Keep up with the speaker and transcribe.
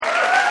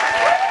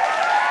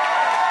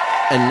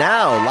And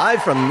now,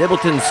 live from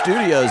Nibbleton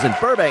Studios in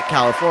Burbank,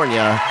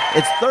 California,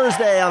 it's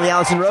Thursday on the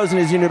Allison Rosen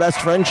is Your New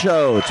Best Friend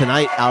show.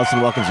 Tonight, Allison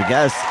welcomes her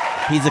guest.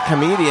 He's a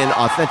comedian,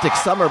 authentic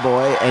summer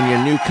boy, and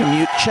your new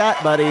commute chat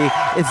buddy.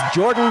 It's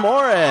Jordan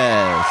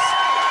Morris.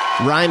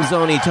 Rhyme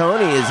Zony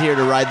Tony is here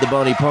to ride the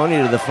bony pony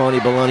to the phony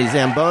baloney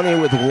Zamboni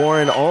with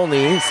Warren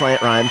Olney,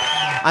 slant rhyme.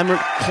 I'm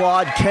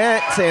Claude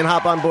Kent saying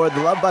hop on board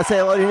the love bus. Say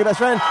hello to your new best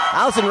friend,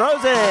 Allison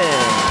Rosen.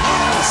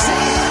 Allison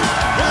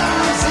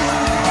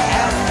Rosen.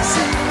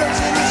 Allison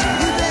Rosen is your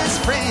new best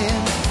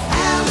friend.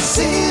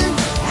 Allison,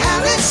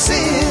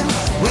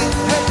 with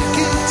her the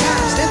good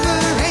times never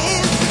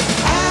end.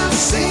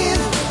 Allison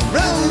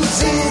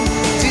Rosen,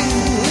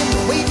 doing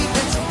the wavy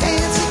pencil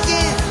dance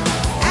again.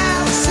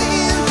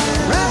 Allison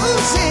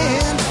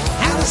Rosen,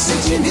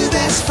 Allison's your new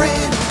best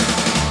friend.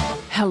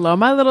 Hello,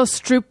 my little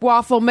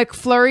stroopwafel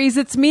McFlurries.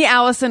 It's me,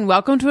 Allison.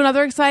 Welcome to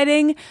another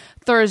exciting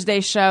Thursday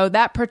show.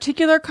 That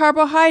particular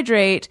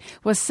carbohydrate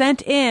was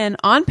sent in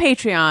on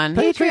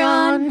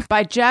Patreon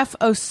by Jeff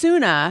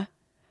Osuna.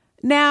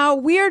 Now,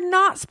 we are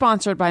not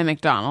sponsored by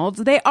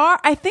McDonald's.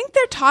 I think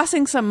they're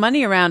tossing some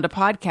money around to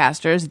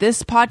podcasters.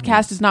 This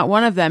podcast is not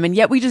one of them, and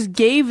yet we just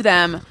gave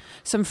them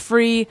some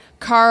free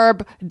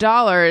carb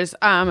dollars.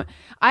 I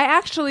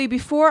actually,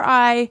 before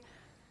I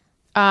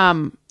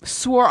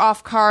swore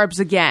off carbs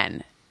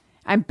again,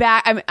 I'm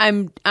back.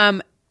 I'm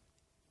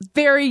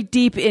very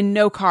deep in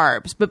no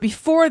carbs. But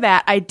before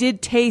that, I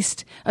did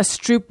taste a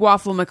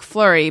stroopwafel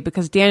McFlurry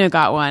because Daniel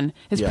got one.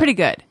 It's pretty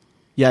good.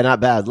 Yeah, not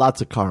bad.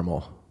 Lots of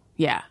caramel.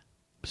 Yeah.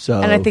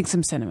 So, And I think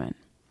some cinnamon.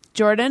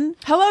 Jordan?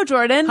 Hello,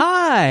 Jordan.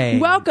 Hi.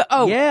 Welcome.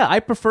 Oh. Yeah, I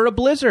prefer a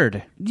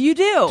Blizzard You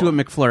do? to a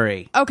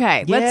McFlurry.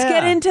 Okay, let's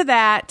get into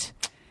that.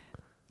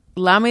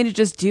 Allow me to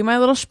just do my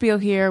little spiel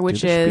here,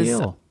 which is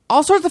spiel.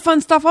 all sorts of fun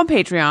stuff on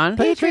Patreon.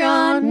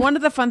 Patreon. One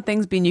of the fun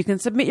things being you can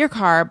submit your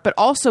carb, but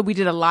also we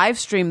did a live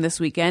stream this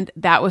weekend.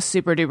 That was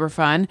super duper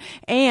fun.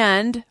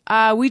 And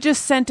we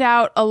just sent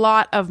out a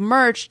lot of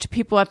merch to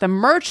people at the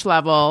merch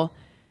level.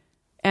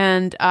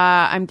 And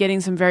I'm getting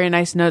some very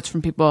nice notes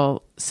from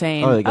people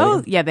saying,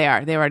 yeah, they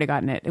are. They've already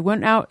gotten it. It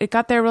went out. It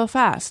got there real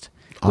fast.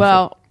 Awesome.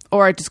 Well,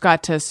 or it just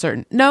got to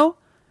certain. No,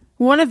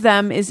 one of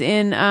them is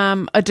in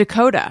a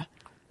Dakota.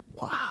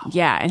 wow.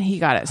 Yeah, and he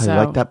got it. So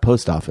I like that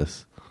post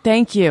office.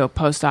 thank you,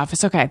 post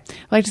office. Okay, I'd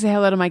like to say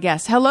hello to my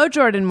guest. Hello,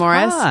 Jordan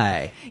Morris.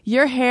 Hi.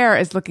 Your hair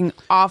is looking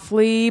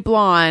awfully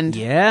blonde.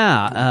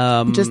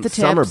 Yeah. Just the tips.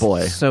 Summer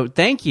boy. So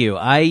thank you.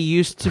 I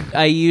used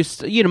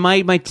to,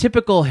 my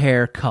typical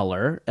hair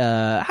color.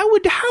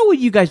 How would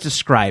you guys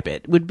describe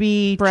it? Would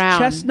be Brown.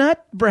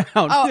 Chestnut brown.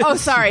 Oh,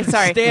 sorry.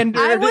 Standard.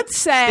 I would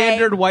say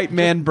standard white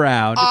man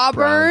brown.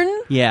 auburn,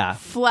 Yeah.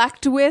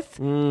 flecked with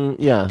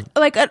Yeah.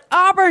 like an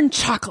auburn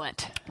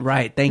chocolate,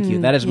 Right. Thank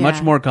you. That is yeah.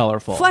 much more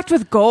colorful. flecked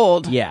with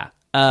gold. Yeah.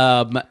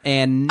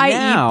 And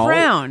now I.e.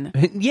 brown.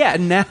 Yeah.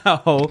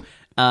 Now.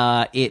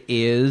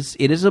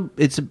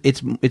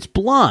 It's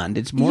blonde.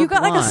 It's more You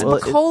got blonde.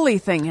 like a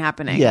Spicoli thing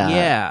happening.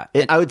 Yeah.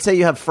 Yeah. I would say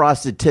you have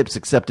frosted tips,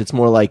 except it's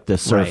more like the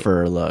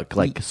surfer look,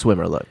 like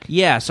swimmer look.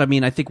 Yes, I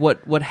mean, I think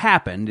what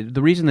happened,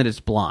 the reason that it's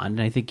blonde,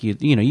 and I think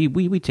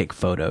we take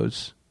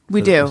photos. We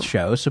for do. the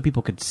show so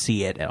people could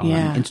see it on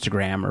Yeah.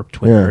 Instagram or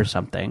Twitter or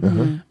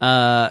something.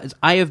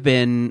 I've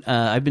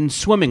been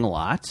swimming a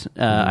lot.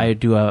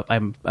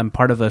 I'm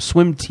part of a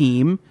swim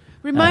team.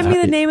 Remind me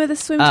the name of the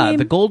swim team.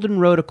 The Golden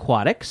Road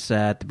Aquatics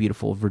at the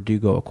beautiful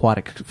Verdugo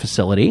Aquatic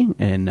Facility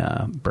in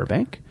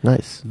Burbank.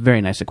 Nice. Very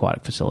nice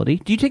aquatic facility.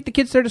 Do you take the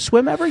kids there to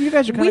swim ever? You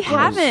guys are kind We of close.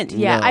 haven't.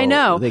 Yeah, No, I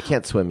know. They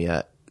can't swim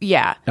yet.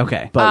 Yeah.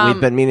 Okay. But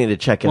we've been meaning to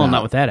check it out. Well,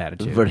 not with that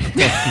attitude.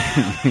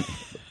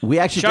 We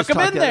actually Chuck just 'em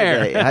talked in the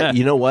other there. day.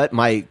 You know what?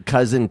 My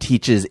cousin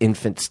teaches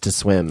infants to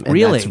swim. And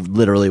Really? That's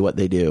literally what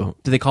they do.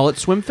 Do they call it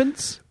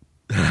swimfins?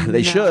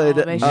 They should.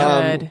 They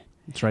should.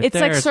 It's right It's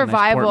there. like It's a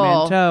nice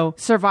portmanteau.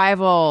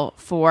 survival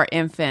for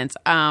infants.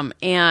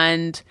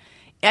 And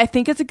I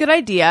think it's a good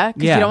idea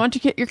because Yeah. you don't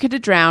want your kid to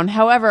drown.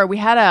 However, we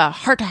had a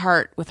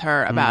heart-to-heart with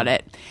her about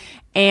it.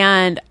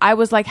 And I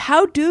was like,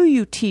 how do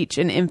you teach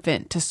an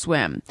infant to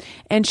swim?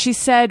 And she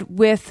said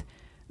with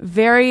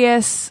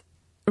various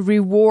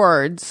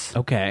rewards.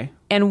 Okay.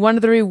 And one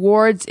of the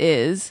rewards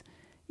is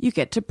you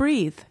get to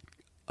breathe.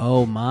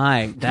 Oh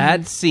my,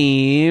 that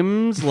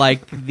seems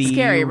like the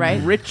Scary,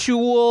 right?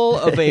 ritual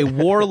of a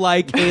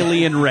warlike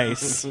alien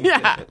race.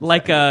 Yeah.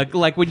 Like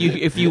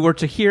if you were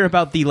to hear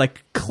about the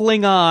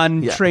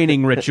Klingon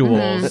training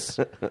rituals.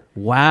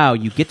 Wow,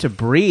 you get to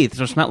breathe.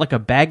 So it's not like a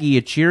baggie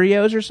of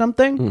Cheerios or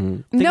something?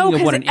 Thinking No, of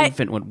 'cause what an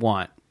infant would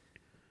want.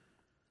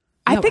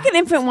 I think an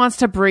infant wants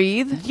to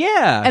breathe.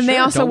 Yeah. And they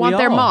sure, also don't we want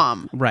their all?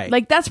 mom. Right.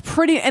 Like, that's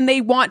pretty, and they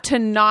want to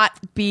not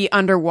be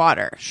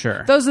underwater.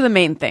 Sure. Those are the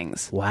main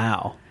things.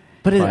 Wow.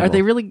 But are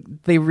they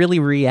really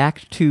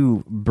react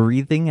to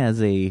breathing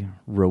as a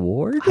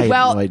reward? I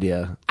Well, have no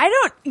idea. I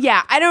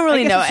don't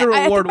really I guess know. it's a reward I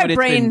when think my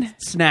brain, it's been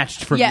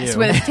snatched from yes, you.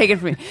 when it's taken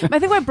from me. I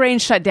think my brain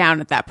shut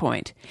down at that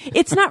point.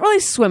 It's not really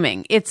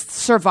swimming; it's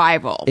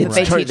survival that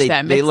they teach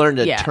them. They It's- learn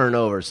to yeah. turn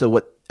over. So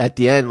what? At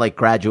the end, like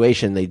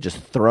graduation, they just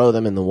throw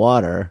them in the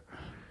water,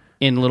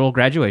 in little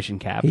graduation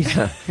caps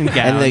and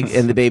gowns.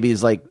 and the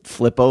babies like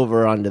flip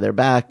over onto their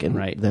back, and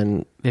Right.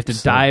 then They have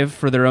to dive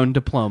for their own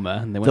diploma,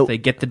 and then once they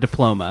get the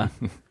diploma,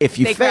 if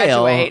you They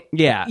fail, graduate.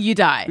 yeah, You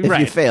die. if you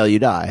Right. fail, you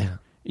die.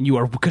 you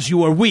are because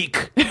you are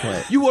weak.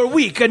 You are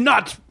weak and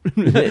not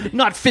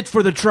not fit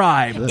for the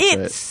tribe.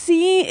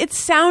 It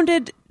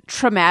sounded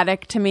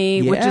traumatic to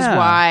me, which is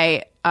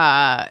Yeah.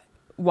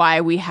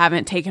 why we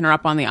haven't taken her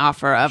up on the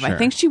offer of. I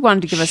think she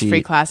wanted to give us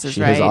free classes,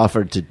 she right? has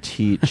offered to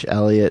teach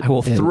Elliot. I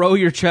will and- throw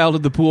your child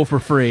in the pool for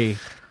free.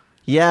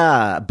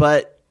 Yeah,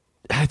 but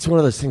it's one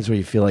of those things where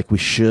you feel like we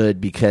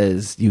should,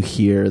 because you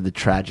hear the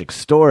tragic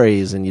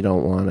stories and you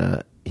don't want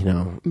to,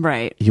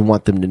 Right. you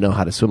want them to know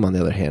how to swim. On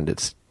the other hand,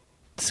 it's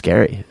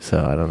scary.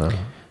 So I don't know.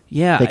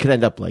 Yeah, They could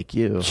end up like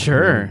you.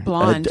 Sure.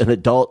 Blonde. An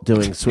adult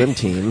doing swim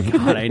team.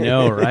 God, I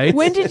know, right?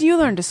 When did you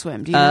learn to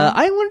swim? Do you know?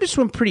 I learned to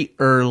swim pretty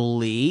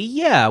early.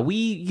 Yeah,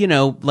 we,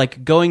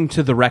 like going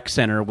to the rec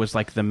center was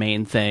like the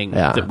main thing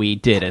Yeah. that we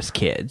did as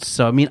kids.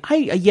 So, I mean,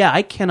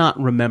 I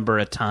cannot remember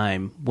a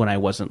time when I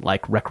wasn't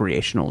like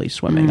recreationally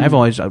swimming. I've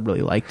always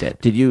really liked it.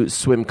 Did you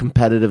swim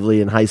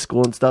competitively in high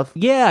school and stuff?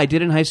 Yeah, I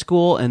did in high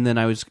school, and then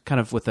I was kind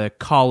of with a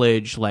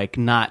college, like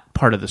not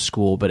part of the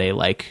school, but a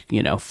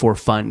for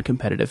fun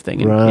competitive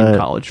thing in Right.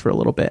 college for a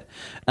little bit.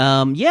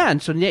 Yeah, and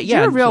so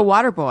You're a real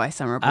water boy,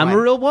 summer boy. I'm a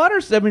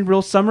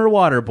real summer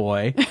water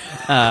boy.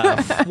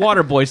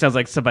 Water boy sounds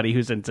like somebody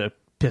who's into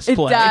piss It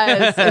play.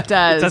 does. It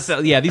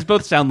does. Yeah, these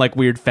both sound like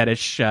weird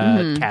fetish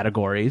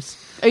categories.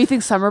 Oh, you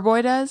think summer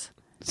boy does?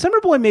 Summer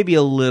boy maybe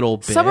a little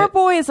bit. Summer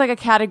boy is like a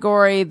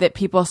category that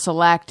people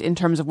select in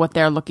terms of what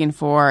they're looking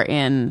for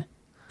in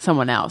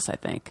someone else, I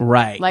think.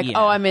 Right, Like, yeah.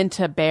 oh, I'm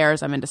into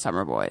bears, I'm into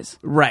summer boys.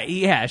 Right,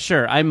 yeah,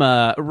 sure. I'm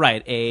a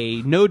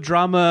no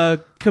drama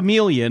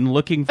chameleon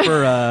looking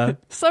for a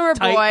Summer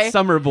tight boy.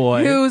 summer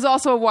boy. Who's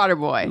also a water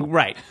boy.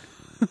 Right.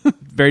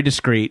 Very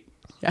discreet.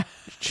 Yeah.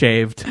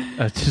 Shaved.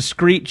 A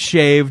discreet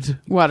shaved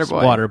Water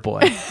boy. Water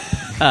boy.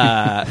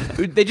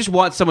 They just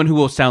want someone who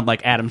will sound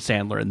like Adam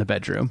Sandler in the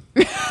bedroom.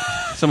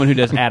 Someone who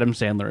does Adam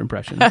Sandler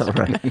impressions.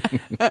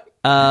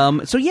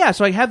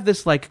 So I have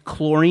this like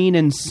chlorine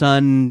and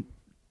sun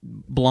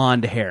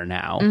blonde hair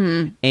now,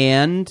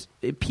 and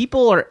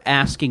people are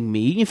asking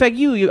me. In fact,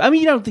 you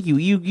don't think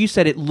you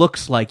said it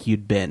looks like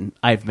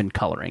I've been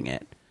coloring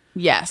it.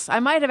 Yes, I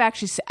might have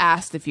actually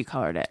asked if you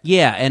colored it.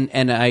 Yeah,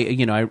 and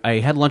I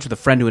had lunch with a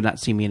friend who had not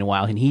seen me in a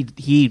while, and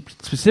he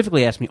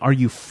specifically asked me, "Are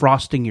you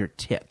frosting your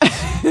tips?"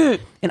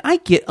 And I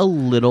get a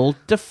little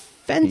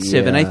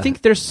defensive, and I Yeah.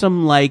 think there's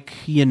some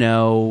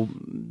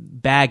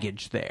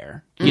baggage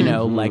there,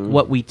 like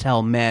what we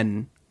tell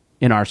men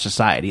in our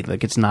society,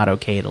 like it's not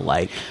okay to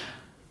Right.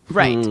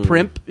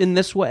 primp in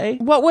this way.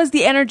 What was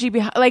the energy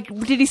behind? Like,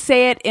 did he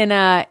say it in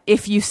a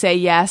 "if you say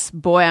yes,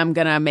 boy, I'm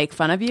gonna make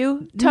fun of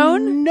you"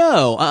 tone?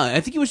 No, I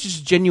think it was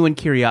just genuine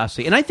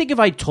curiosity, and I think if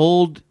I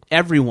told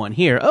everyone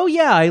here, "Oh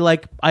yeah, I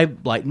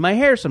lighten my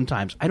hair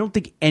sometimes," I don't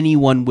think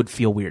anyone would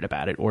feel weird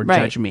about it or Right.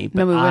 judge me.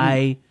 No, But we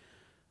wouldn't.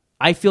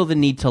 I feel the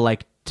need to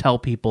tell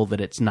people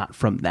that it's not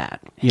from that.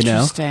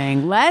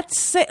 Interesting. Let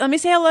me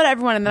say hello to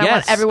everyone, and then I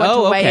want Yes. everyone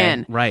Oh, to weigh okay.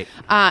 in. Right.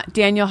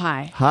 Daniel,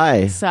 hi.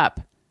 Hi.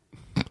 Sup?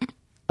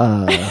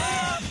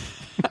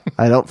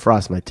 I don't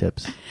frost my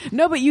tips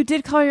No, but you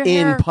did color your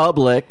hair. in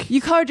public.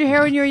 You colored your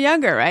hair when you were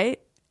younger, right?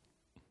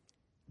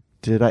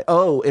 Did I?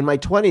 Oh, in my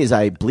 20s,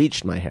 I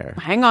bleached my hair.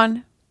 Hang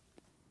on.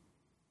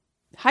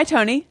 Hi,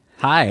 Tony.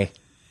 Hi.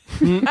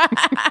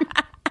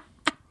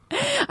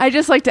 I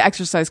just like to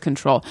exercise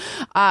control.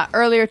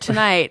 Earlier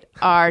tonight,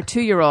 our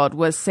 2-year-old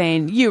was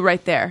saying, "You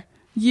right there,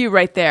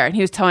 and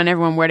he was telling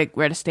everyone where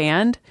to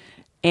stand.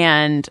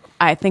 And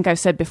I think I've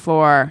said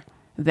before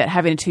that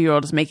having a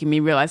 2-year-old is making me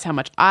realize how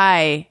much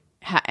I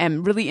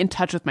am really in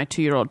touch with my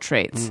 2-year-old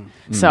traits.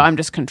 So I'm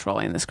just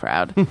controlling this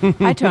crowd.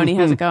 Hi, Tony.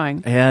 How's it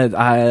going?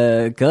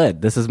 Yeah,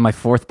 good. This is my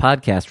 4th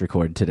podcast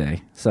record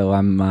today, so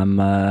I'm.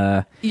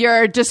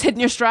 You're just hitting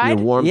your stride.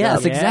 You're warmed Yes,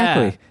 up.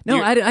 exactly. No,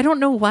 You're- I don't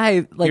know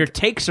why. Your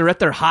takes are at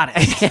their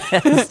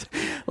hottest.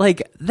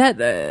 Like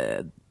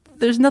that.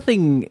 There's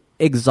nothing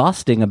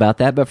exhausting about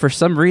that, but for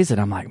some reason,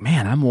 I'm like,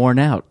 man, I'm worn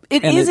out.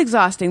 It And is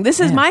exhausting.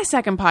 This is my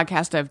second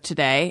podcast of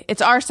today.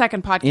 It's our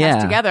second podcast Yeah.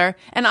 together,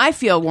 and I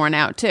feel worn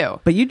out too.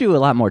 But you do a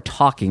lot more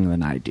talking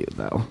than I do,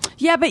 though.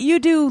 Yeah, but you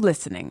do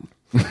listening.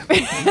 And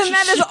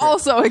that is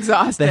also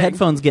exhausting. The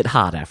headphones get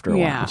hot after a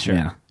Yeah. while. Sure.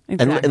 Yeah.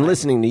 And, Exactly. and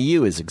listening to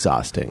you is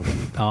exhausting.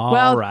 All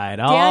right,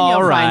 Daniel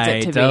all finds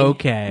right, it to be.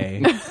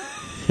 okay.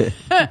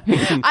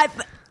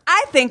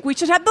 I think we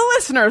should have the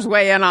listeners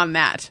weigh in on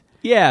that.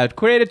 Yeah,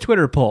 create a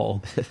Twitter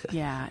poll.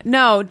 Yeah.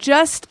 No,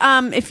 just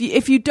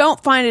if you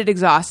don't find it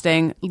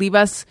exhausting, leave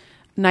us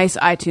nice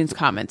iTunes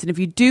comments. And if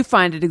you do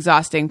find it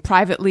exhausting,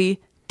 privately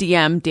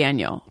DM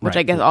Daniel, which I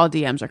Right. guess all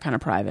DMs are kind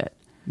of private.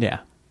 Yeah.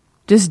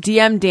 Just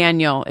DM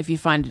Daniel if you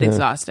find it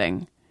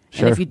exhausting.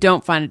 Sure. And if you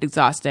don't find it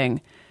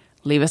exhausting,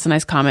 leave us a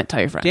nice comment, tell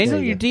your friends. Daniel,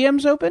 your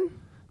DM's open?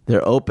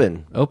 They're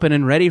open. Open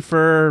and ready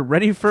for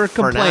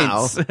For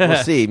now. complaints. We'll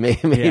see. Maybe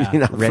Yeah.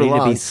 not Ready for to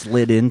long. be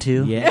slid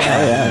into.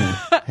 Yeah.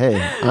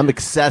 Hey, I'm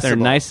accessible.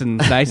 They're nice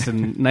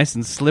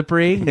and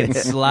slippery. You can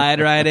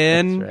slide right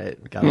in. That's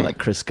right. Got to let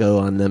Chris go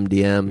on them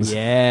DMs.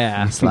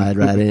 Yeah. Slide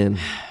right in.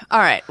 All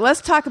right,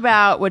 let's talk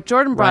about what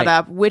Jordan brought Right.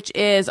 up, which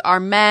is, are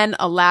men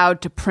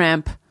allowed to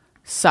primp?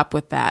 Sup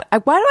with that.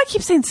 Why do I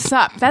keep saying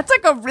sup? That's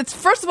like it's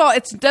first of all,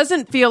 it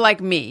doesn't feel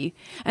like me.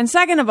 And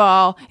second of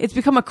all, it's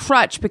become a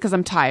crutch because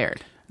I'm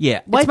tired. Yeah,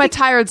 It's my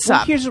tired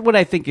sup. Here's what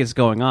I think is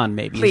going on.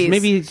 Please.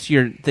 Maybe it's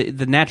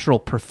the natural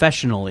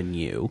professional in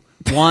you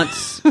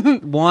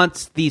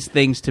wants these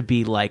things to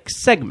be like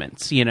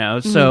segments. You know,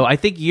 so I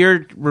think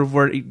you're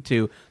reverting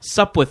to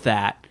sup with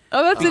that.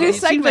 Oh, that's a new It seems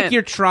segment. like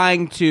you're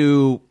trying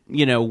to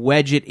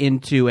wedge it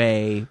into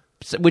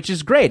which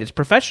is great. It's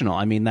professional.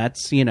 I mean,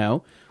 that's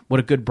what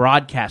a good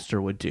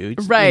broadcaster would do.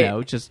 It's,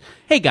 Right. just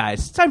hey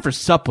guys, it's time for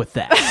sup with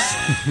that.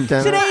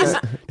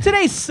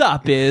 Today's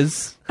sup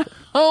is.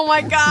 Oh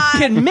my god.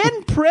 Can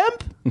men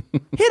primp?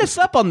 Hit us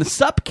up on the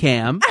sup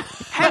cam.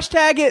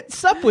 Hashtag it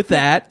sup with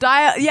that.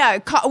 Dial, yeah,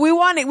 we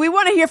want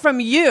to hear from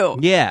you.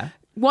 Yeah.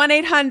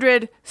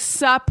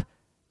 1-800-SUP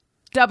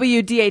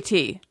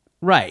WDAT.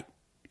 Right.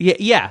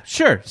 Yeah,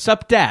 sure.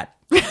 Sup dat.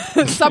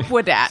 Sup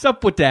with that.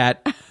 Sup with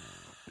that.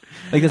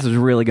 Like this is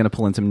really going to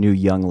pull in some new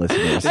young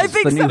listeners. I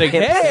think The new so. Like,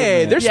 hip hey,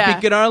 segment. they're Yeah.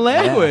 speaking our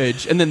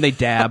language. And then they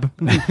dab.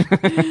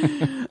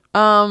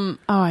 Oh,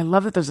 I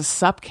love that there's a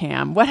sup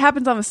cam. What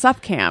happens on the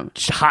sup cam?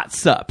 Hot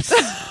sups.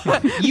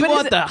 You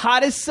want the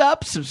hottest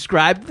sup?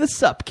 Subscribe to the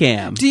sup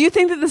cam. Do you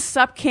think that the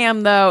sup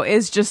cam though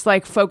is just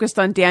like focused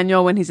on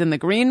Daniel when he's in the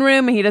green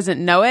room and he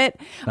doesn't know it?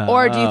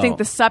 Or do you think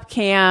the sup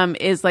cam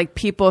is like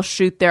people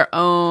shoot their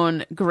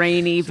own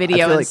grainy video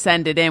feel and like-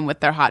 send it in with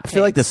their hot I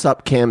feel like the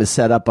sup cam is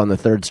set up on the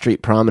 3rd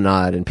Street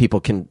Promenade, and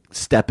people can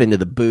step into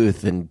the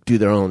booth and do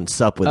their own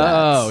sup with that.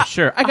 Oh,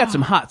 sure. I got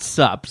some hot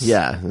sups.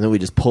 Yeah, and then we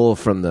just pull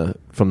from the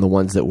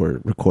ones that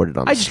were recorded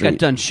on the I just street. got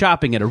done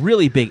shopping at a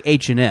really big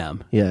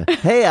H&M. Yeah.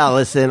 Hey,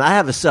 Allison, I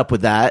have a sup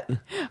with that.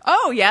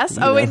 Oh, yes.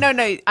 Oh, wait, no.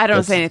 I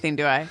don't say anything,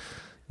 do I?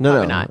 No,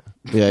 Probably no. not.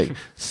 Yeah.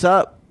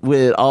 Sup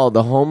with all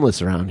the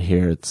homeless around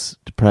here. It's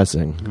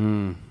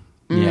depressing.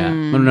 Yeah. I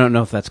don't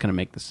know if that's going to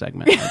make the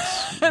segment.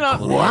 It's a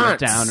little bit of a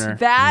downer.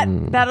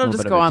 That'll Little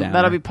just bit go of a on. downer.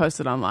 That'll be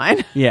posted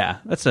online. Yeah,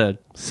 that's a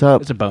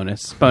Sup. It's a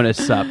bonus. Bonus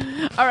sup.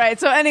 All right.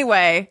 So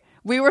anyway,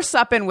 we were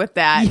supping with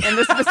that, and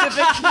the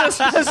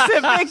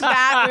specific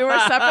that we were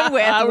supping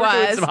with We're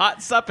doing was some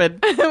hot supping.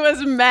 it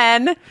was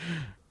men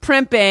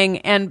primping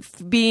and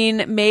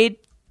being made.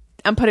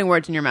 I'm putting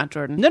words in your mouth,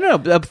 Jordan. No.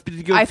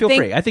 Feel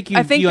free. I think you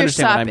your understand what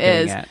sup I'm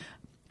getting is at.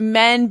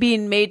 men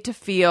being made to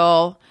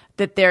feel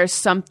that there's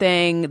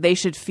something they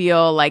should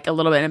feel like a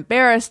little bit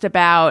embarrassed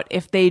about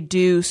if they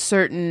do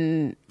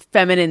certain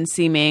feminine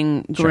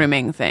seeming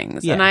grooming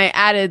things. Yeah. And I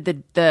added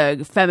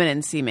the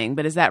feminine seeming,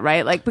 but is that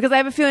right? Like, because I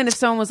have a feeling if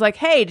someone was like,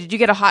 hey, did you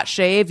get a hot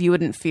shave? You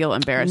wouldn't feel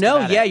embarrassed No,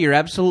 about yeah, it. you're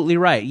absolutely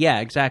right. Yeah,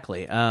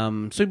 exactly.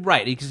 So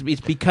right, it's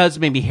because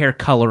maybe hair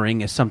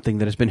coloring is something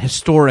that has been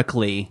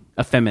historically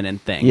a feminine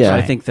thing. Yeah. So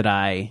I think that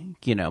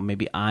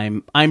maybe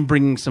I'm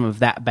bringing some of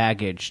that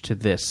baggage to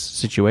this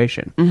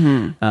situation.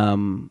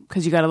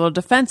 Because you got a little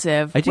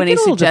defensive I did when get he a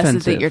little suggested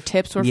defensive. that your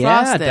tips were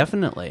Yeah, frosted.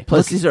 definitely.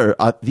 Plus, these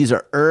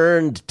are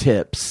earned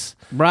tips.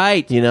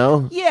 Right. You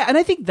know. Yeah, and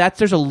I think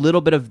there's a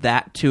little bit of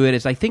that to it.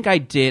 Is I think I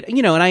did,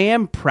 and I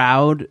am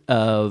proud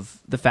of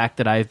the fact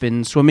that I've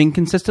been swimming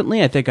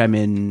consistently. I think I'm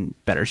in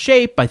better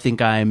shape. I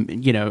think I'm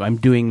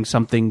doing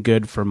something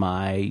good for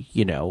my,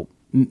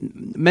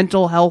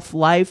 mental health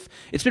life.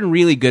 It's been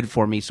really good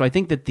for me. So I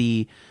think that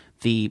the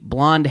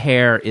blonde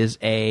hair is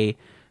a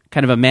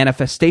kind of a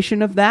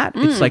manifestation of that.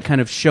 It's like kind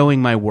of showing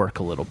my work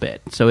a little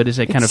bit. So it is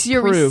a kind It's of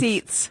your proof.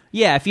 receipts.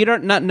 Yeah, if you're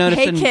not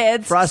noticing, Hey,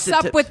 kids, Frosted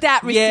sup tips. with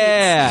that receipts.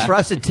 Yeah.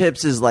 Frosted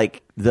tips is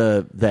like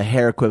the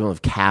hair equivalent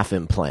of calf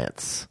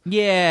implants.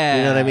 Yeah,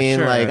 You know what I mean?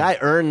 sure. Like I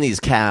earn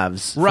these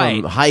calves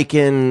Right. from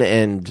hiking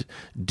and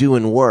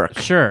doing work.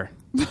 Sure.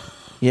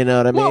 You know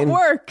what I What mean?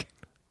 work?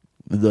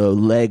 The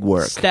leg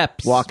work,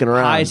 Steps. walking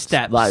around, High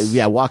steps.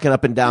 walking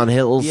up and down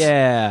hills.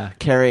 Yeah.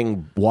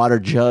 carrying water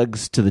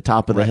jugs to the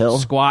top of the hill.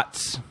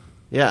 Squats.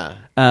 Yeah,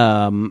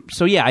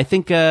 So yeah, I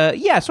think so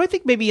I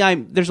think maybe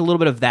there's a little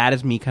bit of that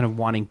as me kind of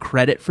wanting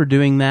credit for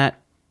doing that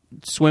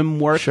swim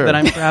work Sure. that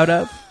I'm proud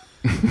of.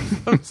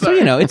 So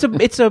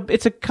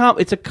it's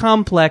a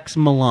complex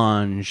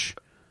melange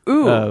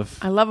Ooh, of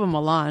I love a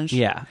melange.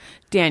 yeah.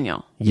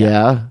 Daniel,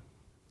 yeah.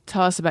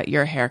 tell us about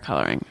your hair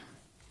coloring.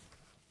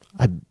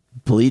 I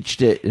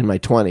bleached it in my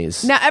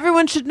 20s. Now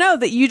everyone should know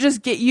that you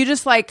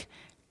just like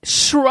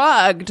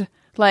shrugged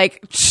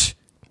like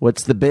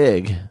What's the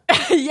big?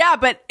 yeah,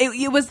 but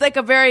it was like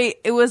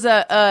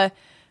a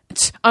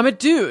I'm a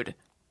dude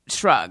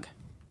shrug.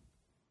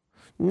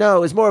 No, it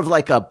was more of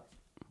like a.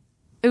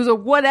 It was a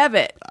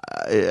whatever.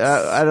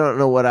 I don't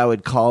know what I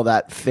would call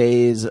that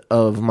phase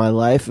of my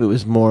life. It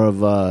was more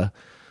of a.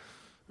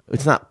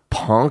 It's not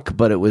punk,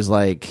 but it was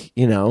like,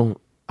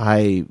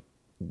 I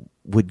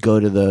would go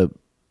to the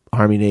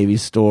Army Navy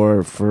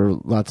store for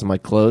lots of my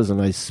clothes,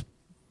 and I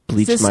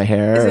bleached my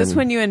hair. Is this and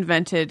when you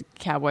invented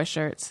cowboy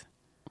shirts?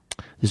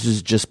 this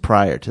was just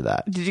prior to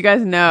that. Did you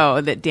guys know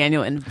that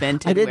Daniel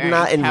invented I did wearing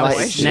not cowboy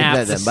invite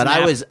shirts? them, but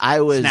I was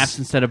snaps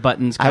instead of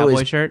buttons. I Cowboy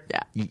was- shirt.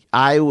 Yeah.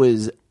 I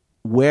was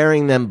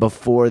wearing them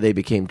before they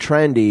became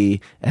trendy,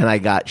 and I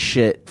got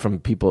shit from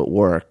people at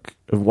work.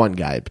 One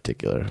guy in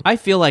particular. I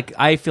feel like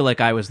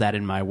I was that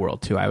in my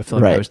world too. I feel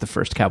like I Right. was the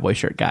first cowboy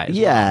shirt guy. as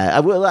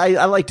well.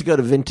 Yeah, I like to go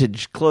to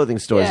vintage clothing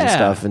stores and Yeah.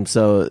 stuff, and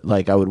so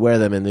like I would wear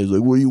them, and they're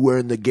like, "What are you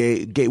wearing? The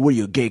gay? What are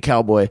you, a gay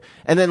cowboy?"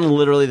 And then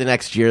literally the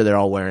next year, they're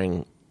all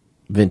wearing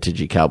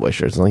vintagey cowboy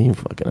shirts. I'm like, you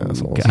fucking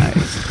assholes,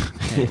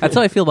 Guys. That's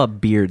how I feel about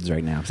beards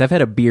right now, because I've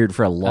had a beard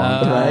for a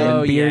long time, Oh,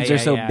 and beards yeah, are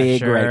so yeah, big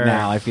sure. right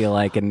now. I feel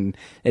like, and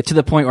it's to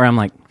the point where I'm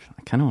like,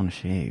 I kind of want to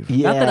shave.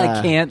 Not that Yeah.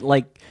 I can't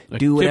like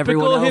do what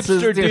Typical everyone else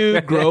is hipster doing.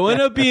 dude, growing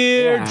a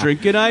beard, Yeah.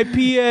 drinking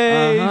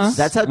IPAs.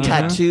 That's how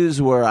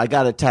tattoos were. I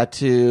got a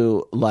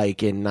tattoo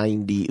like in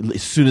 90,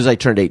 as soon as I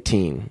turned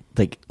 18.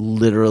 Like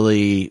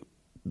literally,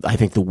 I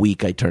think the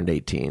week I turned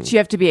 18. Do you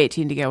have to be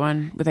 18 to get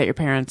one without your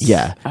parents?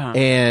 Yeah. Oh.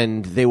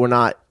 And they were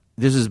not,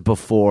 this is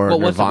before Well,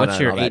 Nirvana what's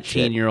your and all that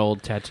shit.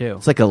 18-year-old tattoo?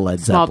 It's like a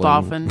Led Small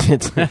Zeppelin. dolphin.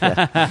 It's,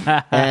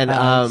 yeah.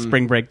 And,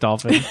 Spring break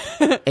dolphin.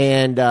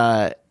 and,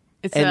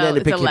 It's, and then it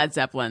it's a became- Led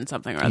Zeppelin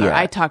something or other. Yeah.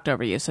 I talked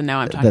over you, so now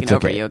I'm talking that's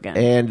over okay. you again.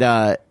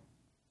 And,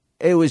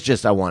 it was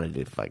just, I wanted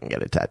to fucking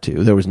get a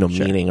tattoo. There was no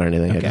meaning or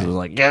anything. I just was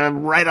like, get it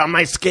right on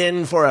my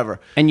skin forever.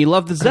 And you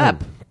love the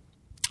Zepp.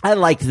 I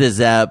liked the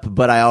Zepp,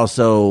 but I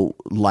also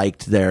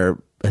liked their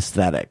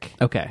aesthetic.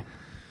 Okay.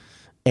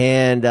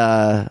 And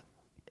Yeah,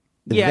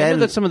 I know then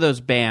that some of those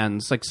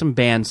bands, like some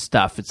band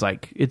stuff, it's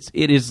like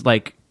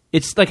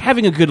it's like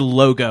having a good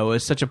logo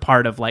is such a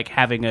part of like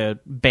having a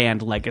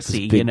band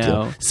legacy, big you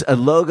know. deal. A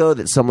logo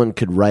that someone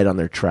could write on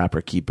their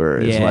Trapper Keeper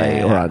is Yeah.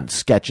 like, or on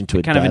sketch into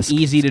a Kind of an desk.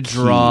 easy to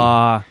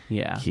draw.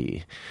 Yeah.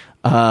 key.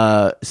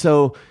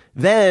 So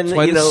then That's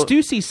why you the know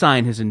Stussy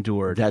sign has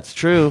endured. that's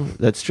true.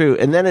 That's true.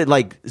 And then it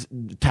like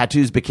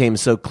tattoos became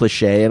so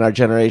cliche in our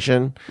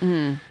generation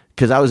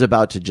because I was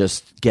about to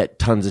just get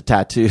tons of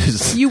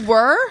tattoos. You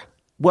were?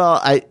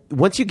 Well,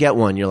 once you get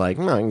one, you're like,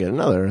 I can get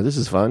another. This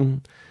is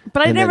fun.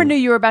 But I And never then- knew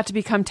you were about to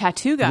become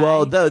tattoo guy.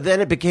 Well,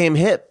 then it became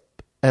hip,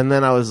 and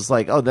then I was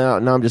like, oh, now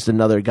I'm just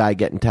another guy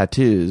getting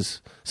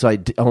tattoos. So I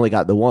only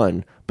got the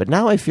one, but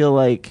now I feel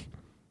like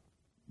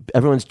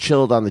everyone's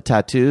chilled on the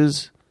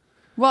tattoos.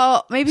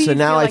 Well, maybe. So you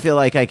now feel I like, feel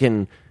like I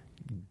can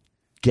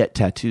get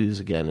tattoos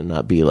again and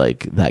not be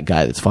like that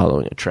guy that's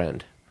following a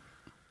trend.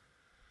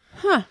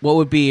 What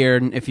would be your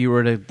if you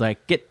were to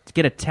like get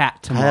a tat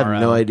I tomorrow?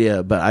 have no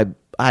idea, but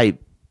I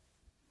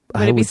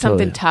Would it be something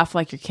totally- tough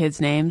like your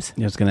kids' names?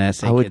 I was going to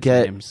ask. I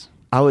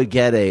would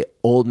get a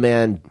old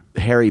man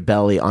hairy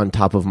belly on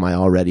top of my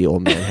already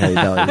old man hairy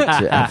belly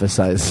to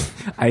emphasize.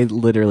 I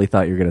literally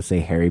thought you were going to say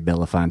Harry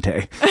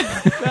Belafonte.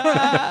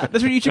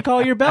 That's what you should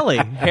call your belly,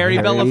 Harry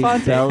Belafonte.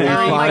 Belafonte.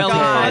 Harry Oh my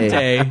God.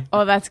 Belafonte.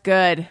 Oh, that's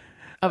good.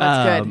 Oh,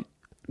 that's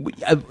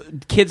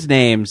good. Kids'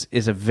 names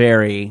is a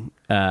very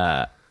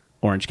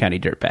Orange County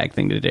dirtbag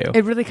thing to do.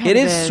 It really kind It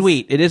of is is.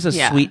 sweet. It is a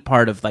Yeah. sweet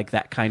part of like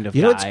that kind of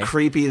You know guy. what's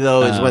creepy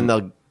though is when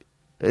they'll.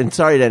 And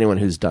sorry to anyone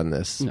who's done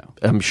this. No.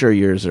 I'm sure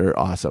yours are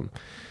awesome.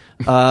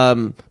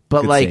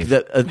 But like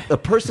save. a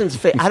person's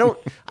face, I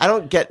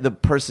don't get the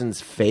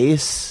person's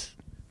face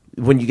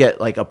when you get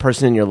like a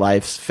person in your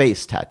life's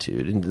face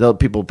tattooed, and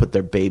people put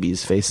their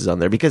babies' faces on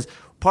there because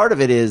part of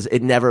it is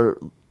it never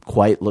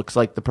quite looks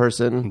like the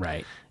person,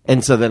 Right.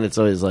 And so then it's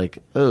always like,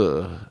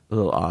 ugh, a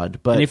little odd.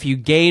 But And if you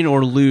gain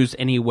or lose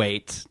any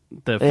weight,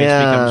 the face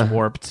Yeah. becomes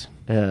warped.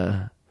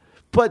 yeah.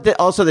 But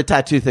also the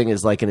tattoo thing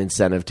is like an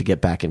incentive to get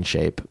back in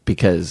shape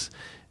because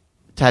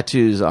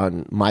tattoos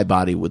on my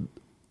body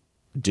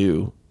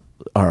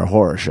are a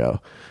horror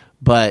show.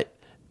 But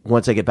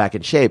once I get back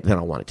in shape, then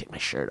I want to take my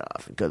shirt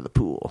off and go to the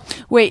pool.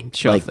 Wait,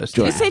 Show Like, off those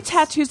did you tattoos. say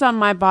tattoos on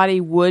my body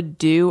would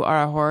do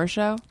are a horror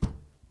show?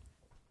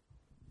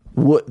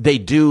 They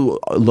do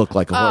look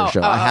like a horror Oh, show.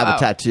 oh, I have oh, a oh.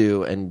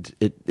 tattoo, and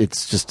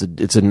it's just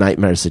it's a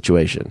nightmare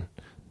situation.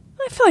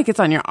 I feel like it's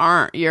on your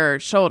arm, your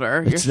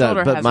shoulder. Your It's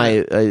shoulder not, but has my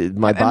a,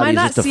 my Am body I is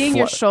not just a seeing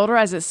your shoulder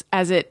as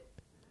it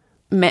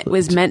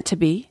was meant to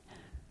be?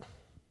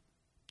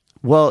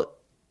 Well,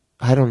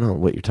 I don't know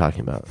what you're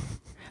talking about.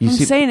 You What I'm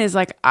see- saying is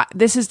like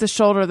this is the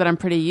shoulder that I'm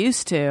pretty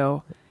used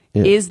to.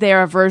 Yeah. Is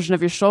there a version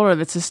of your shoulder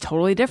that's just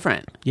totally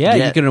different? Yeah,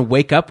 Yeah. you're gonna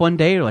wake up one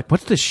day. You're like,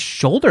 "What's this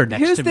shoulder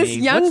next Who's to this me?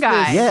 young What's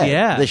guy?" Yeah,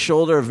 Yeah. the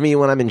shoulder of me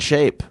when I'm in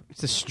shape.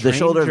 It's a The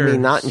shoulder of me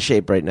stranger's not in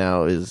shape right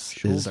now is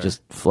shoulder.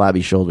 just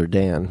flabby shoulder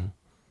Dan.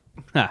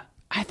 Huh.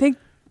 I think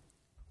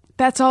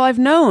that's all I've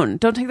known.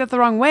 Don't take that the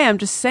wrong way. I'm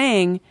just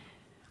saying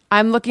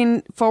I'm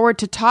looking forward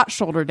to taut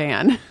shoulder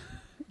Dan.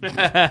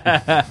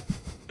 I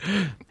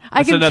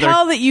can another-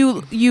 tell that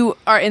you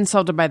are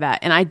insulted by that,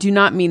 and I do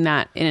not mean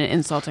that in an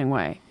insulting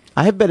way.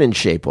 I have been in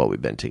shape while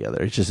we've been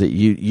together. It's just that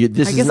you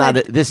this I is guess not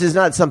I- this is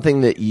not something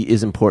that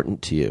is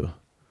important to you.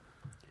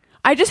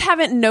 I just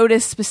haven't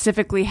noticed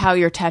specifically how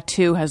your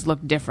tattoo has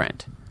looked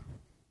different.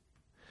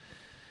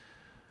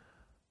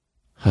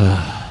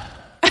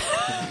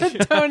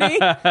 Tony,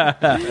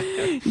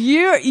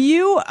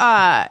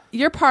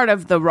 you're part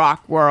of the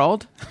rock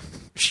world.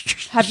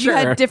 Have you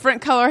had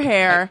different color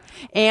hair,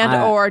 and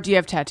or do you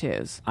have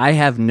tattoos? I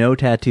have no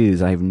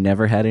tattoos. I've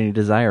never had any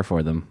desire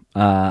for them.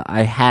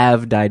 I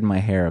have dyed my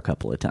hair a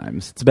couple of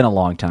times. It's been a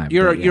long time.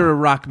 You're but yeah. you're a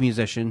rock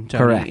musician,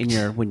 Tony,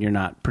 Correct. when you're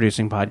not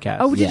producing podcasts.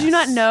 Oh, did you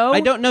not know? I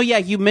don't know. Yeah,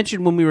 you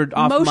mentioned when we were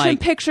off Motion mic.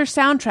 picture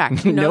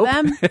soundtrack. You know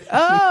them?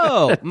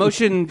 Oh,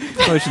 Motion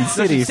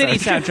City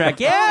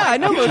soundtrack. Yeah, I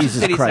know Motion Jesus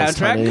City Christ,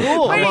 soundtrack. honey.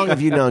 Cool. How long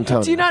have you known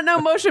Tony? Do you not know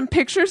motion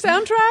picture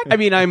soundtrack? I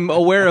mean, I'm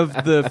aware of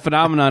the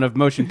phenomenon of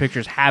motion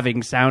pictures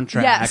having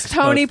soundtracks. Yes,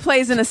 Tony both-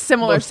 plays in a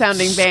similar both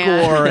sounding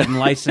band. score and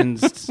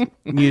licensed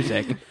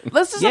music.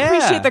 Let's just Yeah.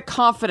 appreciate the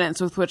confidence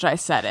with which I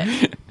said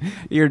it.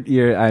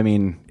 You're. I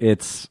mean,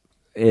 it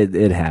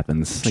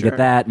happens. Like Sure. at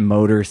that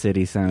Motor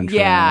City soundtrack.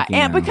 Yeah, you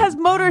and know. because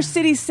Motor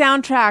City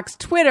Soundtracks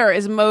Twitter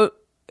is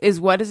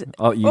what is it?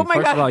 Oh, my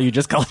first god! of all, you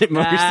just called it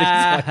Motor City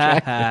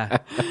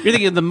soundtrack. You're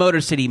thinking of the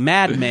Motor City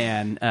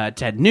madman,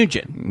 Ted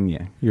Nugent.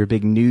 Yeah, you're a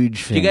big Nuge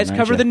fan. Do you guys aren't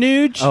cover you? the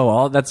Nuge?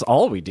 Oh, that's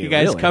all we do. you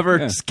guys really. cover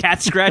Yeah.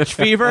 Cat Scratch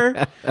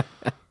Fever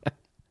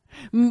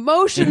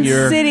Motion in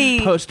your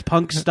City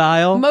post-punk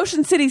style?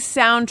 Motion City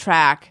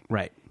Soundtrack.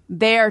 Right.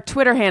 Their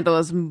Twitter handle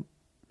is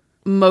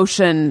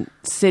Motion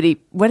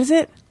City. What is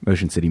it?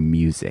 Motion City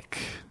Music.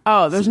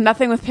 Oh, there's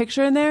nothing with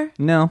picture in there.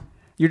 No,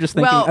 you're just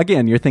thinking Well-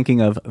 again. You're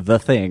thinking of The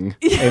Thing,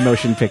 a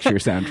motion picture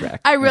soundtrack.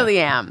 I really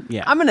am.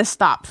 Yeah. I'm going to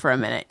stop for a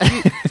minute.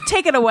 You,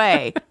 take it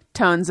away,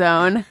 Tone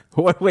Zone.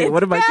 Wait,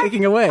 what am I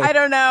taking away? I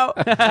don't know.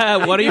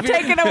 What are you You're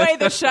taking away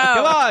the show.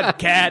 Come on,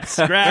 Cat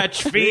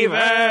Scratch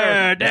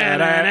Fever.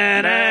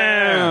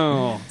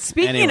 Da-da-da-da.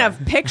 Speaking Anyway. of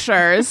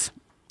pictures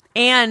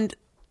and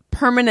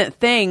permanent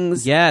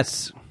things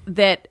Yes.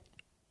 that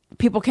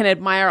people can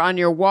admire on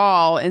your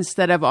wall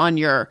instead of on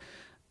your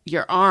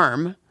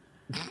arm.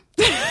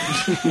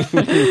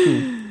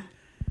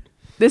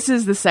 This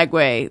is the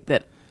segue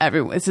that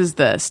this is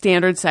the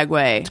standard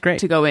segue great.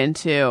 to go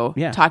into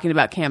Yeah. talking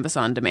about Canvas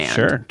on Demand.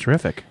 Sure.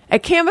 Terrific.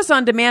 At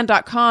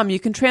canvasondemand.com, you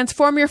can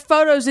transform your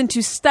photos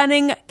into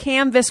stunning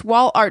canvas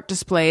wall art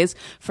displays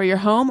for your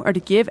home or to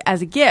give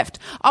as a gift.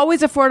 Always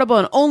affordable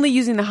and only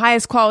using the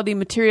highest quality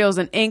materials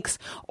and inks.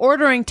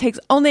 Ordering takes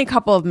only a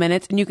couple of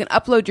minutes, and you can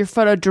upload your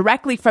photo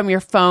directly from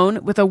your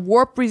phone with a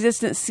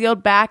warp-resistant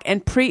sealed back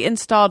and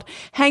pre-installed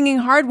hanging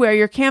hardware.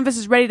 Your canvas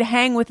is ready to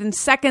hang within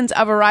seconds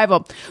of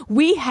arrival.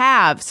 We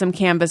have some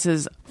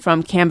canvases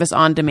from Canvas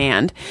on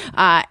Demand,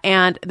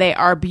 and they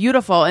are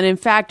beautiful. And in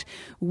fact,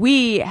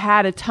 we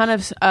had a ton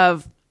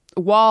of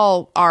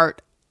wall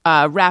art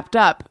wrapped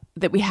up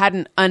that we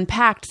hadn't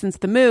unpacked since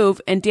the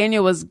move, and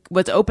Daniel was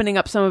opening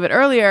up some of it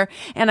earlier,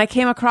 and I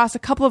came across a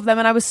couple of them,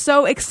 and I was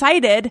so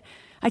excited.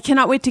 I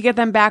cannot wait to get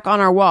them back on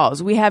our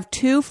walls. We have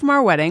 2 from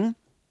our wedding,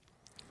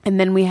 and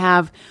then we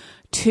have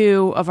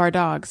 2 of our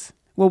dogs.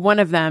 Well, one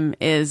of them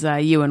is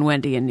you and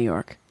Wendy in New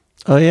York.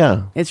 Oh,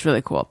 yeah. It's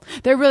really cool.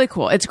 They're really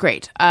cool. It's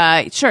great.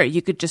 Sure,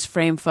 you could just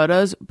frame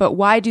photos, but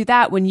why do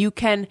that when you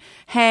can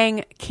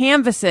hang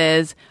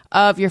canvases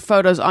of your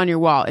photos on your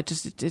wall? It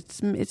just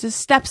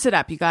steps it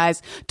up, you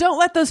guys. Don't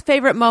let those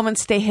favorite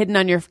moments stay hidden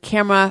on your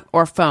camera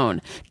or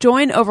phone.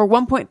 Join over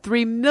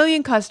 1.3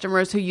 million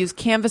customers who use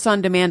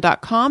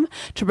canvasondemand.com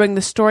to bring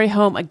the story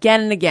home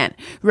again and again.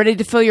 Ready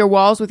to fill your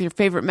walls with your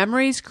favorite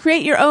memories?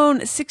 Create your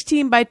own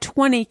 16 by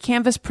 20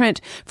 canvas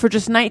print for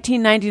just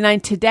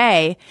 $19.99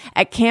 today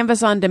at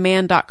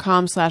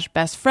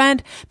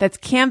canvasondemand.com/bestfriend. That's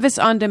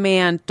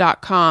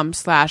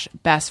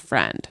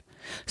canvasondemand.com/bestfriend.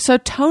 So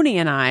Tony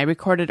and I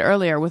recorded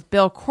earlier with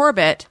Bill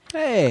Corbett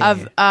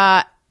of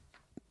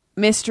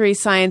Mystery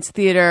Science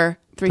Theater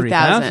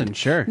 3000.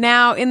 Sure.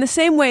 Now, in the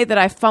same way that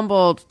I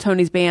fumbled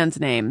Tony's band's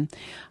name,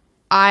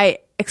 I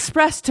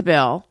expressed to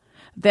Bill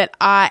that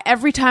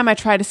every time I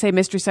try to say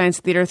Mystery Science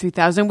Theater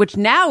 3000, which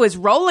now is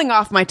rolling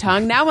off my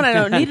tongue, now when I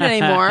don't need it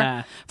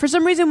anymore, for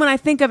some reason when I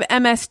think of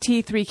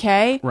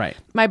MST3K, Right.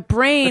 my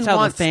brain That's how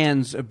wants... the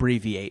fans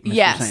abbreviate Mr.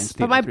 Yes, Science but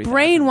Theater my 3000.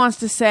 brain wants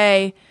to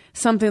say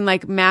something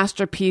like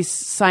Masterpiece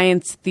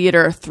Science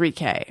Theater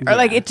 3K. Or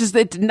like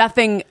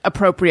nothing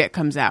appropriate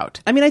comes out.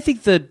 I mean, I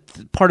think the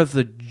part of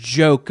the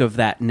joke of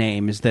that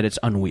name is that it's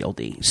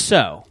unwieldy.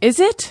 So Is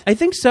it? I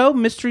think so.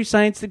 Mystery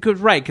Science,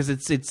 right? Because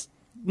it's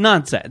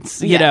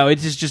nonsense. You Yeah. know,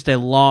 it's just a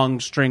long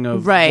string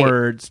of Right.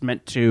 words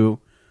meant to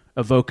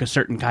evoke a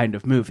certain kind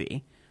of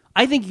movie.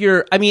 I think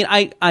Bill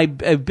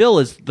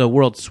is the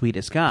world's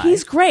sweetest guy.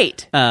 He's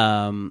great.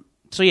 So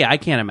yeah, I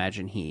can't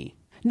imagine he.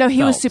 No,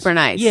 he was felt. super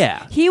nice.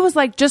 Yeah. He was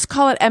like, just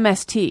call it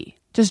MST.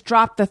 Just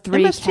drop the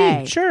 3K.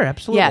 MST, sure,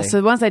 absolutely. Yeah, so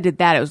once I did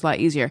that, it was a lot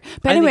easier.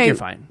 But I think anyway, you're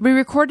fine. we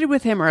recorded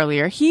with him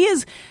earlier.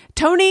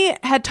 Tony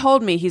had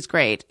told me he's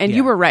great, and you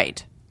Yeah. were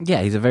right.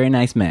 Yeah, he's a very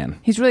nice man.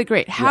 He's really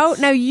great.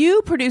 Now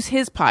you produce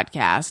his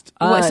podcast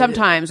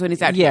sometimes when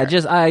he's out Yeah,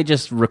 here. I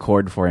just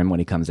record for him when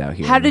he comes out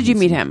here. How did you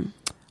meet him?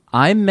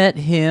 I met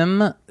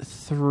him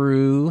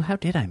through. How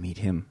did I meet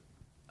him?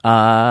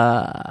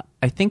 I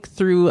think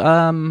through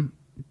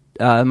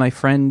my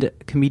friend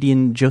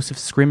comedian Joseph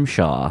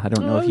Scrimshaw. I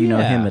don't know if you know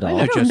him at all.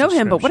 I don't know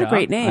him, but what a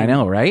great name. I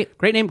know, right?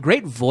 Great name,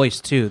 great voice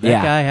too.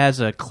 That guy has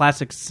a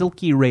classic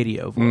silky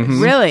radio voice.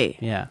 Really?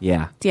 Yeah.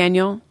 Yeah.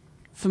 Daniel,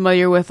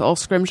 familiar with old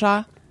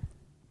Scrimshaw?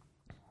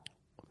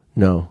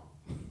 No.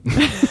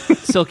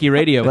 Silky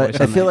radio voice.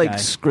 But I on feel that like guy.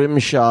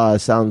 Scrimshaw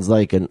sounds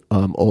like an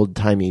old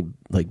timey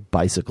like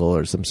bicycle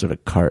or some sort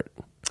of cart.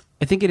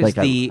 I think it is Like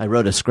the I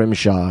rode a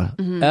Scrimshaw.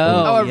 Oh,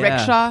 a yeah.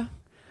 rickshaw?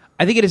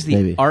 I think it is the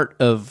Maybe. art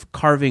of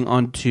carving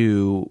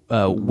onto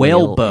whale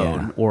Whale, bone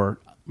yeah. or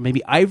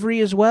maybe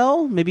ivory as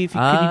well. Maybe if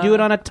could you do it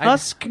on a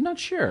tusk? I'm not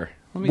sure.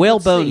 Whale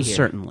let's see bone, here.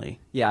 certainly.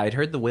 Yeah, I'd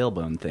heard the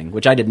whalebone thing,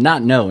 which I did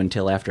not know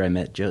until after I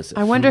met Joseph.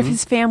 I wonder if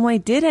his family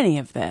did any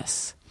of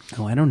this.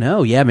 Oh, I don't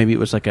know. Yeah, maybe it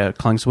was like a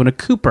calling someone a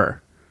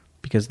Cooper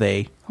because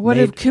they What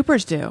did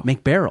Coopers do?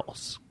 make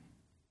barrels.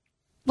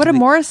 What do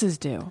Morrises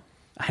do?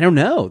 I don't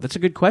know. That's a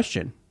good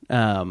question.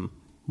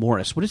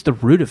 Morris, what is the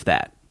root of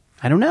that?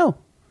 I don't know.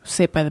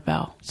 Saved by the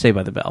Bell. Saved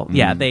by the Bell.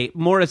 Yeah,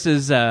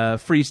 Morris's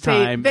freeze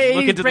time. They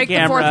look into break the the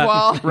camera. fourth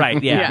wall.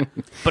 Right, yeah.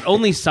 But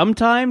only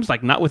sometimes,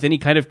 like not with any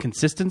kind of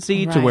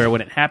consistency to Right. where when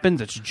it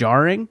happens, it's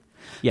jarring.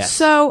 Yes.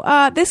 So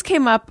this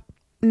came up.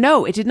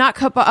 No, it did not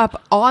come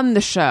up on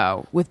the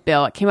show with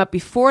Bill. It came up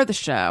before the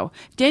show.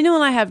 Daniel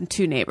and I have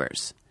two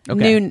neighbors.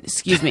 Okay.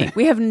 Excuse me.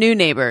 We have new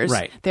neighbors.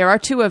 Right. There are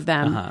two of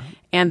them.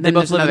 And they then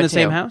both there's live in another the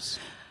same two. house?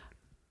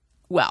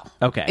 Well,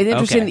 Okay, It's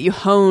interesting okay. that you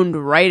honed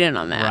right in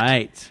on that.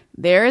 Right.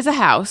 There is a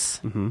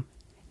house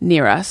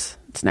near us.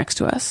 It's next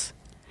to us.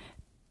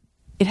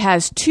 It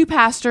has two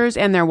pastors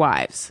and their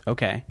wives.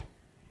 Okay.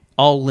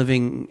 All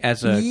living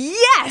as a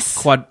Yes!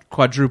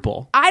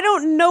 quadruple. I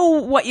don't know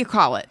what you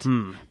call it,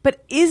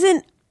 but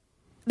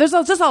there's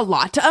just a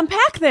lot to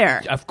unpack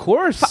there. Of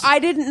course. I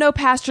didn't know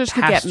pastors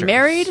could get Pastors.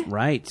 married,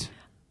 Right.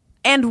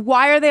 and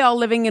why are they all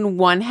living in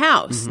one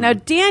house? Now,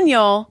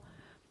 Daniel,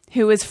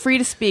 who is free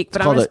to speak,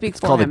 but I'm going to speak It's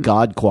for called him. a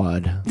God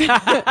Quad.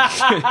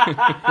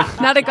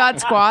 Not a God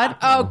squad.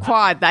 Oh,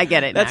 quad. I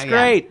get it. That's now,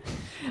 yeah.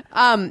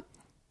 great.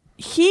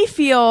 He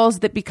feels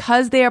that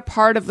because they are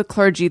part of the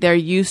clergy, they're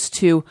used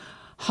to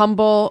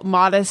humble,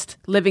 modest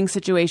living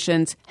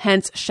situations,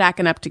 hence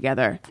shacking up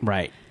together.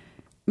 Right.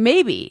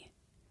 Maybe.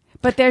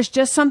 But there's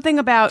just something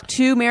about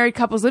two married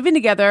couples living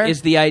together.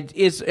 Is the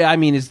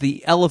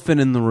elephant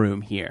in the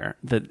room here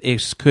that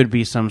it could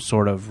be some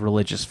sort of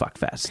religious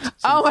fuckfest?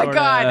 Oh my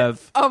God.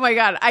 Oh my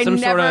God. I Some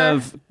never. sort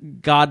of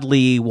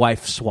godly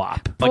wife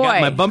swap. I Boy.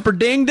 got my bumper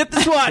dinged at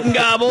the swat and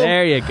gobble.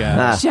 There you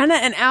go. Jenna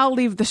and Al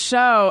leave the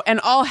show and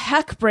all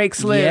heck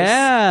breaks loose.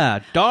 Yeah.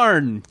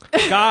 Darn.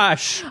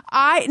 Gosh.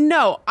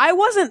 I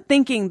wasn't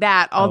thinking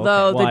that,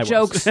 although okay. Well, I the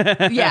was.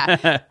 jokes.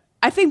 Yeah.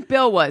 I think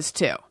Bill was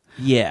too.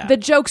 Yeah. The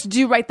jokes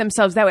do write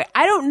themselves that way.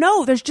 I don't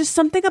know. There's just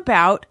something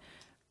about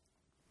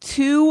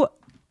two.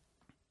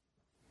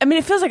 I mean,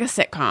 it feels like a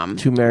sitcom.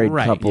 Two married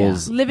Right,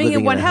 couples living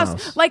in one a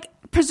house. Like,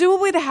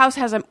 presumably the house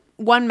has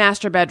one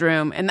master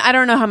bedroom, and I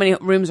don't know how many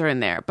rooms are in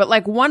there, but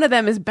like one of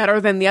them is better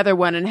than the other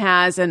one and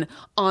has an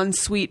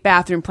ensuite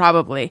bathroom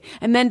probably.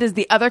 And then does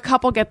the other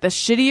couple get the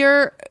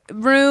shittier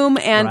room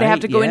and they have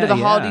Right, to go into yeah,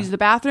 the hall to yeah. use the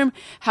bathroom?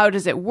 How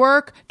does it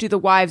work? Do the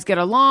wives get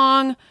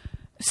along?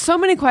 So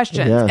many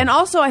questions. Yeah. And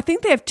also, I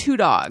think they have two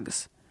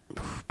dogs.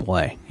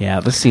 Boy.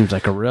 Yeah, this seems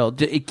like a real...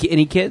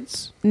 Any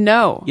kids?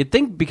 No. You'd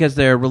think because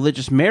they're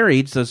religious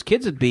marrieds, those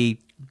kids would be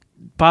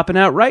popping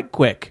out right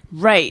quick.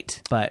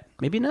 Right. But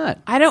maybe not.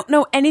 I don't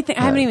know anything.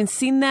 I haven't even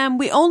seen them.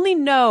 We only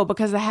know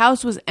because the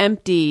house was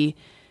empty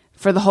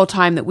for the whole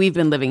time that we've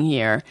been living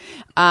here.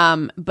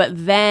 But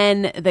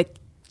then the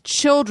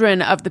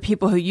children of the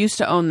people who used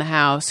to own the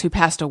house, who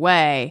passed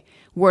away,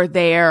 were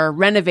there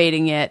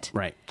renovating it.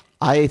 Right.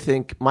 I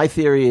think my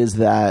theory is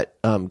that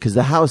because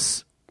the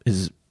house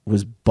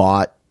was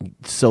bought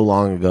so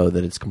long ago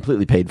that it's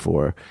completely paid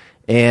for,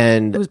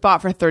 and It was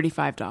bought for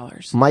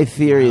 $35. my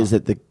theory is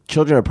that the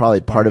children are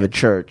probably part of a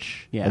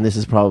church, Yeah. and this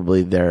is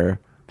probably their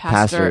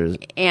pastors.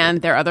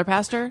 And their other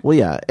pastor? Well,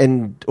 yeah,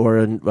 or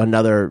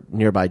another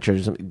nearby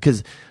church,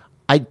 because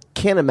I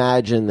can't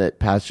imagine that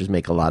pastors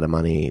make a lot of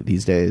money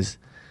these days,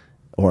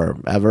 or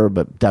ever,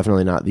 but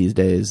definitely not these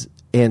days.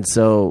 And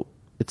so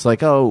it's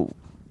like, oh,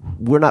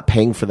 we're not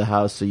paying for the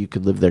house, so you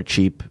could live there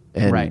cheap,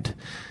 and Right.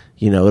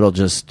 it'll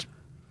just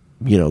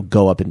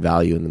go up in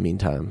value in the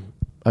meantime.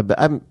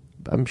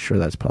 I'm sure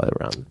that's probably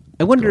around.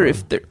 I wonder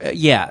if there,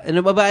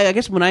 but I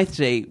guess when I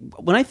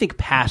think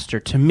pastor,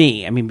 to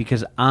me, I mean,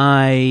 because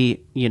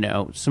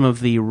some of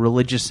the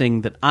religious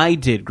thing that I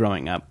did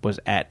growing up was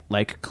at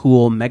like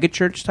cool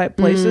megachurch type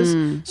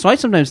places. So I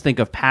sometimes think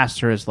of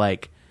pastor as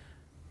like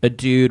a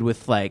dude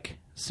with like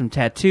some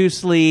tattoo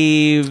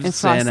sleeves And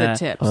frosted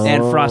tips.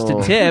 and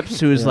frosted tips,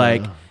 who's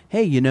like,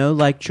 hey,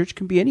 like church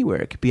can be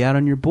anywhere. It could be out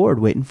on your board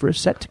waiting for a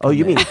set to come. Oh,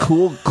 you in. mean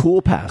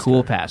cool pastor?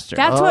 cool pastor?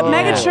 That's what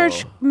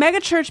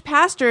megachurch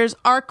pastors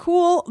are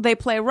cool. They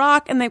play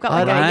rock and they've got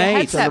like a Right.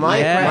 headset. So my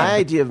mic, right?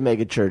 idea of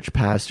megachurch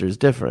pastor is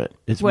different.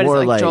 It's What is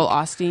more it, like Joel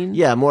Osteen?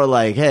 Yeah, more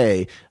like,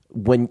 hey,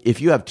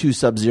 if you have 2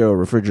 Sub-Zero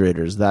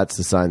refrigerators, that's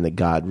the sign that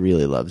God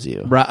really loves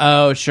you.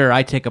 Oh, sure.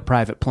 I take a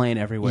private plane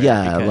everywhere.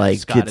 Yeah, because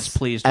like God it's is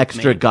pleased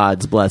extra with me.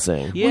 God's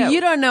blessing. Yeah. Well,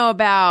 you don't know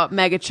about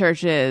mega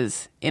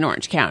churches in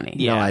Orange County.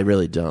 Yeah. No, I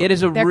really don't. It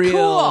is a They're real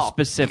cool.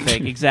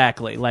 specific,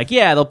 exactly. Like,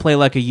 yeah, they'll play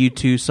like a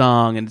U2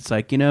 song, and it's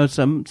like,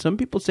 some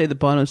people say that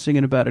Bono's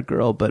singing about a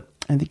girl, but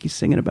I think he's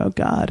singing about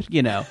God.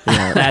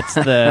 That's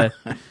the.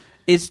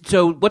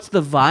 So what's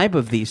the vibe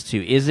of these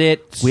two? Is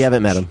it? We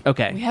haven't met him.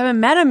 Okay. We haven't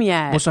met him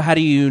yet. Well, so how do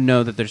you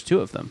know that there's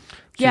 2 of them?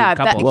 yeah,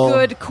 that couples. Well,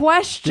 good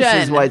question.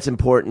 This is why it's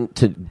important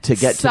to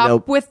get Sup to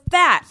know with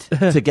that.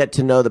 to get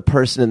to know the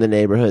person in the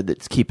neighborhood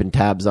that's keeping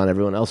tabs on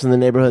everyone else in the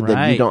neighborhood. That you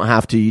Right. don't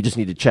have to. You just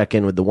need to check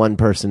in with the one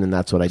person, and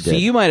that's what I did. So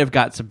you might have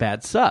got some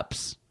bad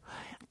sups.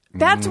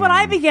 That's what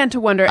I began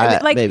to wonder.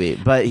 Like maybe,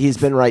 but he's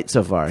been right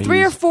so far. 3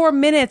 or He's- 4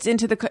 minutes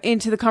into the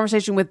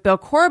conversation with Bill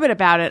Corbett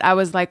about it, I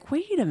was like,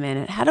 wait a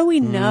minute, how do we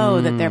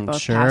know that they're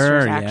both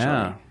pastors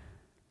actually?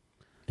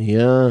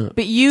 Yeah,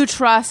 But you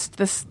trust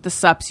the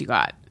sups you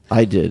got.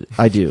 I did.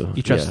 I do.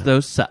 You trust yeah.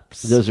 those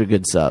sups. Those are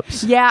good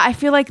subs. Yeah, I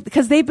feel like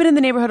because they've been in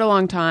the neighborhood a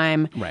long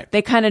time, Right.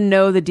 they kind of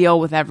know the deal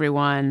with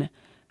everyone.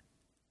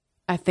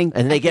 I think,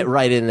 And they get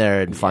right in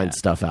there and find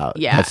stuff out.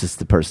 Yeah. That's just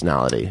the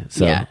personality.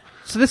 So Yeah.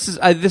 So this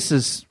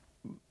is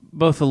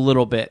both a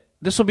little bit.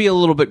 This will be a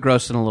little bit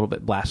gross and a little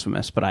bit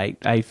blasphemous, but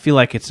I feel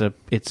like it's a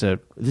this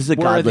is a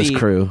godless worthy-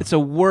 crew. It's a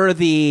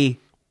worthy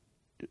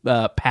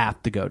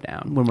path to go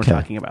down when we're Okay.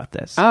 talking about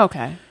this. Oh,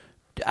 okay.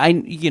 I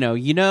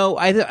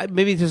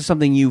maybe this is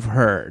something you've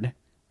heard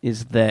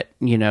is that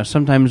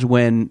sometimes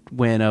when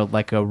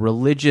a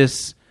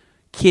religious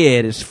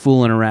kid is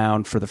fooling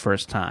around for the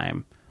first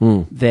time,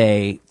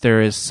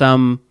 there is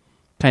some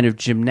kind of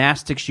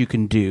gymnastics you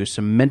can do,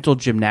 some mental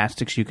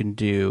gymnastics you can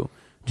do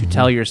to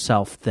tell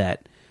yourself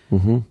that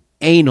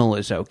anal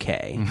is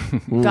okay.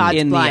 God's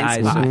in the blind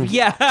eyes spot. of,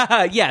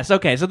 yes,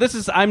 okay. So this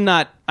is I'm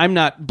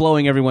not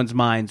blowing everyone's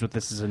minds with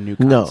this is a new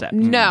No. concept.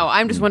 No,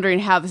 I'm just wondering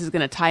how this is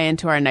going to tie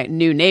into our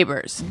new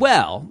neighbors.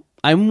 Well,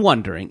 I'm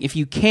wondering if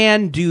you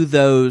can do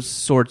those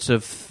sorts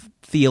of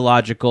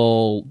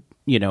theological,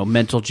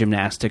 mental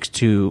gymnastics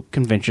to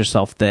convince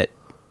yourself that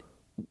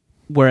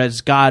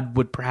whereas God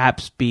would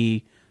perhaps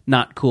be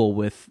not cool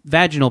with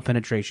vaginal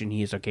penetration,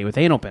 he is okay with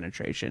anal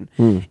penetration.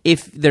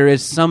 If there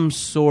is some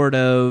sort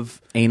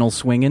of Anal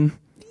swinging.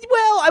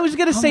 well, I was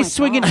going to say my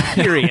swinging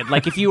period.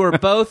 Like if you were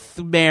both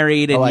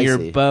married and Oh, I you're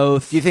see.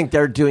 both Do you think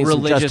they're doing some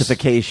religious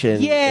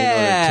justification yeah, in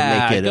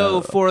order to make it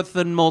go forth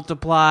and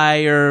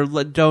multiply, or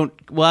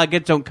I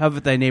guess don't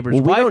covet thy neighbor's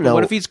Well, we wife. don't but know.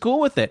 What if he's cool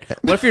with it?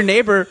 What if your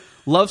neighbor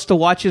loves to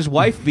watch his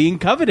wife being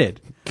coveted?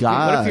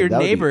 God, what if your that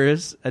would be- neighbor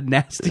is a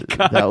nasty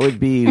cock? That would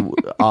be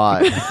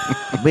odd.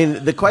 I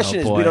mean, the question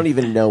is, we boy. don't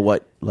even know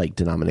what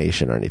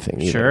denomination or anything.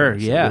 Either. Sure,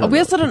 yeah. don't We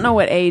know. also don't know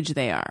what age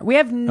they are. We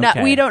have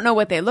Okay. we don't know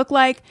what they look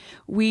like.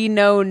 We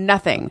know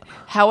nothing.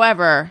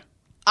 However,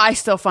 I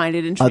still find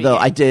it intriguing. Although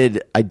I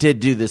did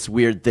do this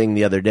weird thing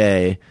the other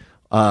day.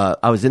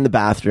 I was in the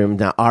bathroom.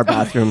 Now our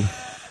bathroom,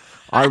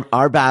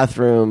 our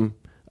bathroom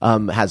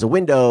has a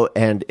window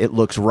and it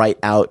looks right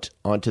out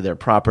onto their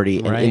property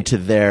and Right. into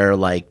their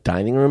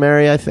dining room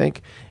area, I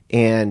think.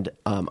 And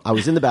I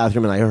was in the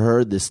bathroom and I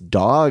heard this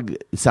dog.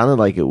 It sounded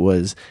like it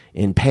was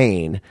in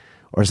pain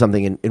or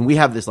something. And we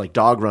have this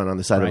dog run on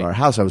the side Right. of our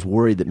house. I was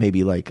worried that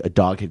maybe a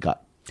dog had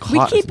got we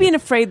caught. keep being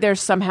afraid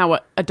there's somehow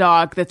a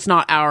dog that's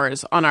not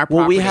ours on our property.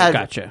 Well, we had.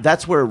 Gotcha.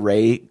 That's where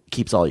Ray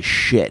keeps all his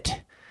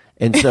shit,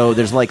 and so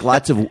there's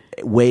lots of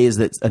ways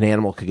that an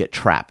animal could get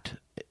trapped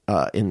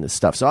in this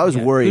stuff. So I was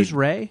worried. Who's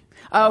Ray?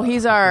 Oh,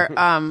 he's our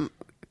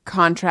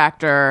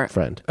contractor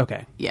Friend,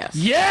 Okay. Yes.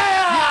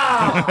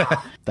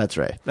 that's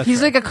Ray.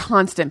 He's like a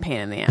constant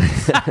pain in the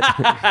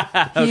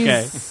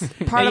ass. He's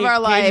part And of he our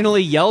life.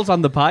 occasionally yells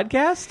on the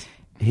podcast.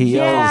 He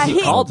Yeah,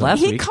 yells. called last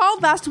he week.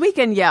 called last week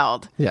and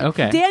yelled. Yeah.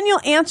 Okay. Daniel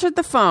answered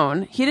the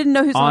phone. He didn't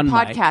know he was on the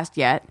On mic. podcast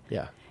yet.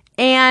 Yeah.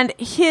 And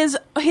his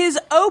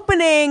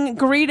opening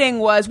greeting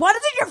was, "Why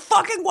doesn't your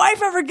fucking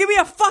wife ever give me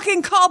a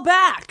fucking call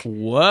back?"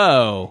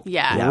 Whoa.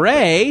 Yeah.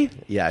 Ray.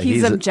 Yeah.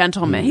 He's a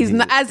gentleman. He's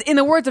not, as in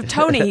the words of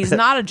Tony, he's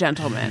not a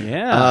gentleman.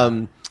 Yeah.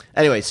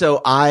 Anyway,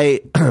 so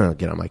I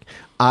get on mic.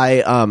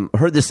 I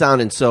heard the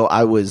sound, and so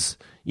I was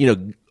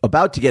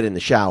about to get in the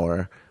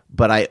shower,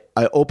 but I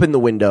opened the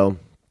window.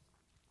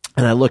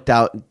 And I looked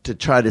out to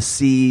try to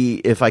see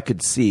if I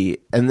could see.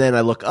 And then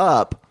I look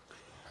up,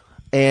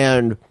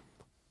 and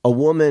a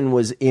woman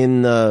was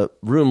in the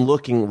room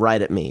looking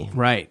right at me.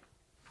 Right.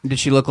 Did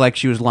she look like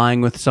she was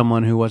lying with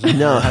someone who wasn't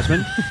No. her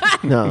husband?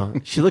 No,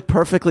 she looked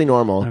perfectly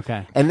normal.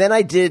 Okay. And then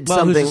I did Well,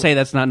 something. who's to say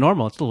that's not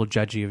normal? It's a little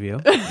judgy of you.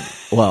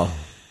 Well,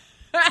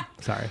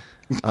 Sorry.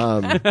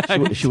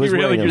 she was Derailing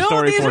wearing your a,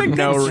 story these for are good-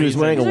 no she was reason.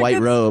 wearing a These are white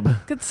good- robe.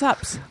 Good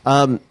sups.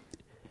 Now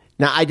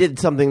I did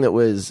something that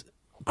was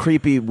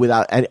creepy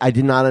without. I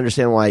did not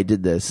understand why I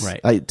did this.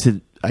 Right.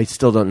 I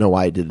still don't know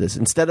why I did this.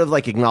 Instead of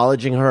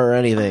acknowledging her or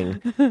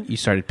anything, You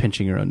started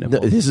pinching your own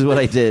nipple. this is what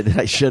I did.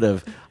 I should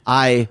have.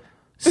 I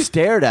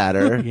stared at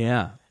her.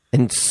 Yeah.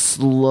 and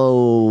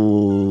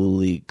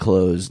slowly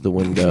closed the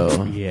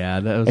window. Yeah,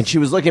 that was. And she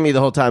was looking at me the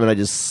whole time, and I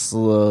just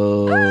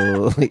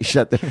slowly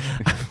shut the.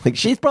 Like,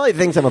 she probably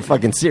thinks I'm a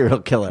fucking serial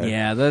killer.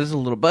 Yeah, that is a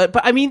little. But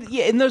I mean,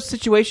 yeah, in those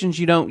situations,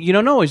 you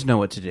don't always know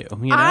what to do.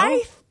 You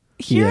know?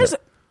 Here's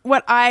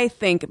what I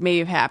think may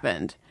have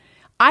happened.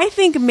 I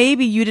think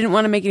maybe you didn't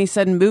want to make any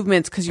sudden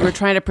movements because you were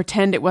trying to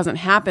pretend it wasn't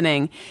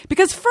happening.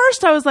 Because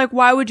first I was like,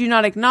 why would you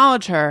not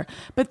acknowledge her?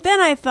 But then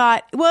I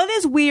thought, well, it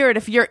is weird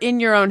if you're in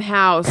your own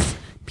house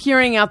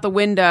peering out the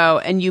window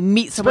and you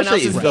meet someone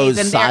Especially else's those gaze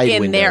and side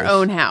they're in their windows.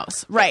 own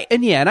house. Right.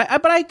 And yeah,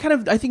 but I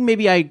think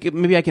maybe I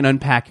can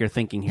unpack your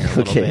thinking here a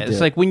little Okay, bit. do It's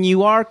it. like when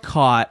you are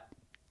caught,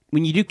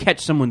 when you do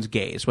catch someone's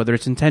gaze, whether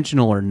it's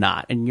intentional or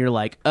not, and you're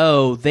like,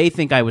 oh, they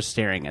think I was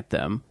staring at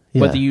them.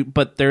 Yeah.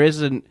 But there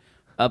isn't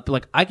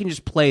like I can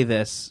just play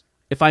this.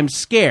 If I'm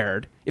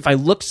scared, if I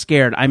look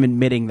scared, I'm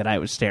admitting that I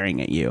was staring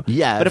at you.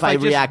 Yeah, but if if I I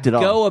just react at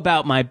all. go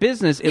about my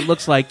business, it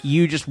looks like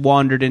you just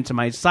wandered into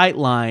my sight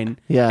line,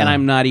 Yeah. and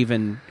I'm not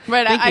even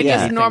Right. thinking I just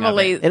anything of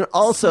normally it. And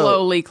also,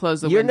 slowly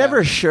close the you're window.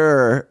 never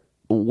sure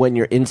when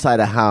you're inside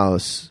a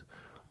house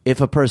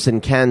if a person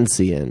can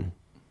see in.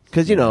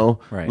 Because,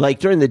 Right. like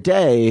during the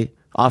day,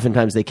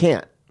 oftentimes they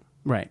can't,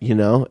 Right.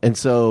 And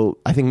so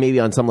I think maybe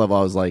on some level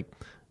I was like,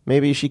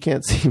 maybe she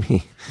can't see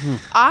me.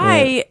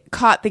 I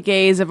caught the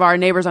gaze of our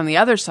neighbors on the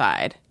other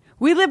side.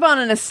 We live on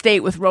an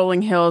estate with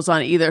rolling hills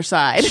on either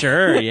side.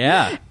 Sure,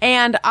 yeah.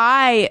 And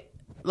I,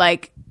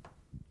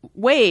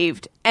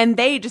 waved, and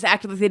they just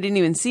acted like they didn't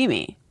even see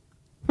me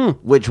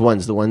Which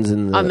ones? The ones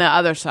in the... on the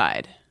other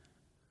side.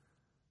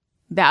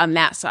 On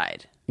that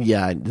side.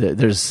 Yeah,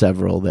 there's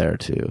several there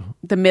too.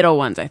 The middle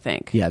ones, I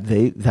think. Yeah,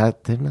 they're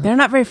not They're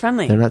not very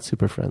friendly. they're not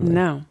super friendly.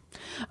 No.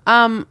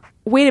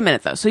 Wait a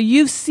minute, though. So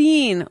you've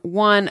seen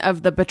one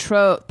of the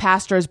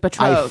pastor's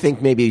betrothed. I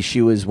think maybe she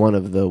was one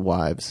of the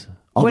wives.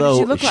 What did Although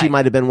she look like?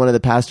 might have been one of the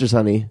pastors,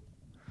 honey.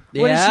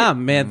 What is Yeah, she-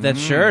 man, that's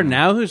sure.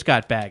 Now who's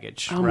got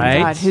baggage, Oh, right?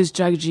 my God. Who's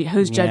judging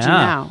Yeah.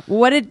 now?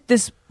 What did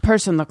this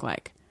person look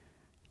like?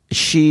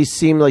 She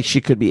seemed like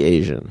she could be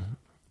Asian.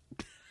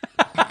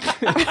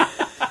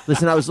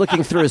 Listen, I was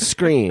looking through a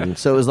screen,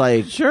 so it was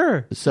like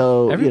Sure.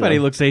 So Everybody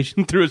looks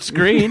Asian through a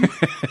screen.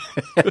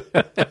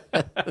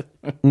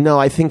 No,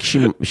 I think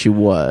she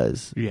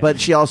was, Yeah. but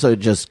she also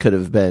just could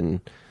have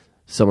been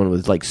someone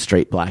with like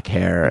straight black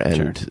hair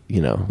and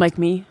Like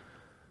me?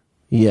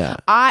 yeah.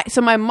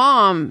 So my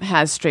mom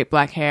has straight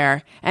black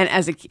hair, and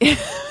as a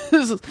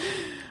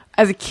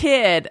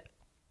kid,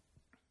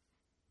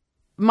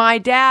 my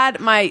dad,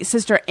 my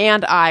sister,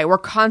 and I were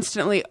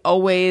constantly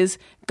always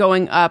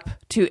going up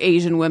to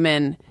Asian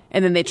women,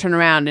 and then they turn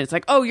around and it's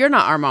like, "Oh, you're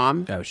not our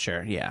mom." Oh,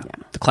 sure, yeah.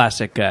 The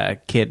classic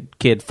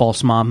kid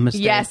false mom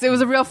mistake. Yes, it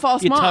was a real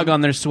false You mom. tug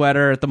on their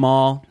sweater at the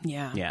mall.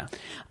 Yeah. Yeah.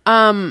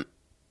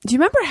 Do you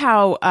remember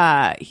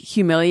how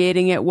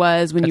humiliating it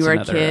was when you were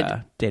That's a kid?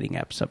 another, dating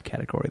app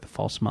subcategory, the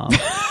false mom.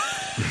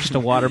 You're just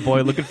a water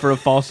boy looking for a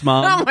false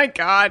mom. Oh my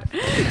God! Do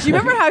you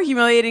remember how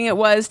humiliating it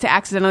was to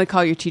accidentally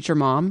call your teacher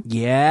mom?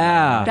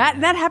 Yeah.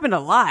 That happened a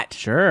lot.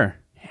 Sure.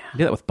 I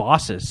do that with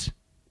bosses.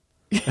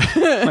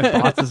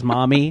 My boss's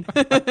mommy.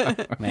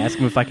 I ask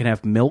them if I can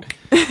have milk.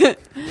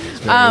 It's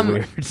very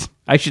weird.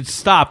 I should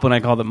stop when I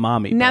call them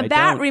mommy. Now but I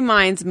that don't.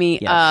 reminds me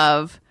Yes.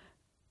 of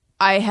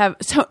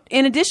so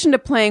in addition to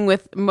playing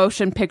with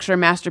motion picture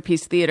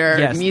masterpiece theater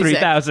Yes, music,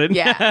 3000.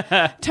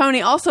 yeah,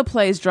 Tony also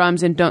plays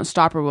drums in "Don't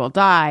Stop or We'll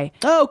Die."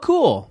 Oh,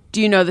 cool.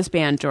 Do you know this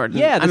band, Jordan?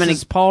 Yeah, this I'm gonna,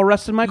 is Paul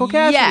Rust and Michael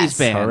Cassidy's Yes.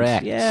 band.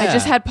 Correct. Yeah. I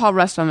just had Paul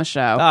Rust on the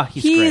show. Ah,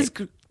 he's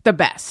great. the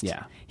best.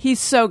 Yeah. He's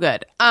so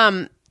good.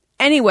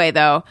 Anyway,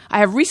 though, I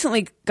have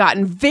recently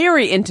gotten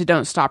very into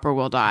 "Don't Stop or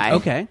We'll Die."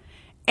 Okay.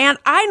 And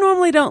I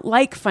normally don't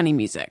like funny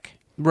music,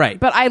 Right.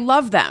 but I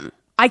love them.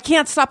 I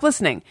can't stop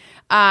listening.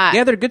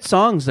 yeah, they're good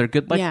songs. They're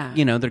good, Yeah.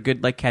 they're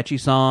good, catchy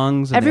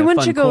songs. And they have Everyone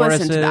fun should go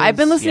listen to that. choruses. I've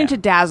been listening Yeah. to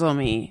Dazzle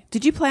Me.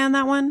 Did you play on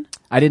that one?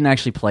 I didn't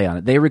actually play on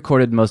it. They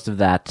recorded most of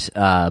that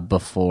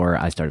before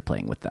I started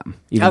playing with them,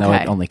 even though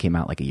Okay. it only came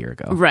out like a year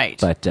ago. Right.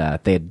 But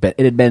it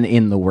had been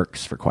in the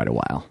works for quite a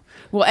while.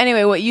 Well,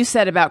 anyway, what you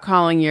said about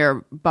calling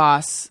your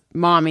boss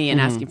mommy and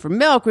asking for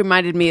milk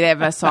reminded me they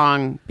have a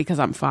song "Because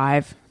I'm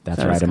 5." That's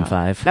So right, it's I'm called-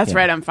 5. That's Yeah.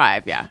 right, I'm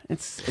 5. Yeah,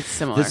 it's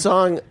similar. The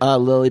song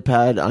 "Lily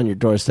Pad" on your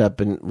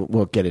doorstep, and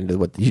we'll get into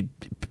what you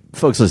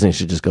folks listening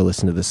should just go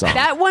listen to the song.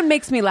 That one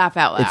makes me laugh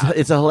out loud.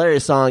 It's a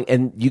hilarious song,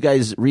 and you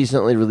guys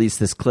recently released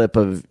this clip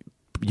of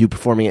you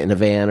performing it in a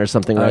van or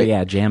something, Oh right?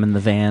 yeah, Jam in the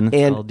Van. It's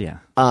And called,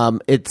 yeah.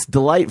 it's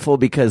delightful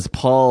because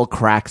Paul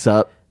cracks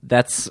up.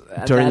 That's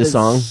During that the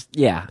song?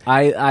 Yeah,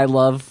 I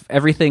love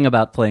everything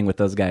about playing with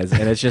those guys,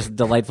 and it's just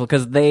delightful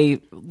because they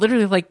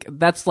literally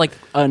that's like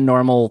a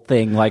normal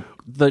thing. Like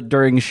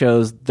during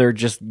shows, they're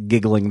just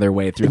giggling their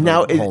way through the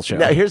whole show.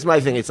 Now, here's my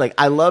thing. It's like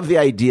I love the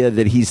idea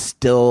that he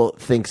still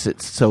thinks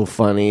it's so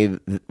funny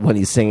when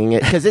he's singing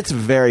it because it's a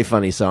very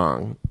funny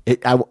song.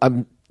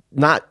 I'm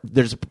not.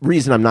 There's a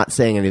reason I'm not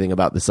saying anything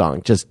about the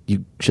song. Just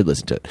you should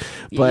listen to it.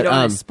 But don't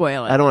wanna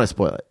spoil it. I don't want to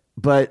spoil it.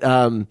 But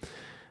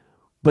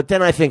But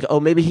then I think, oh,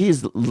 maybe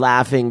he's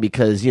laughing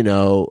because,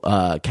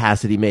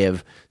 Cassidy may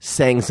have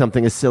sang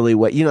something a silly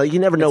way. You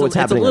never know what's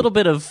happening. It's a little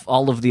bit of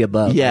all of the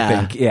above. Yeah. I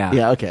think. Yeah.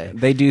 Yeah, okay.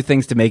 They do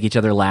things to make each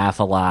other laugh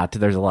a lot.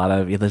 There's a lot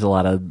of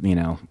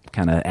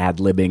kind of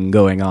ad-libbing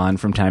going on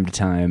from time to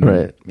time.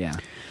 Right. Yeah.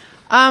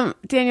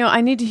 Daniel,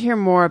 I need to hear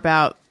more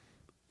about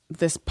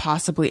this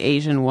possibly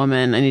Asian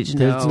woman. I need to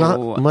know. There's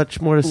not much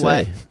more to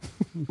say.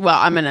 Well,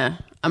 I'm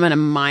gonna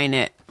mine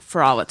it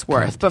for all it's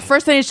worth. But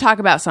first, I need to talk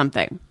about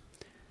something.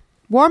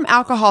 Warm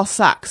alcohol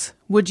sucks.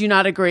 Would you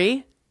not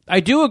agree? I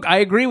do. I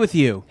agree with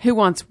you. Who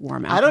wants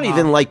warm alcohol? I don't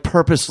even like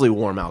purposely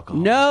warm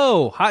alcohol.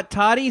 No, hot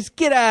toddies,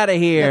 get out of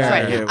here.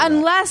 That's right.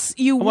 Unless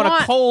you I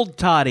want a cold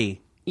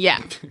toddy.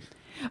 Yeah.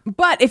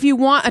 But if you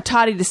want a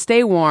toddy to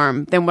stay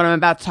warm, then what I'm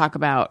about to talk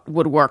about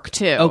would work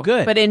too. Oh,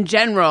 good. But in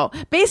general,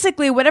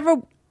 basically,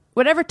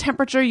 whatever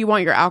temperature you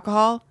want your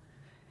alcohol,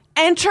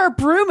 enter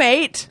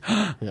Brewmate.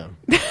 Yeah.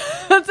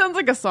 That sounds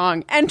like a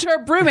song. Enter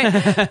Brewmate.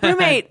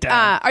 Brewmate.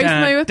 Are you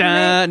familiar with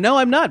Brewmate? No,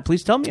 I'm not.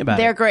 Please tell me about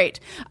They're it.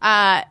 great.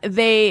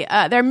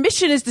 Their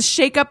mission is to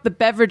shake up the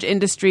beverage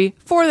industry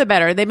for the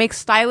better. They make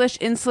stylish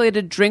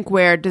insulated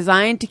drinkware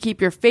designed to keep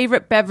your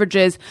favorite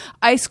beverages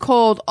ice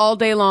cold all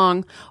day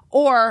long.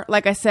 Or,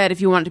 like I said,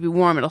 if you want it to be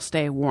warm, it'll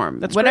stay warm.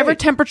 That's Whatever great.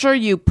 temperature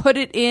you put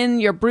it in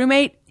your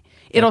Brewmate,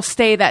 it'll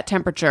stay that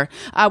temperature.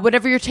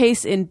 Whatever your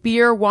taste in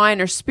beer,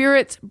 wine, or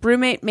spirits,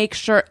 Brewmate makes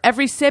sure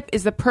every sip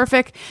is the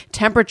perfect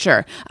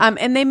temperature.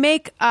 And they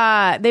make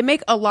a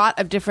lot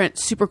of different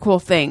super cool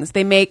things.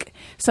 They make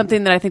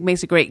something that I think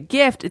makes a great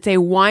gift. It's a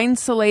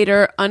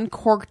Wine-Solator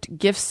uncorked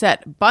gift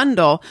set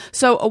bundle.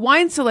 So a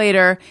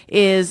Wine-Solator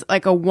is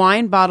like a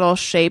wine bottle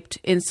shaped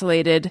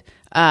insulated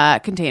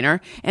container,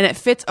 and it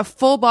fits a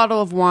full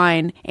bottle of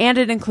wine, and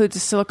it includes a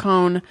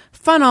silicone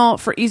funnel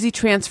for easy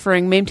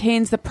transferring,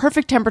 maintains the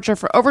perfect temperature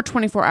for over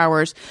 24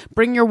 hours.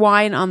 Bring your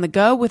wine on the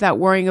go without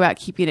worrying about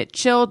keeping it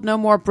chilled. No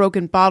more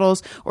broken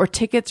bottles or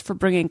tickets for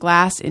bringing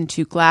glass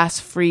into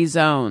glass-free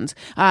zones.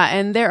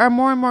 And there are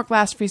more and more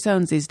glass-free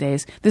zones these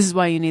days. This is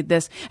why you need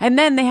this. And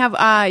then they have,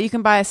 you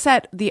can buy a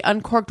set, the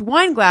uncorked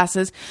wine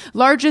glasses,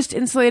 largest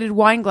insulated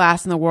wine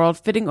glass in the world,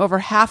 fitting over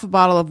half a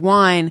bottle of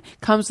wine,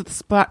 comes with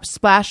a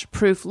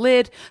splash-proof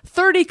lid,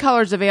 30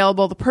 colors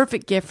available, the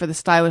perfect gift for the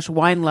stylish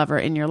wine lover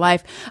in your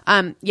life.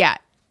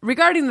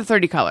 Regarding the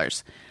 30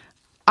 colors,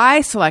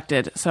 I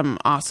selected some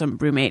awesome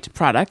Brewmate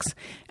products,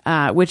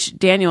 which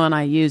Daniel and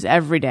I use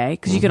every day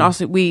because you can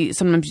also, we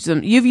sometimes use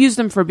them. You've used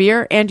them for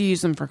beer and you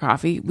use them for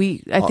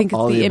coffee. I think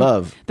all it's the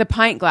above. the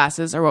pint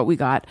glasses are what we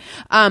got.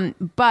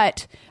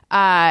 But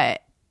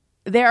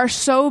there are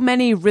so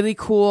many really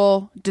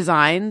cool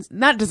designs,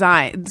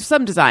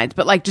 some designs,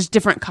 but like just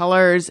different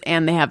colors,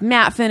 and they have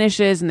matte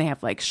finishes and they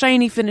have like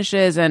shiny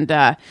finishes, and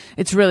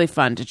it's really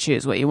fun to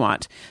choose what you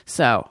want.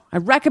 So I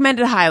recommend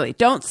it highly.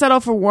 Don't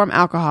settle for warm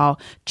alcohol.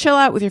 Chill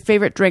out with your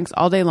favorite drinks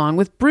all day long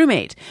with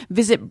Brewmate.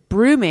 Visit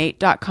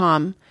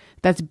brewmate.com.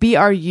 That's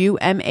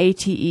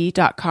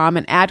BRUMATE.com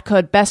and add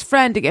code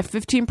BESTFRIEND to get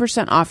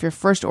 15% off your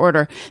first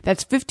order.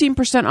 That's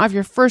 15% off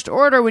your first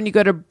order when you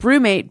go to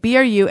Brewmate,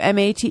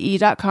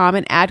 BRUMATE.com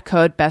and add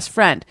code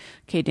BESTFRIEND.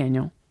 Okay,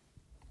 Daniel.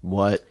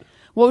 What?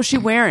 What was she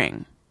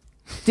wearing?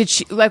 Did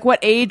she, what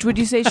age would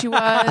you say she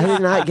I was?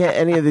 did not get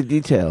any of the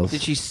details.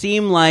 Did she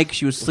seem like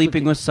she was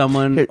sleeping with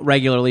someone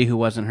regularly who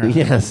wasn't her?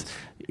 Yes.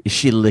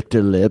 She licked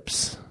her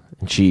lips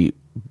and she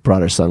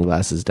brought her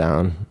sunglasses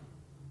down.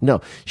 No,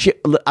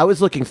 I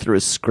was looking through a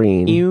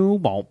screen. You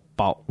ball.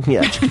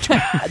 Yeah.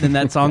 Then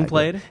that song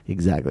played.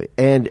 Exactly.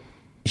 And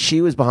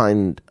she was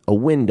behind a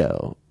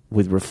window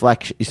with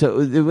reflection.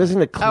 So it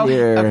wasn't a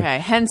clear. Okay.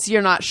 Hence,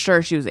 you're not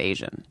sure she was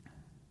Asian.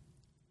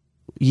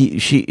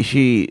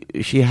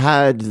 She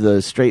had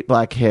the straight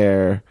black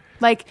hair.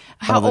 Like,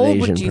 how Of an old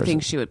Asian would you person.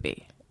 think she would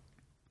be?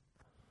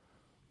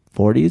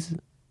 40s?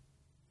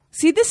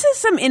 See, this is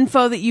some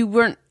info that you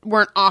weren't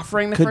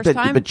offering the first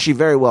time. But she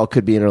very well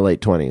could be in her late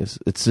 20s.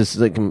 It's just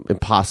like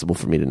impossible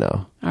for me to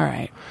know. All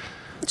right.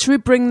 Should we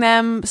bring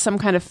them some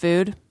kind of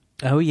food?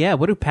 Oh yeah,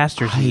 what do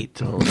pastors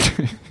eat?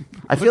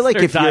 I feel like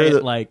Their if you're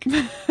diet like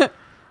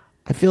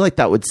I feel like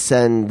that would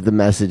send the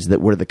message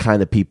that we're the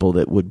kind of people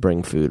that would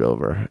bring food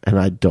over, and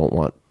I don't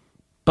want.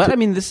 But I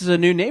mean, this is a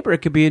new neighbor. It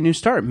could be a new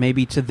start.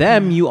 Maybe to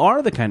them, you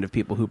are the kind of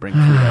people who bring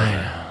food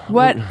over.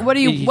 What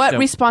You what don't-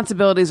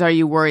 responsibilities are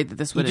you worried that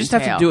this You would just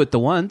entail? have to do it the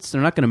once.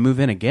 They're not going to move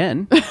in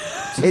again.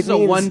 This is a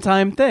means-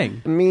 one-time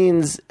thing. It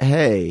means,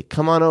 hey,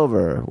 come on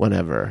over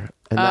whenever,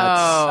 and that's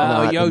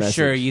not the message.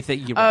 Sure. You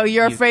think? Oh,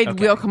 you're afraid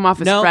okay. we'll come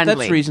off as no, friendly.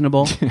 that's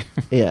reasonable.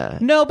 Yeah.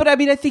 No, but I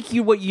mean, I think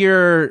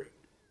you're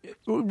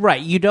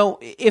right. You don't.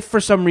 If for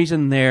some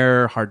reason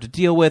they're hard to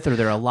deal with, or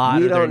they're a lot,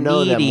 We or they're don't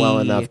know them well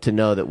needy, enough to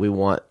know that we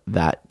want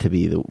that to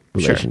be the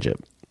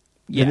relationship.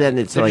 Yeah, And then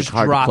it's they're like just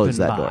hard to close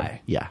that dropping door.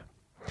 by. Yeah.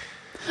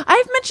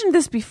 I've mentioned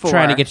this before.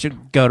 Trying to get you to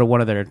go to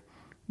one of their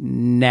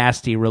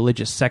nasty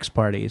religious sex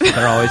parties that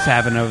they're always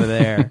having over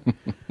there.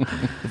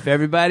 If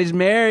everybody's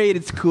married,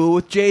 it's cool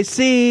with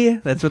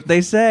JC. That's what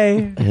they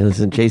say. Hey,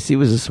 listen, JC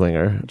was a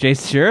swinger.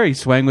 JC, sure, he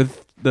swang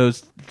with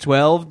those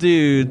 12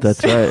 dudes.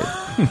 That's right.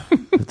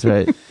 That's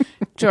right.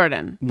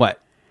 Jordan,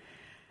 What?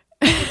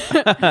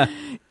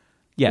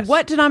 Yes.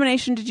 What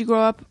denomination did you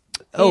grow up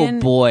Oh, in?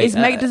 boy.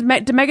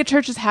 Do mega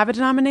churches have a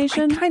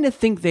denomination? I kind of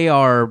think they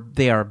are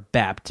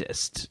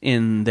Baptist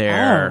in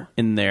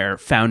their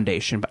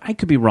foundation, but I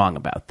could be wrong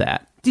about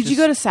that. Did you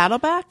go to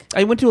Saddleback?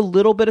 I went to a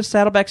little bit of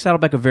Saddleback.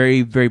 Saddleback, a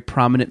very, very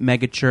prominent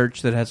mega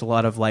church that has a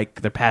lot of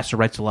their pastor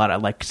writes a lot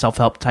of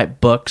self-help type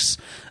books.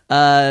 So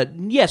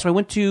I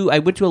went to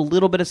a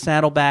little bit of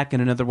Saddleback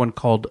and another one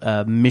called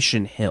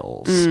Mission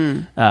Hills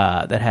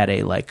that had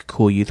a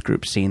cool youth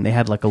group scene. They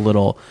had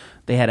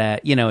a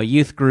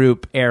youth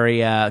group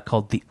area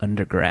called the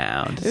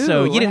Underground. Ooh,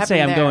 so you what didn't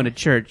say I'm happened there? going to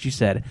church. You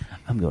said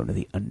I'm going to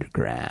the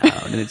Underground,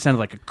 and it sounded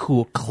like a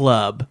cool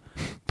club,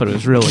 but it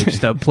was really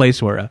just a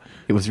place where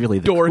It was really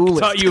the dork coolest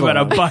taught you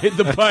club. about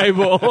the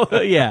Bible.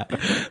 Yeah.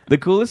 The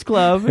coolest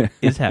club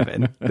is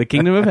heaven, the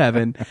kingdom of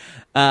heaven.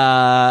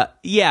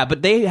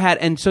 But they had,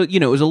 and so,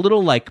 it was a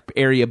little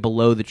area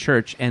below the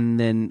church. And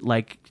then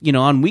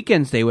on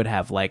weekends they would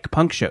have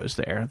punk shows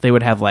there. They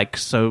would have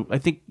so I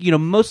think,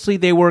 mostly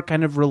they were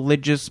kind of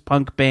religious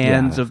punk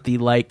bands of the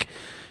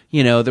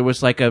there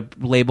was a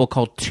label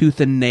called Tooth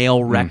and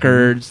Nail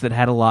Records that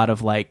had a lot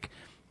of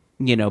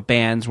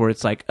bands where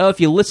it's if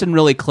you listen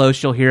really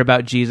close, you'll hear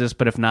about Jesus,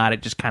 but if not,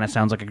 it just kind of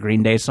sounds like a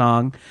Green Day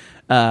song.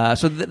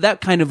 So that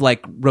kind of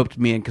roped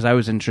me in because I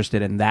was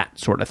interested in that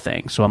sort of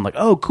thing. So I'm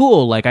oh,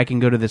 cool. I can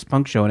go to this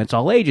punk show and it's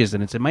all ages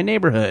and it's in my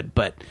neighborhood.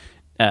 But,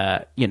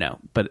 I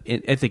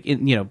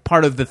think,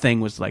 part of the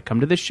thing was come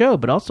to this show,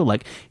 but also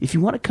if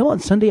you want to come on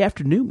Sunday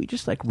afternoon, we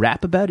just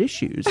rap about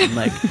issues and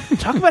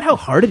talk about how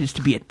hard it is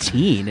to be a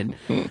teen. And,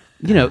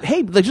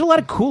 hey, there's a lot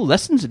of cool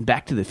lessons in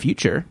Back to the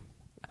Future.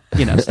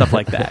 Stuff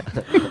like that.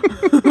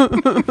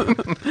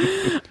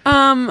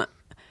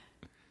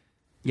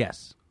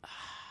 Yes.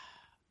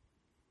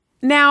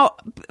 Now,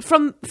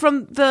 from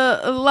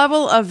the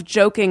level of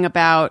joking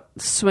about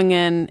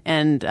swinging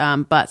and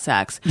butt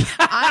sex,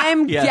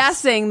 I'm Yes.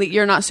 guessing that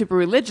you're not super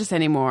religious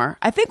anymore.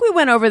 I think we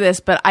went over this,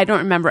 but I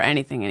don't remember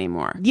anything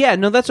anymore. Yeah,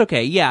 no, that's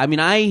okay. Yeah, I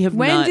mean, I have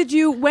When not... did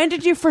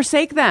you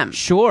forsake them?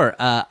 Sure.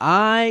 The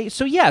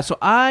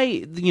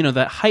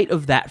height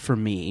of that for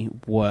me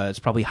was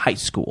probably high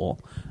school.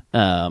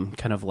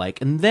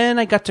 And then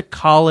I got to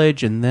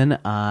college, and then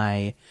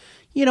I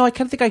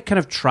kind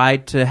of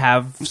tried to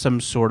have some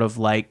sort of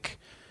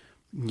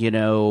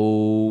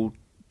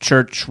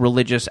church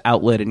religious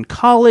outlet in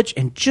college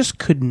and just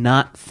could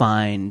not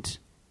find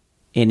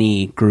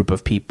any group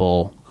of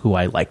people who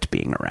I liked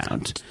being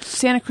around.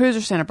 Santa Cruz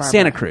or Santa Barbara?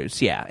 Santa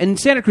Cruz, yeah. And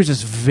Santa Cruz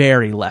is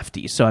very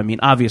lefty. So, I mean,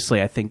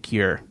 obviously, I think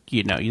there's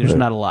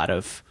not a lot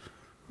of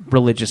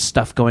religious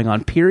stuff going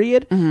on,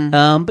 period.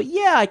 But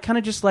yeah, I kind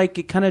of just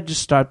it kind of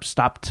just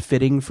stopped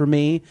fitting for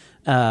me.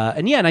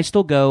 And I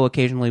still go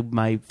occasionally.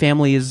 My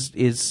family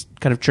is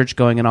kind of church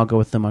going, and I'll go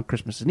with them on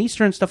Christmas and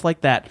Easter and stuff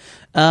like that.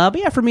 But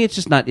yeah, for me,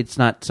 it's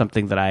not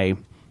something that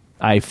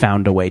I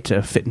found a way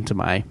to fit into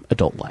my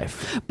adult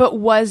life. But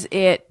was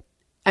it?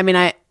 I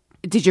mean,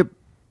 did your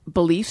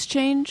beliefs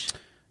change?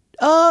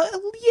 Yeah,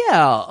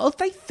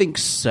 I think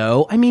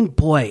so. I mean,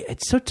 boy,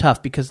 it's so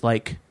tough because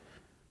I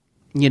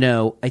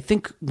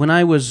think when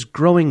I was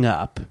growing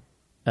up,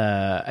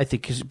 I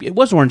think 'cause it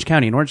was Orange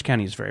County, and Orange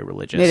County is very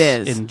religious It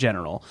is. in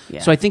general.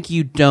 Yeah. So I think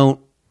you don't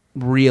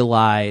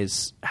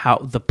realize how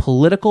the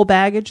political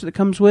baggage that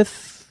comes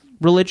with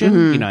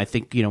religion. I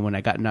think, when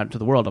I got out into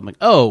the world, I'm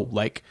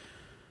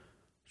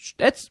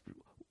that's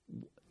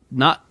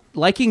not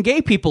liking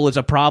gay people is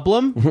a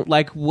problem.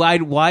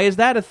 Why is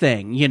that a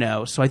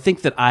thing? So I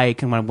think that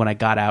when I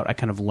got out, I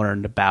kind of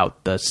learned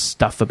about the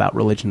stuff about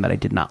religion that I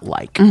did not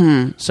like.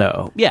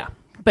 So yeah.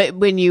 But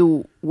when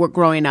you were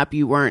growing up,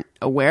 you weren't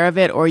aware of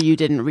it, or you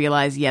didn't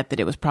realize yet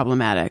that it was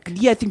problematic?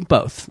 Yeah, I think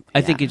both.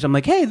 I think I'm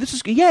hey, this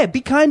is,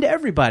 be kind to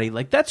everybody.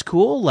 That's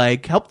cool.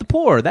 Help the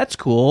poor. That's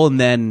cool. And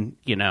then,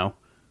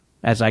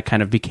 as I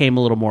kind of became a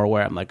little more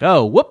aware, I'm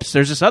oh, whoops,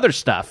 there's this other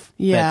stuff.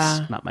 Yeah.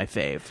 That's not my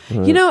fave.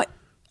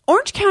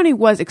 Orange County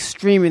was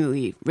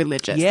extremely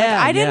religious. Yeah,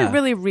 I didn't yeah.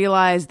 really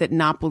realize that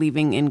not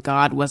believing in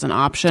God was an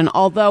option,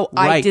 although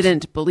I Right.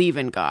 didn't believe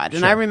in God.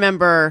 And I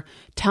remember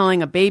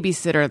telling a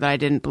babysitter that I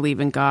didn't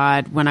believe in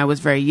God when I was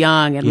very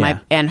young, and Yeah.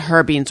 and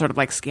her being sort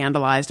of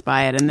scandalized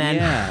by it, and then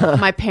Yeah.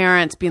 my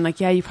parents being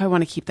yeah, you probably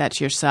want to keep that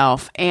to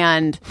yourself,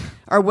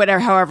 or whatever,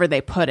 however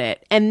they put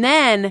it. And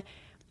then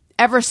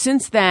ever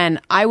since then,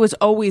 I was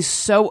always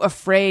so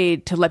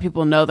afraid to let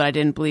people know that I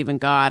didn't believe in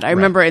God. I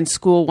remember in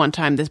school one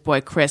time, this boy,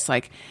 Chris,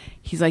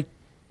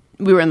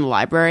 we were in the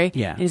library.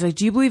 Yeah. And he's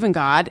do you believe in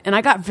God? And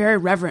I got very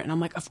reverent. And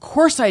I'm of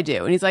course I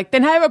do. And he's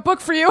then I have a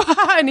book for you.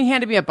 And he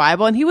handed me a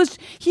Bible. And he was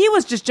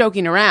just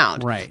joking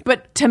around. Right.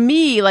 But to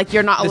me,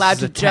 you're not This allowed is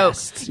to a joke.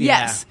 test. Yeah.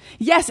 Yes.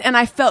 Yes. And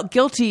I felt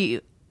guilty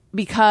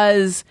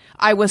because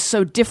I was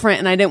so different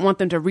and I didn't want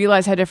them to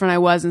realize how different I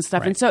was and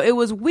stuff. Right. And so it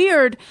was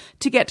weird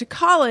to get to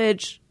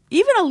college,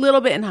 even a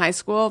little bit in high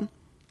school,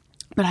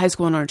 but high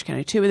school in Orange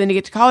County too. But then to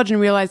get to college and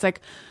realize a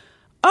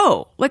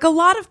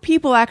lot of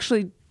people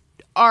actually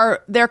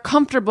they're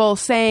comfortable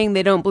saying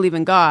they don't believe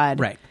in God.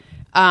 Right.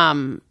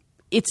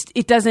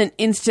 It doesn't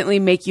instantly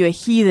make you a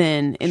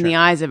heathen in the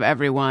eyes of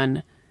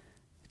everyone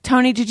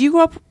Tony, did you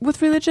grow up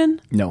with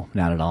religion? No,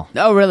 not at all.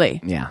 Oh,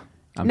 really? Yeah.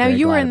 I'm Now very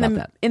you were glad in about the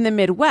that. in the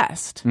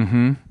Midwest.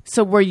 Mm-hmm.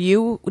 So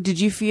did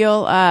you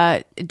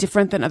feel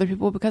different than other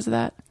people because of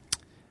that?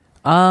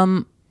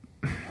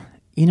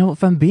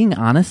 If I'm being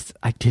honest,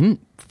 I didn't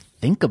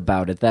think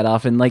about it that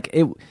often. Like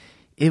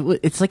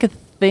it's like a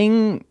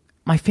thing.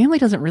 My family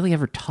doesn't really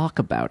ever talk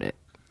about it.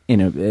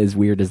 As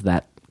weird as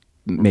that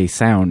may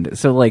sound.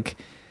 So like,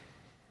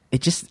 it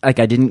just like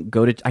I didn't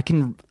go to.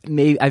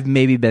 I've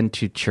maybe been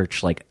to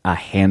church like a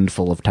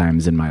handful of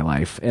times in my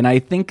life, and I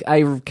think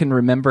I can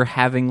remember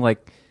having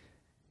like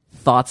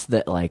thoughts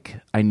that like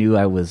I knew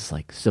I was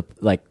like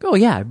oh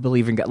yeah, I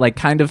believe in God, like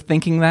kind of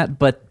thinking that,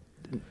 but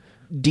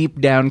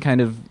deep down kind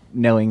of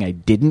knowing I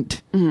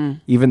didn't,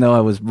 even though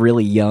I was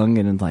really young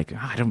and like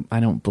I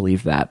don't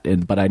believe that,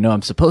 but I know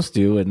I'm supposed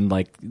to, and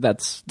like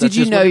that's Did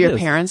you just know what it your is.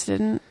 parents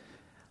didn't?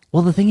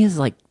 Well, the thing is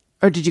like.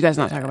 Or did you guys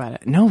not talk about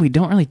it? No, we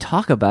don't really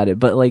talk about it,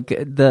 but like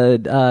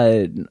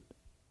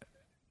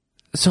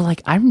so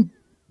like I'm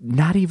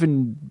not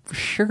even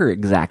sure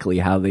exactly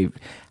how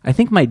I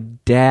think my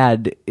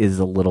dad is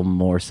a little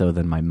more so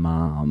than my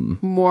mom.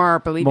 More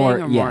believing or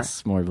more?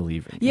 Yes, more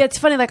believing. Yeah, it's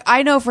funny. Like,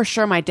 I know for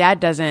sure my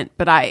dad doesn't,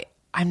 but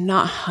I'm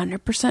not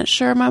 100%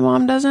 sure my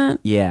mom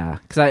doesn't. Yeah,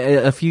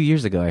 because a few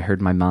years ago I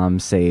heard my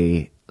mom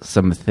say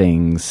some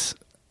things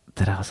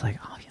that I was like,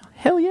 oh yeah.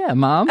 Hell yeah,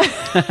 mom!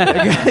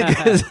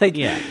 Because like,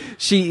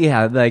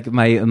 like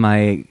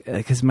my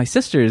because my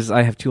sisters,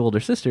 I have two older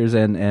sisters,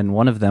 and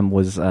one of them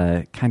was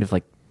kind of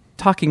like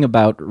talking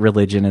about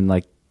religion and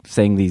like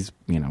saying these,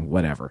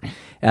 whatever,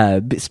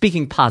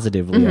 speaking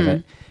positively of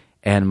it.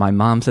 And my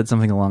mom said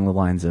something along the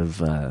lines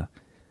of,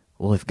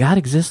 "Well, if God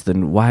exists,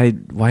 then why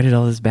did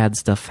all this bad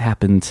stuff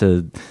happen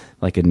to?"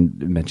 Like,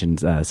 and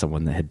mentioned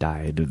someone that had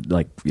died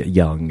like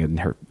young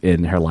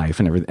in her life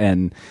and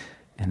everything,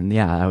 And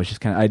yeah, I was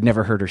just I'd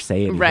never heard her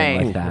say anything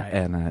like that. Right.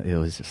 And it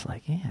was just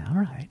like, yeah, all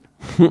right.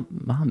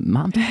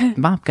 Mom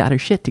got her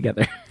shit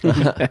together.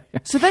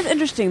 So that's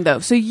interesting, though.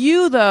 So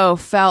you, though,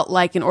 felt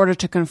like in order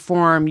to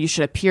conform, you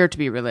should appear to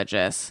be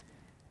religious.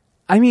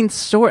 I mean,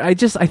 I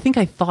think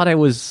I thought I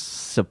was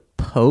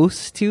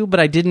supposed to,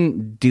 but I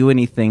didn't do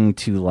anything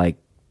to like...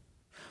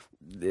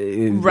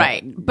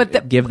 right.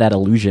 But give that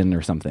illusion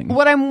or something.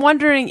 What I'm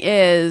wondering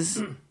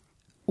is,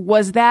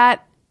 was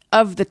that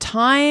of the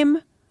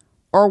time...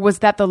 or was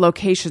that the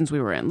locations we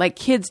were in? Like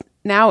kids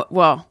now,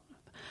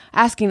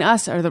 asking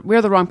us,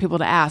 we're the wrong people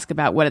to ask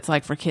about what it's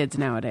like for kids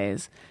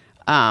nowadays.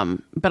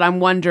 But I'm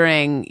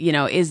wondering,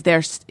 is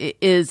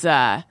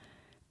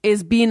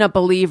being a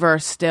believer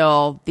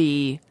still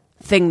the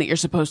thing that you're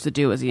supposed to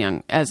do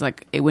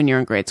when you're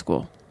in grade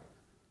school?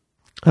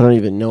 I don't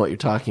even know what you're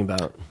talking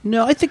about.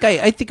 No, I think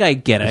I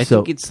get it. I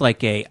think it's I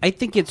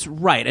think it's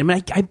right. I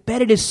mean, I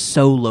bet it is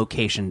so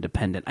location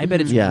dependent. I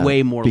bet it's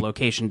way more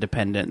location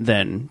dependent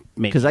than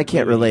maybe. Because I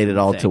can't relate at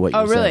all to what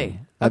you're saying. Oh, really?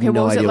 I have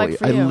no idea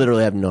what I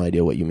literally have no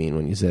idea what you mean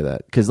when you say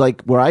that. Because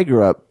like where I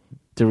grew up,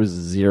 there was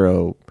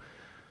zero.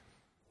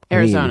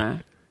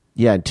 Arizona.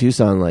 In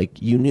Tucson,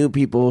 like you knew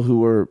people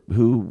who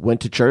went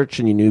to church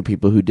and you knew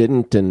people who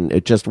didn't, and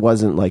it just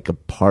wasn't like a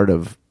part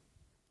of.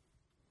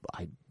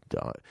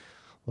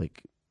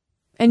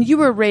 And you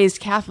were raised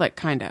Catholic,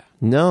 kind of.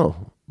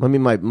 No. I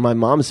mean, my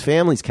mom's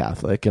family's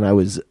Catholic, and I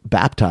was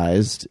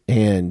baptized.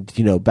 And,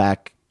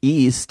 back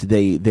east,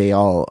 they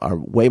all are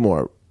way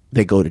more,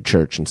 they go to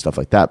church and stuff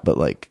like that. But,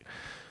 like,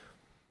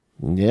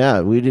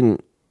 yeah, we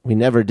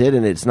never did.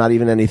 And it's not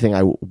even anything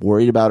I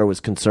worried about or was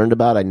concerned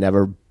about. I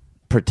never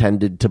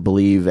pretended to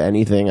believe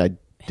anything. I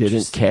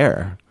didn't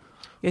care.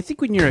 I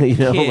think when you're a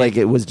kid, like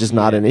it was just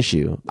not an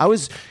issue. I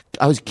was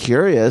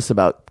curious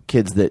about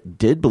kids that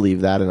did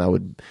believe that,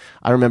 and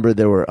I remember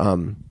there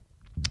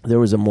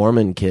was a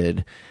Mormon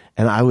kid,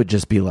 and I would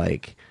just be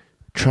like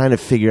trying to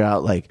figure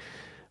out, like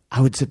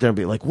I would sit there and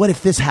be like, what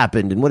if this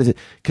happened, and what is it?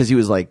 Because he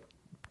was like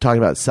talking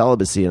about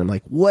celibacy, and I'm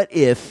like, what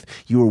if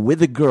you were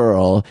with a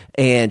girl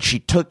and she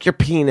took your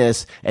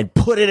penis and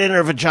put it in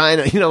her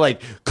vagina, and he'd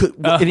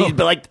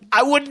be like,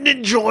 I wouldn't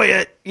enjoy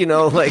it,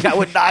 like I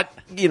would not,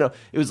 it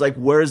was like,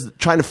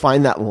 trying to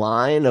find that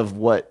line of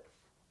what,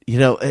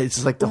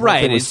 it's like the whole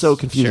thing was so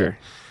confusing. Sure.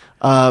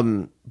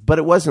 But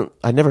it wasn't,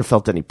 I never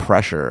felt any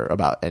pressure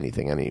about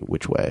anything, any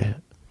which way.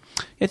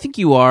 I think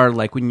you are,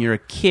 like, when you're a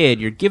kid,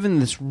 you're given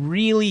this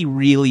really,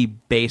 really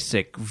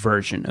basic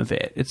version of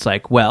it. It's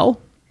like,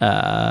 well,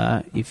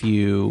 so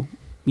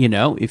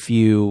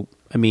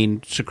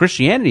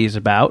Christianity is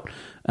about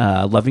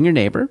loving your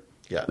neighbor.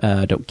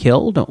 Yeah. Don't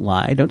kill, don't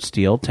lie, don't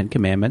steal, 10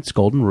 Commandments,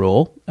 Golden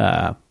Rule.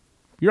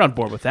 You're on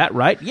board with that,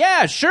 right?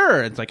 Yeah,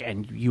 sure. It's like,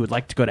 and you would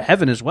like to go to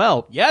heaven as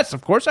well. Yes,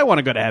 of course I want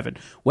to go to heaven.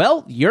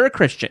 Well, you're a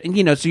Christian. And,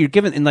 so you're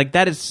given, and like,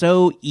 that is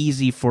so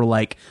easy for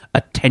like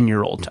a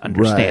 10-year-old to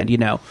understand,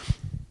 And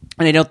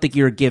I don't think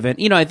you're given,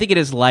 I think it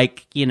is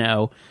like,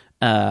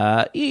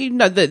 not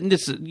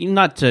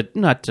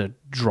to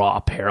draw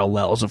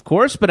parallels, of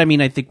course, but I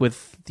mean, I think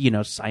with,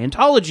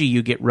 Scientology,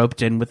 you get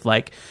roped in with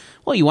like,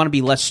 well, you want to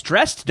be less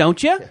stressed,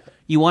 don't you?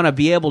 you want to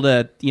be able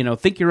to,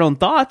 think your own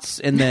thoughts,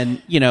 and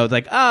then,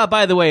 like,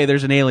 by the way,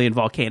 there's an alien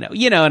volcano,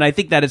 and I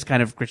think that is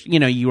kind of,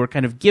 you were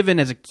kind of given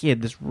as a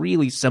kid this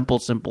really simple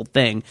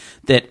thing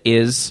that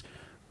is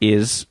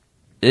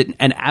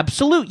an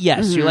absolute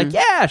yes. You're like,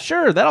 yeah,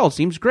 sure, that all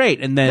seems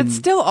great, and then It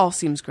still all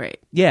seems great.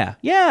 yeah.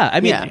 I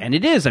mean, and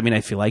it is. I mean,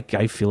 I feel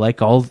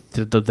like all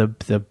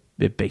the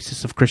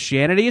basis of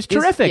Christianity is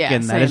terrific,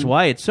 and that is same.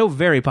 why it's so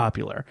very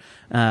popular.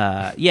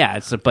 But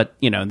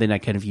then I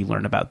kind of you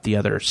learn about the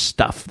other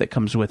stuff that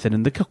comes with it,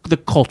 and the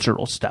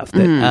cultural stuff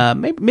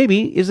that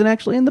maybe isn't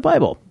actually in the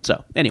Bible.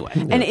 So anyway,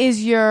 And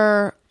is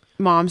your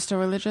mom still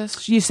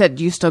religious? You said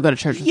you still go to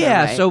church with her,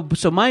 yeah. right?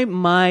 So my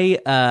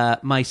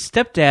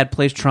stepdad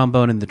plays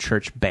trombone in the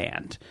church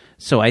band.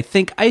 So I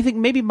think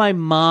maybe my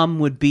mom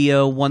would be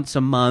a once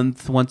a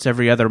month, once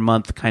every other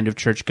month kind of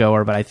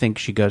churchgoer, but I think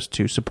she goes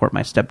to support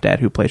my stepdad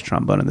who plays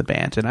trombone in the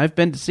band, and I've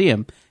been to see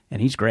him,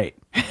 and he's great.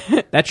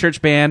 That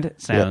church band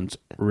sounds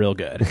real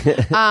good.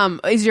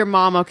 Is your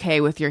mom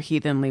okay with your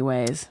heathenly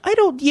ways? I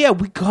don't. Yeah,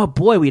 we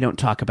don't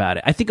talk about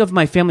it. I think of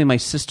my family, my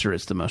sister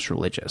is the most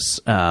religious.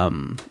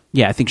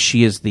 I think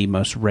she is the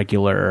most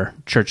regular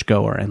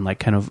churchgoer and like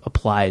kind of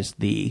applies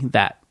the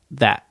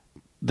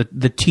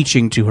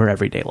teaching to her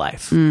everyday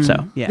life.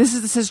 So yeah, This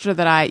is the sister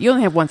that you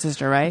only have one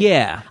sister, right?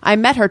 yeah. I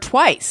met her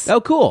twice. Oh,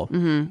 cool.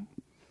 Mm-hmm.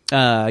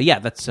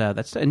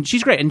 That's and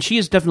she's great, and she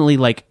is definitely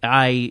like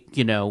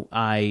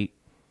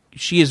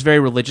she is very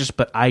religious,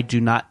 but I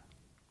do not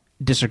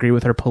disagree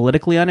with her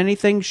politically on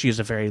anything. She is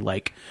a very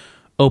like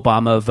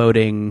Obama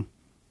voting,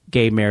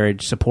 gay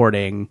marriage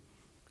supporting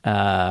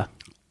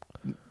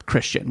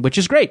Christian, which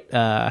is great.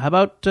 How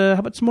about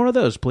some more of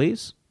those,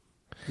 please,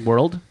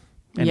 world?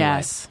 Anyway.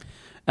 Yes.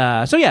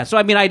 So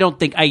I mean, I don't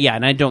think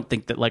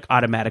that like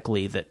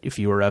automatically that if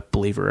you were a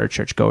believer or a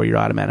churchgoer, you're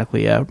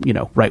automatically a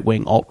right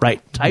wing alt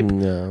right type.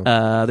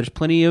 No. There's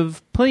plenty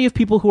of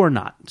people who are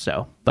not.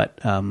 So, but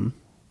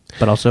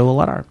also a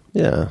lot are.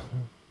 Yeah,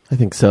 I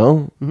think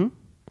so. Mm-hmm.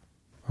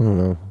 I don't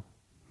know.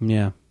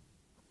 Yeah,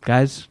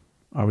 guys,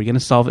 are we going to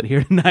solve it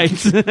here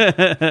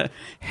tonight?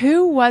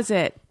 Who was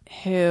it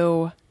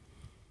who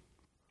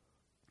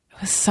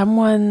it was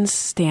someone's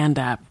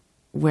stand-up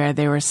where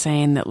they were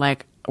saying that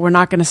like we're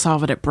not going to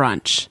solve it at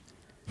brunch.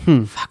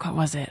 Fuck, what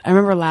was it? I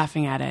remember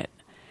laughing at it.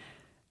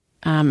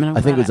 And I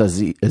think it was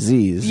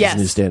Aziz, Yes.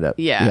 his new stand-up.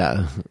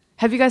 Yeah.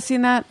 Have you guys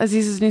seen that?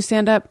 Aziz's new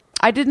stand-up?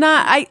 I did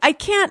not. I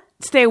can't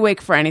stay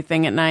awake for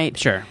anything at night.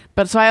 Sure.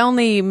 But so I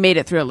only made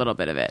it through a little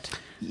bit of it.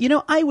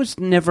 I was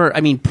never. I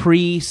mean,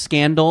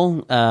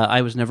 pre-Scandal,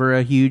 I was never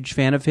a huge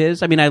fan of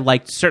his. I mean,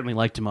 certainly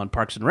liked him on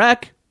Parks and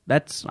Rec.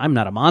 I'm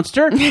not a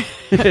monster.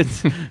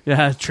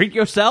 Treat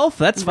yourself.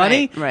 That's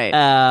funny. Right.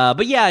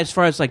 But yeah, as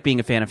far as like being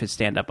a fan of his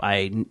stand-up,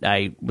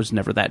 I was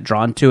never that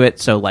drawn to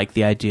it. So like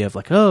the idea of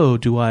like, oh,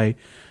 do I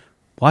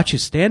watch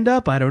his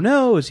stand-up? I don't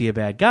know. Is he a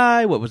bad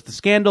guy? What was the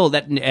scandal?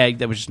 That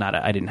was just not.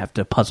 I didn't have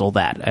to puzzle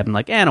that. I'm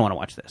like, I don't want to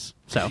watch this.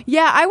 So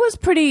Yeah, I was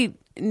pretty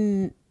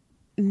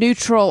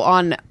neutral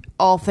on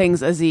all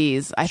things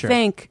Aziz, I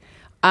think.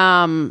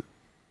 And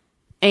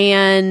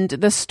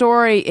the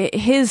story,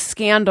 his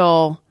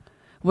scandal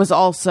was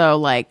also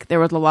like there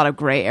was a lot of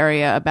gray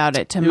area about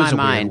it to my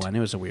mind. It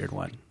was a weird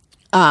one.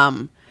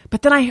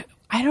 But then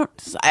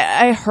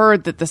I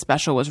heard that the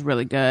special was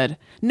really good.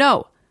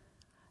 No,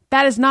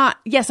 that is not.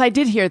 Yes, I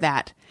did hear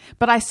that,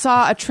 but I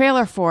saw a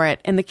trailer for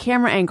it, and the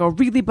camera angle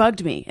really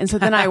bugged me, and so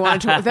then I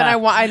wanted to.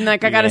 I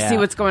got to see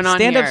what's going on.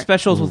 Stand-up here.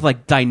 specials with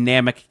like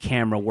dynamic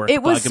camera work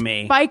It was bug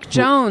me. Spike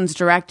Jonze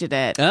directed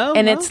it, Oh,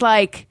 and well. it's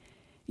like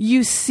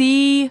you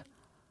see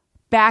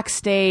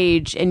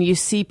backstage and you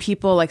see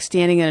people like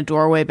standing in a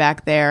doorway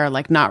back there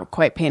like not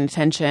quite paying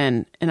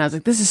attention, and I was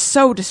like, this is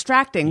so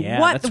distracting. Yeah,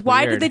 what that's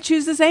why weird. did they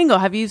choose this angle?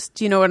 Do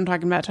you know what I'm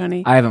talking about,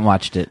 Tony? I haven't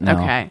watched it. No.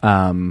 Okay.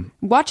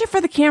 Watch it for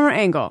the camera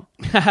angle.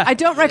 I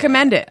don't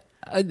recommend it.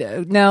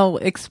 Now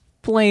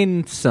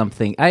explain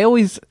something. I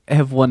always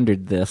have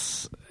wondered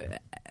this.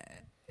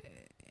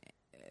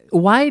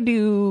 Why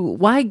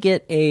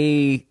get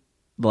a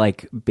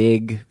like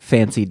big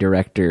fancy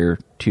director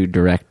to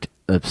direct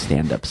a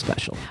stand-up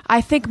special?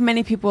 I think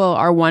many people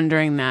are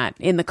wondering that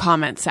in the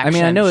comment section. I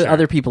mean, I know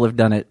other people have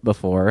done it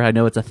before. I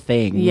know it's a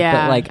thing. Yeah.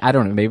 But like, I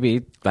don't know.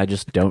 Maybe I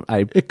just don't.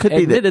 It could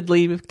be that-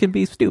 admittedly it can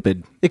be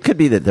stupid. It could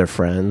be that they're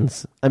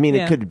friends. I mean,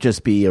 Yeah. it could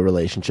just be a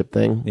relationship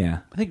thing. Yeah.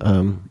 I think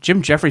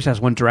Jim Jeffries has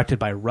one directed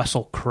by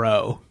Russell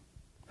Crowe.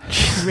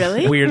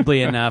 Really?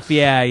 Weirdly enough,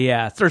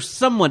 yeah. There's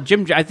someone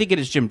I think it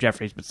is Jim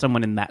Jeffries, but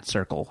someone in that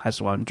circle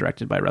has one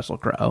directed by Russell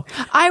Crowe.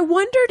 I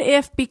wondered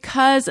if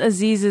because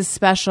Aziz's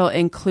special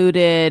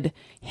included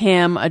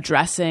him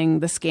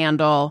addressing the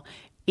scandal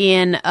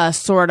in a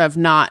sort of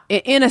not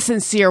in a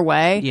sincere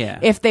way, Yeah.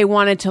 if they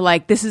wanted to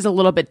like this is a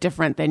little bit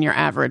different than your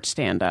average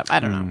stand-up. I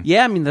don't know.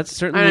 Yeah, I mean that's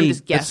certainly I'm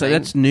just guessing.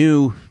 that's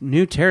new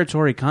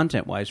territory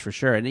content wise for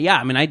sure. And yeah,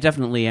 I mean I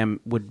definitely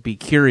would be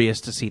curious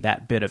to see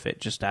that bit of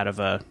it just out of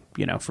a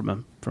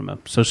from a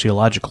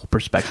sociological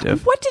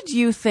perspective. What did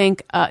you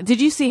think? Did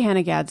you see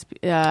Hannah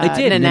Gadsby? I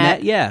did,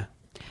 Nanette? yeah.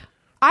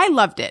 I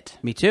loved it.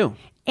 Me too.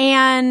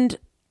 And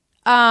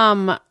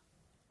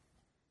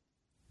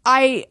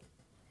I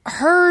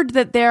heard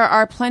that there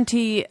are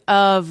plenty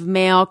of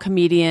male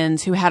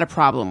comedians who had a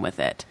problem with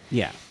it.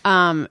 Yeah.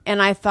 And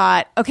I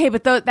thought, okay,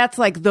 but that's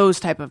like those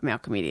type of male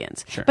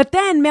comedians. Sure. But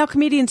then male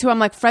comedians who I'm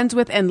like friends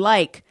with and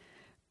like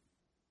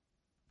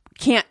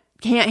can't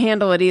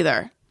handle it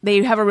either.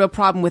 They have a real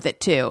problem with it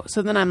too.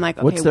 So then I'm like,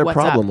 okay, What's their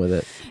problem up? with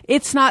it?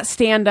 It's not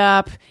stand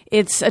up.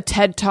 It's a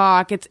TED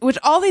Talk. Which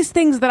all these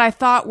things that I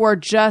thought were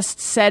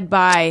just said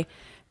by,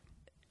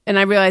 and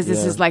I realize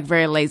this is like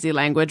very lazy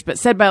language, but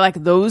said by like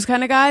those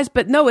kind of guys.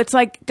 But no, it's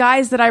like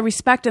guys that I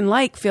respect and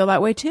like feel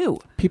that way too.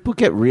 People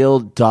get real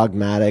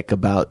dogmatic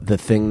about the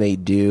thing they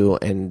do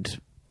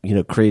and,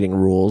 creating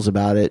rules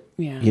about it,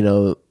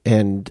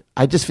 and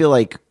I just feel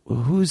like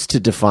who's to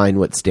define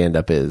what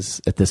stand-up is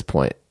at this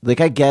point?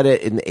 Like, I get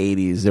it in the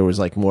 80s, there was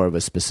like more of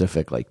a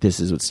specific, like, this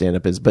is what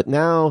stand-up is. But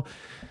now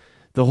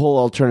the whole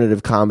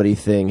alternative comedy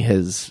thing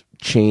has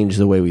changed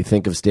the way we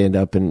think of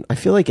stand-up. And I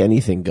feel like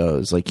anything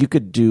goes. Like, you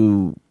could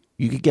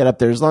get up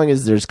there as long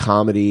as there's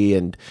comedy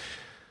and,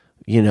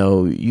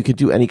 you could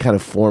do any kind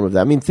of form of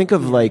that. I mean, think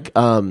of like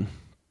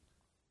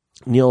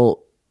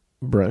Neil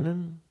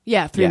Brennan.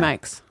 Yeah, three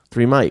mics.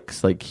 3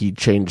 mics. Like, he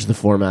changed the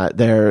format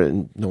there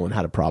and no one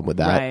had a problem with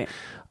that.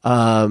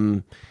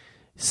 Right.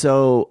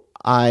 So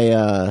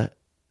I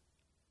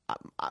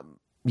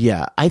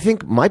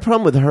think my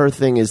problem with her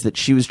thing is that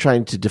she was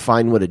trying to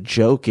define what a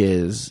joke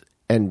is,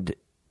 and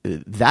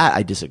that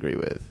I disagree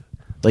with.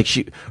 Like,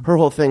 her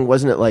whole thing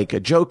wasn't it like a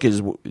joke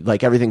is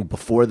like everything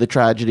before the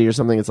tragedy or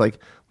something. It's like,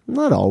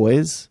 not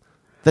always.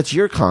 That's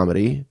your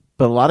comedy,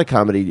 but a lot of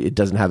comedy, it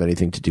doesn't have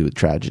anything to do with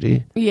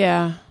tragedy.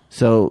 Yeah.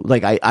 So,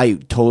 like, I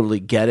totally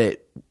get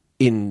it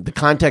in the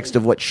context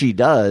of what she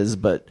does,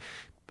 but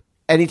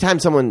anytime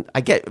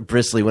I get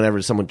bristly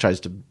whenever someone tries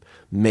to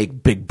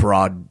make big,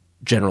 broad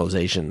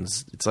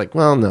generalizations. It's like,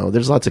 well, no,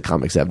 there's lots of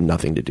comics that have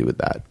nothing to do with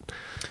that.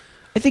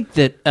 I think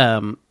that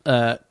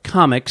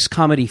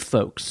comedy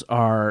folks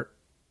are,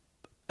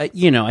 I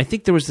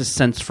think there was this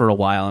sense for a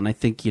while, and I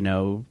think,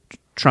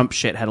 Trump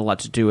shit had a lot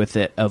to do with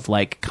it, of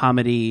like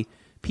comedy,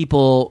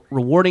 people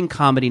rewarding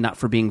comedy not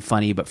for being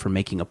funny, but for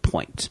making a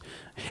point.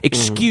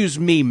 Excuse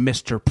me,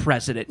 Mr.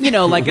 President.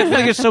 Like, I feel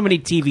like there's so many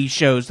TV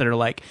shows that are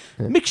like,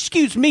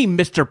 excuse me,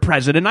 Mr.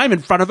 President, I'm in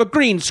front of a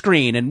green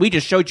screen and we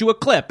just showed you a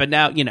clip and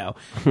now,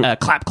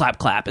 clap, clap,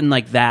 clap. And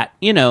like that,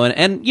 and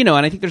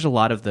I think there's a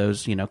lot of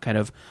those, kind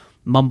of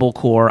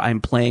mumblecore,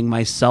 I'm playing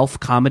myself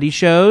comedy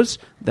shows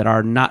that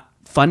are not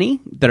funny,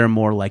 that are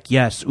more like,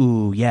 yes,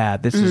 ooh, yeah,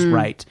 this is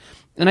right.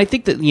 And I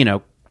think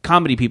that,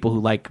 comedy people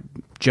who like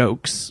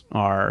jokes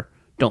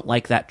don't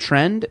like that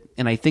trend.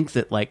 And I think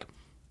that, like,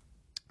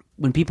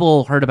 when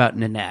people heard about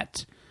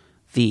Nanette,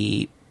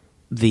 the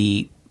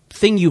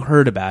thing you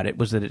heard about it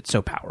was that it's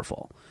so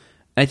powerful.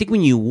 And I think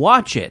when you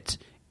watch it,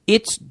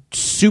 it's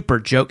super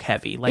joke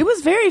heavy. Like, it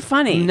was very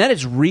funny. Nanette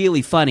is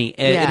really funny.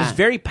 Yeah. It is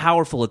very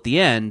powerful at the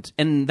end,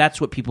 and that's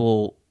what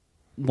people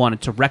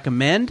wanted to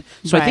recommend.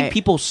 So I think Right.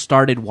 people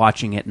started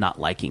watching it not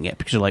liking it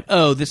because they're like,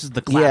 oh, this is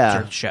the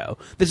Clapter show.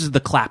 This is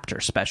the Clapter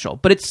special.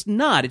 But it's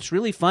not. It's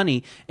really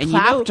funny. And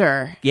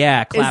Clapter.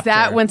 Yeah, Clapter. Is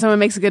that when someone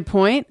makes a good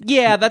point?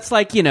 Yeah, that's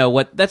like,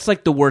 that's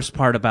like the worst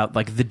part about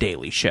like The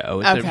Daily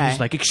Show. Is they're Okay.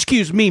 just like,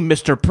 excuse me,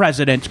 Mr.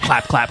 President,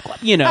 clap, clap,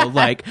 clap.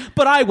 Like,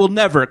 but I will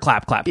never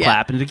clap, clap,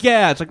 clap. And it's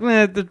like, it's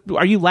like,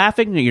 are you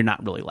laughing? No, you're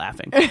not really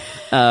laughing.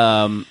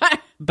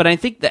 But I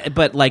think that,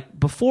 but like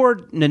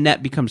before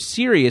Nanette becomes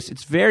serious,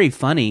 it's very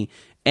funny.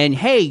 And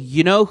hey,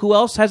 who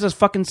else has a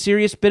fucking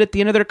serious bit at the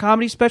end of their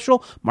comedy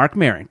special? Mark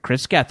Maron,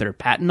 Chris Gether,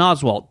 Patton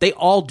Oswalt. They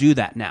all do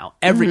that now.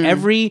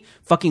 Every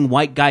fucking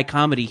white guy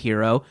comedy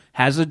hero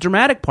has a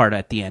dramatic part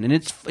at the end, and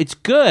it's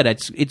good.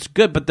 It's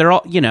good, but they're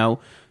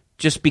all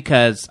just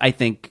because I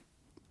think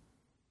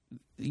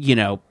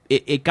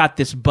it got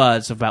this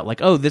buzz about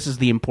like, oh, this is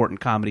the important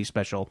comedy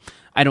special.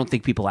 I don't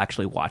think people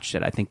actually watched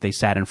it. I think they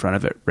sat in front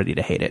of it ready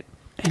to hate it.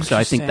 So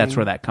I think that's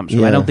where that comes from.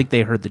 Yeah. I don't think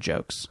they heard the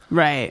jokes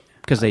Right.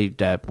 because they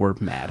were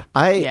mad.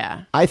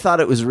 I thought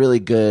it was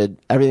really good.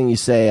 Everything you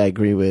say, I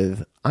agree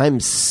with. I'm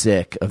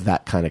sick of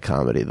that kind of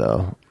comedy,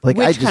 though. Like,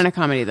 Which kind of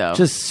comedy, though?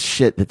 Just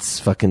shit that's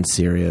fucking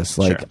serious.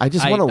 Like, Sure. I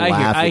just want to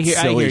laugh at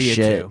silly I hear you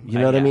shit. too. You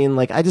know what I mean?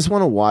 Like, I just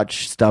want to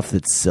watch stuff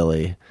that's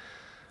silly.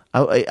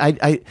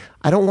 I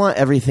don't want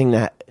everything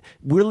that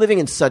we're living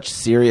in such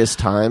serious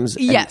times.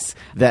 Yes.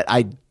 That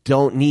I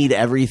don't need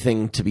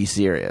everything to be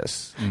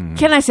serious.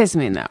 Can I say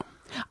something, though?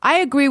 I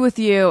agree with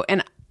you,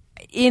 and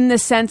in the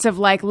sense of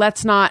like,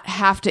 let's not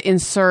have to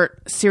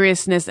insert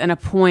seriousness and a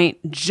point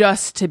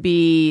just to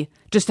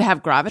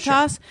have gravitas.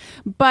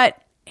 Sure.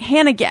 But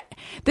Hannah,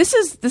 this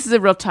is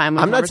a real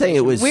timely. I'm not saying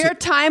it was. We're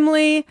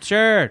timely,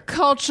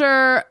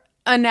 culture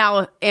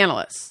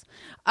analysts.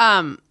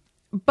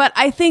 But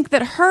I think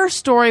that her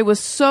story was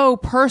so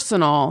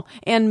personal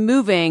and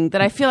moving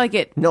that I feel like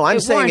it. No, I'm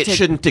saying warranted. it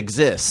shouldn't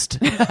exist.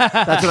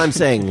 That's what I'm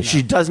saying.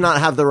 She does not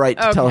have the right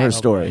to tell her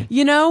story.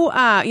 You know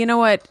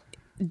what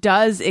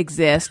does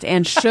exist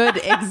and should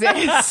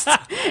exist,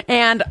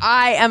 and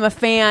I am a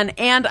fan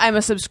and I'm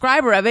a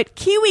subscriber of it.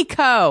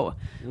 KiwiCo.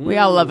 We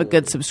all love a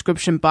good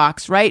subscription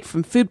box, right?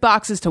 From food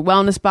boxes to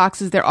wellness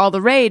boxes, they're all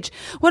the rage.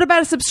 What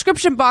about a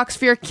subscription box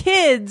for your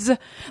kids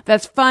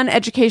that's fun,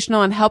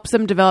 educational, and helps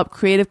them develop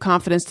creative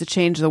confidence to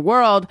change the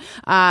world?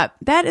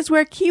 That is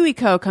where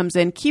KiwiCo comes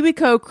in.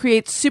 KiwiCo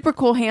creates super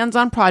cool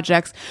hands-on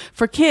projects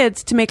for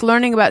kids to make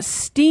learning about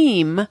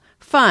STEAM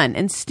fun.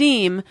 And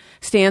STEAM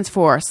stands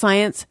for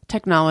science,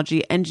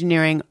 technology,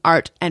 engineering,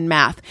 art, and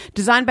math.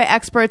 Designed by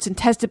experts and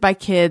tested by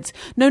kids.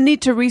 No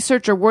need to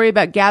research or worry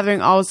about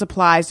gathering all the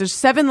supplies. There's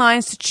 7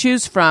 lines to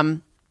choose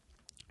from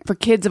for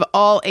kids of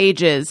all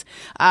ages.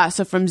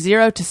 So from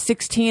 0 to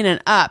 16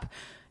 and up.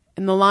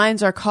 And the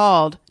lines are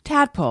called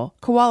Tadpole,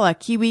 Koala,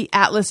 Kiwi,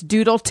 Atlas,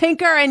 Doodle,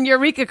 Tinker, and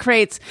Eureka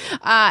Crates.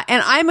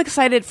 And I'm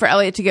excited for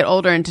Elliot to get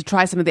older and to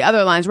try some of the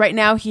other lines. Right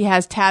now he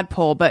has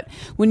Tadpole, but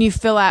when you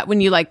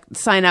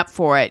sign up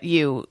for it,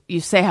 you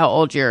say how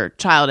old your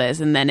child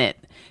is, and then it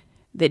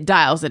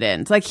dials it in.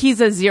 It's like he's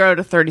a 0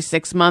 to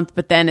 36 month,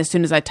 but then as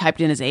soon as I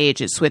typed in his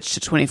age, it switched to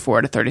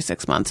 24 to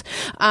 36 months.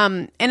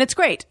 And it's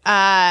great.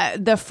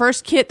 The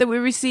first kit that we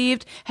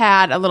received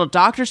had a little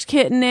doctor's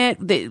kit in it.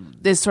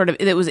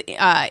 It was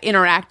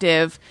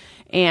interactive.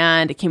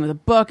 And it came with a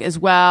book as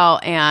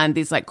well, and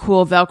these like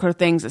cool Velcro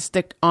things that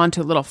stick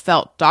onto a little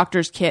felt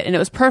doctor's kit. And it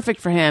was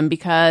perfect for him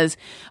because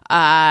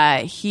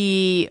I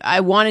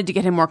wanted to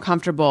get him more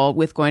comfortable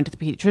with going to the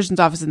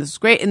pediatrician's office, and this was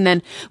great. And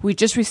then we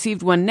just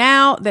received one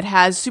now that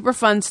has super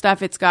fun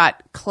stuff. It's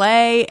got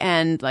clay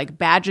and like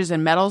badges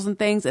and medals and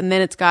things, and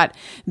then it's got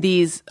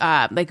these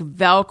like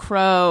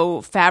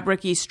Velcro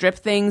fabric-y strip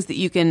things that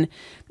you can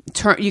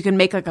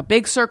make like a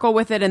big circle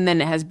with it, and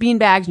then it has bean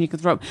bags and you can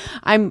throw.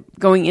 I'm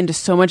going into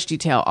so much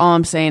detail. All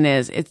I'm saying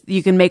is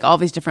you can make all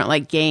these different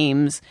like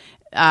games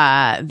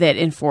that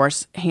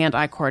enforce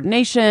hand-eye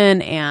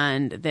coordination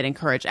and that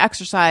encourage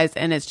exercise,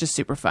 and it's just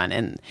super fun.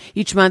 And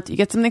each month you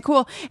get something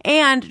cool.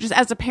 And just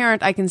as a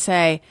parent, I can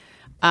say,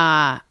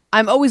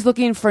 I'm always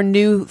looking for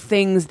new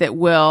things that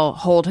will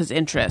hold his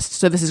interest.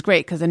 So this is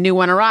great because a new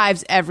one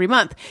arrives every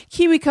month.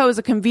 KiwiCo is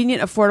a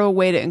convenient, affordable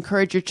way to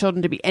encourage your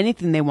children to be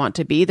anything they want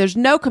to be. There's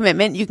no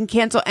commitment. You can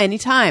cancel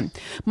anytime.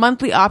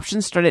 Monthly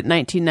options start at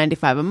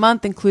 $19.95 a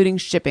month, including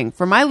shipping.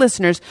 For my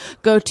listeners,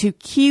 go to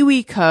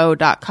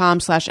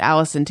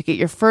kiwico.com/Allison to get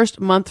your first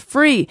month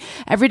free.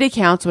 Every day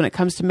counts when it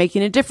comes to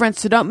making a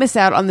difference, so don't miss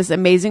out on this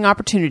amazing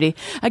opportunity.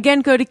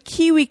 Again, go to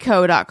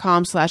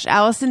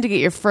kiwico.com/Allison to get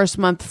your first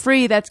month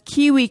free. That's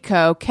KiwiCo,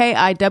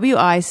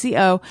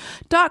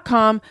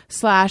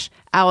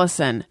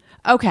 KIWICO.com/Allison.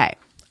 Okay.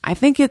 I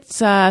think it's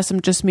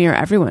some Just Me or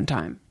Everyone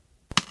time.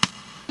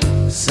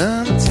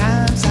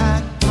 Sometimes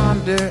I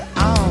ponder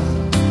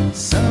on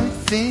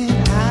something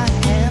I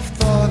have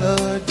thought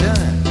or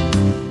done.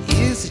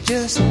 Is it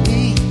just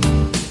me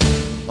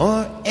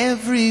or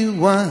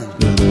everyone?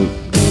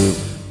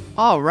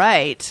 All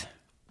right.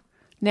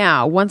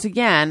 Now, once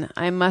again,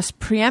 I must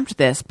preempt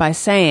this by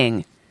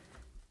saying,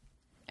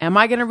 am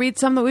I going to read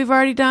some that we've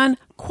already done?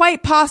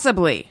 Quite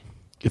possibly.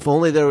 If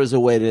only there was a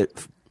way to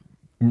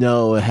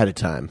know ahead of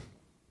time.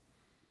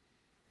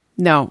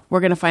 No,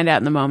 we're going to find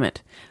out in a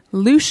moment.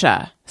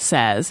 Lucia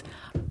says,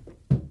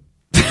 What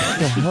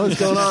the hell is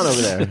going on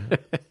over there?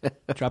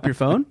 Drop your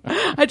phone?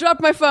 I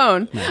dropped my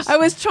phone. Nice. I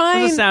was The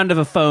trying sound of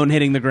a phone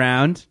hitting the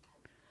ground.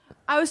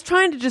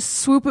 to just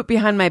swoop it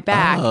behind my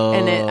back,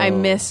 and I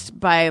missed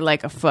by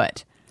like a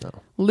foot.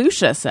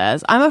 Lucia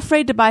says, I'm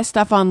afraid to buy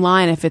stuff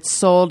online if it's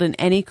sold in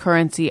any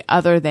currency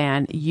other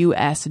than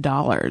US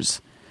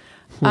dollars.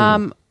 It's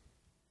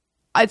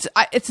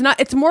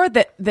more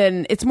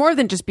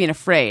than just being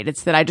afraid.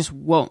 It's that I just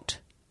won't.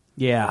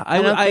 Yeah,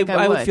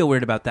 I would feel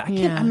weird about that. I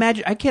can't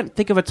imagine. I can't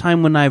think of a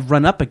time when I've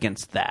run up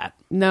against that.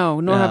 No,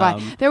 nor have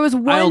I. There was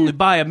one. I only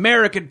buy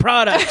American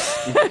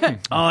products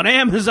on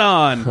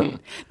Amazon.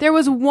 There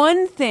was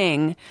one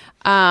thing.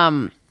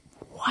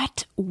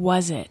 What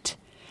was it?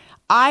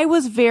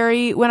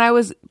 When I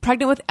was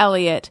pregnant with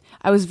Elliot,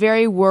 I was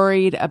very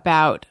worried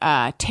about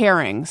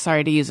tearing.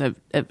 Sorry to use a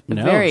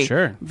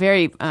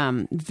very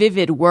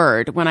vivid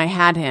word when I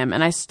had him.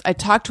 And I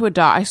talked to a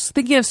doctor. I was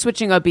thinking of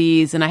switching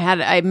OBs, and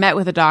I met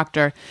with a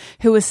doctor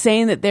who was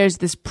saying that there's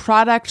this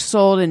product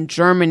sold in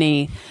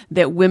Germany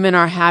that women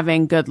are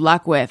having good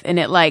luck with, and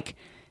it like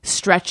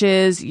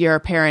stretches your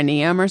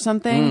perineum or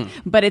something,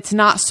 but it's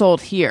not sold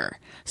here.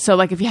 So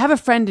like if you have a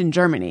friend in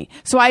Germany,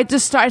 so I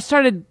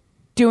started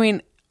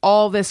doing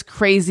all this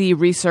crazy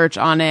research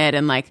on it,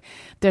 and like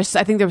I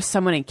think there was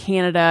someone in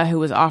Canada who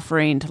was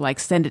offering to like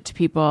send it to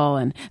people,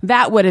 and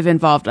that would have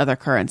involved other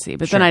currency.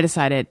 But then I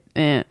decided,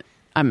 I'm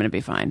going to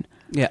be fine.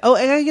 Yeah. Oh,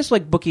 and I guess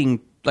like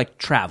booking like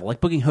travel, like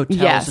booking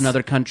hotels in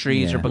other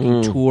countries or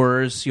booking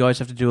tours. You always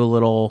have to do a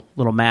little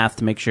math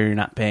to make sure you're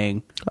not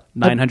paying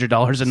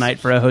 $900 a night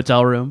for a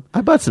hotel room. I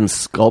bought some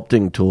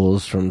sculpting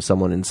tools from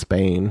someone in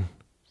Spain.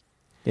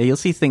 Yeah, you'll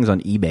see things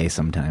on eBay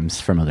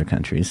sometimes from other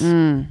countries.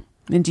 And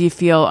do you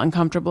feel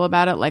uncomfortable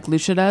about it like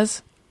Lucia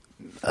does?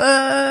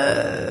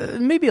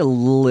 Maybe a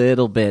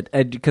little bit,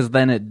 because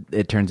then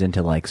it turns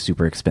into like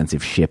super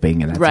expensive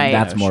shipping, and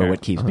that's more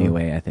what keeps me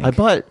away, I think.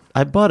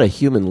 I bought a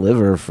human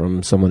liver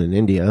from someone in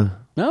India.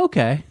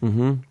 Okay.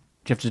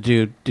 you have to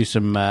do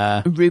some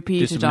Rupee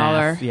do to some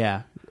dollar. math.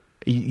 Yeah.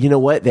 You know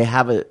what? They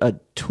have a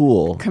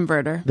tool.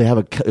 Converter. They have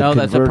a Oh,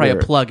 that's probably a converter.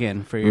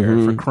 plug-in for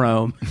your for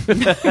Chrome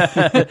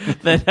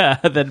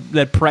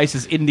that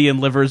prices Indian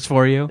livers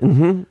for you.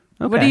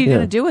 Mm-hmm. What are you Yeah.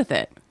 going to do with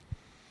it?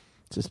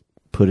 Just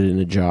put it in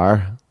a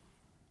jar.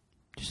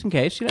 Just in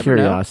case, you never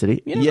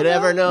Curiosity. know. You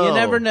never know. You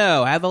never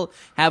know. Have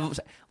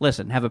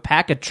a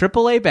pack of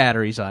AAA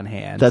batteries on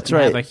hand. That's and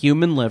right. Have a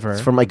human liver.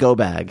 It's for my go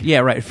bag. Yeah,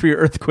 right. For your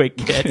earthquake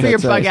kit. For your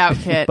That's right. bug out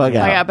kit. Bug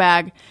out. out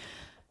bag.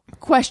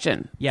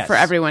 Question Yes. for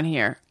everyone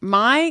here.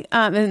 My,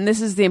 and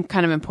this is the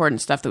kind of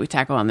important stuff that we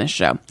tackle on this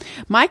show.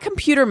 My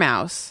computer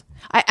mouse,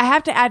 I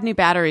have to add new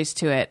batteries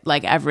to it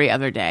like every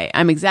other day.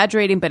 I'm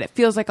exaggerating, but it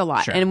feels like a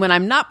lot. Sure. And when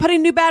I'm not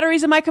putting new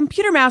batteries in my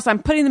computer mouse,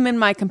 I'm putting them in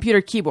my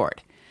computer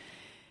keyboard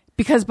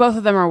because both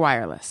of them are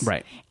wireless.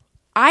 Right.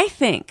 I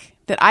think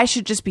that I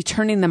should just be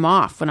turning them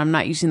off when I'm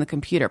not using the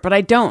computer, but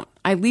I don't.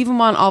 I leave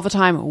them on all the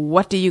time.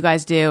 What do you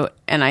guys do?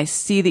 And I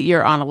see that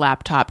you're on a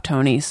laptop,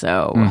 Tony,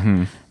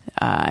 so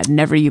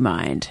never you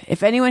mind.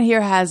 If anyone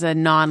here has a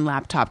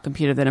non-laptop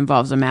computer that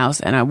involves a mouse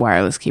and a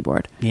wireless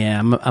keyboard. Yeah,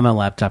 I'm a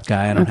laptop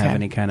guy. I don't Okay. have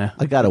any kind of.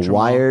 I got a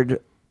wired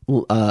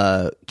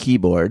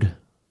keyboard,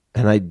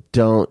 and I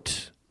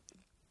don't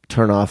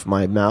turn off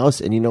my mouse.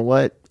 And you know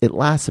what? It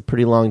lasts a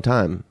pretty long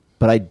time.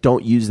 But I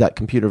don't use that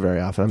computer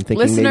very often. I'm thinking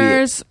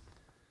Listeners,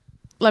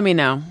 let me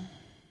know.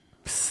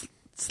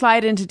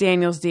 Slide into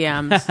Daniel's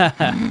DMs.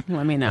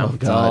 Let me know.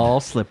 It's all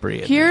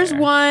slippery. In Here's there.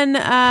 one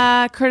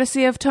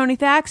courtesy of Tony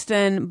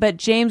Thaxton, but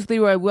James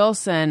Leroy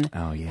Wilson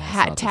Oh, yeah,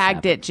 I saw this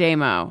tagged it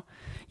JMO.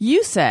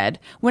 You said,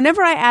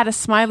 whenever I add a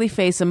smiley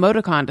face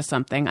emoticon to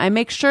something, I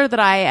make sure that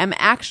I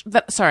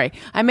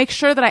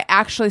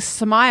actually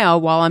smile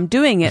while I'm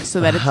doing it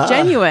so that it's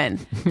genuine.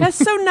 That's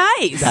so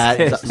nice. That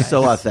is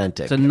so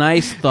authentic. It's a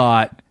nice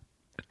thought.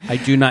 I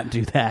do not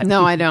do that.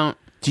 No, I don't.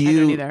 Do I don't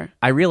you- either.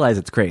 I realize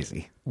it's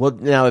crazy. Well,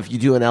 now, if you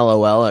do an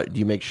LOL, do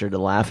you make sure to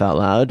laugh out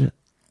loud?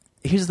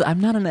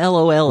 I'm not an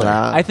LOLer.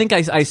 Wow. I think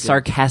I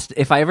sarcastic.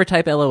 If I ever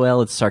type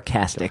LOL, it's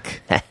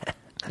sarcastic.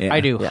 Yeah. I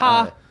do.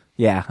 Ha.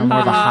 Yeah, I'm more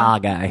of a ha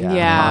guy.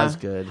 Yeah. That's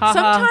good. Ha, ha.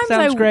 Sometimes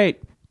Sounds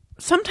great.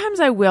 Sometimes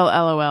I will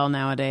LOL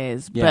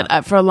nowadays, Yeah.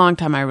 but for a long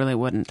time I really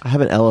wouldn't. I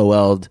haven't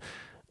LOL'd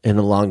in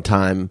a long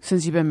time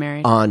Since you've been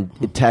married. on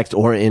text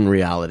or in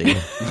reality.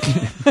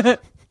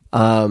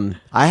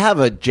 I have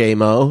a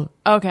JMO.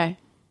 Okay.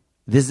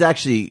 This is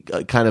actually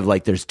kind of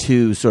like there's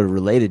two sort of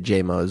related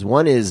JMOs.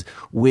 One is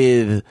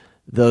with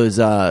those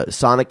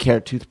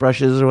Sonicare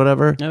toothbrushes or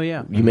whatever. Oh,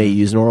 yeah. You may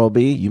use an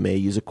Oral-B, you may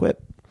use a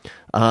Quip.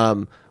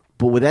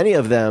 But with any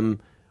of them,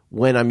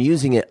 when I'm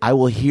using it, I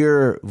will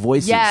hear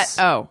voices. Yeah.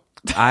 Oh.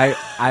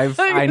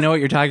 I know what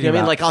you're talking You know what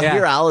I about. mean? Like I'll Yeah.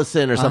 hear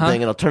Allison or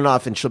something, and I'll turn it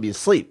off, and she'll be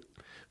asleep.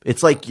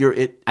 It's like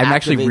I'm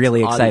actually activates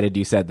really audio. excited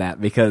you said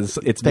that because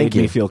it's Thank made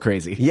me you. feel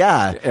crazy.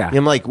 Yeah. Yeah.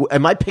 I'm like,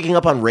 am I picking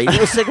up on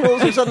radio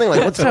signals or something?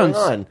 Like, what's going Sounds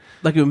on?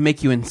 like it would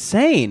make you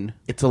insane.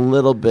 It's a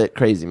little bit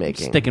crazy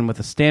making. Sticking with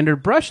a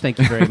standard brush. Thank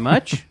you very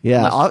much.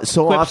 Yeah, Unless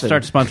so Quip often.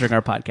 starts sponsoring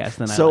our podcast.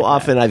 Then I So like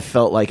often I've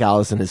felt like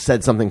Allison has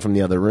said something from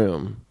the other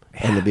room.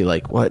 And to be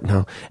like, what?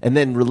 No. And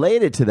then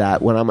related to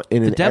that, when I'm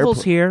in that. an The devil's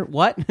airport- here.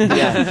 What?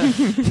 Yeah.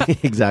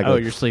 Exactly. Oh,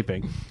 you're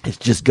sleeping. It's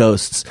just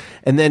ghosts.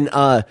 And then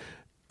on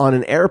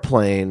an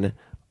airplane,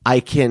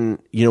 I can,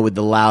 with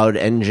the loud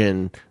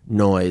engine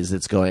noise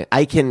that's going,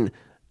 I can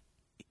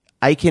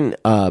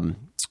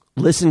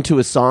listen to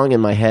a song in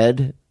my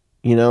head,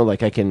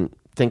 like I can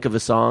think of a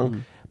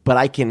song, but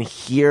I can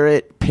hear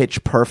it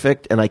pitch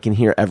perfect and I can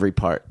hear every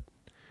part.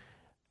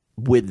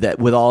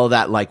 With all of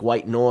that like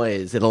white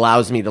noise, it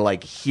allows me to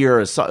like hear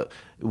a song.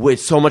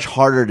 It's so much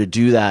harder to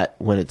do that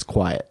when it's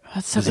quiet.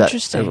 That's so Is that-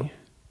 interesting.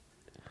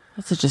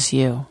 That's just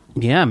you.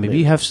 Yeah, maybe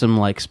you have some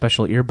like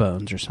special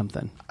earbones or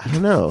something. I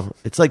don't know.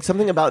 It's like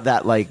something about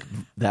that, like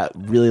that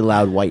really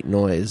loud white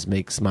noise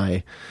makes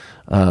my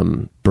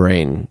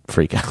brain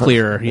freak out.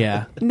 Clearer,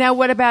 yeah. Now,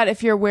 what about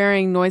if you're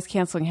wearing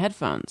noise-canceling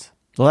headphones?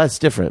 Well, that's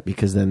different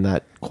because then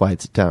that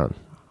quiets it down.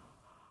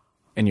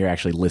 And you're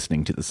actually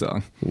listening to the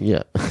song.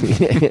 Yeah.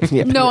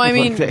 Yeah. No, I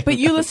mean, Okay. but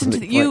you listen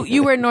to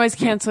you wear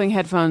noise-canceling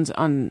headphones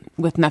on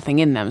with nothing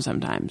in them.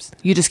 Sometimes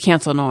you just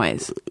cancel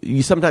noise.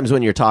 Sometimes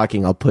when you're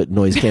talking, I'll put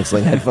noise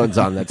canceling headphones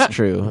on. That's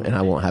true, and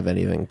I won't have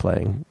anything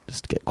playing.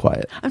 Just get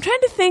quiet. I'm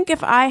trying to think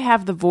if I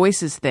have the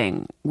voices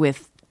thing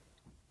with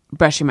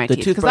brushing my The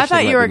teeth, because I toothbrush thought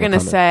thing you might were be more going to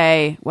common.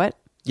 say what?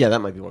 Yeah, that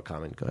might be more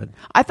common. Go ahead.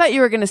 I thought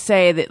you were going to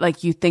say that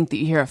like you think that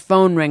you hear a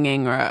phone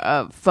ringing or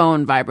a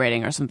phone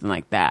vibrating or something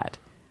like that.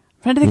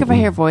 I'm trying to think if I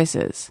hear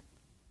voices.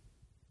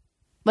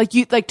 Like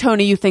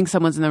Tony, you think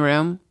someone's in the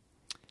room?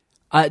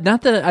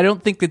 Not that I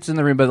don't think it's in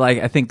the room, but like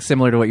I think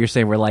similar to what you're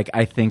saying, where like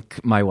I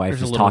think my wife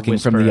There's a is little talking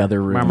from whisper. the other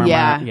room.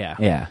 Yeah.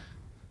 Yeah.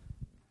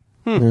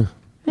 Yeah.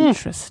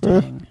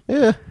 Interesting.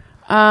 Yeah.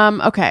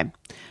 Okay.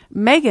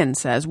 Megan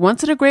says,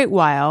 once in a great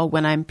while,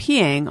 when I'm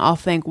peeing, I'll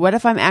think, what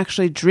if I'm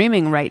actually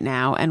dreaming right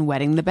now and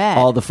wetting the bed?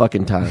 All the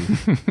fucking time.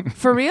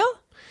 For real?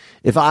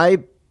 If I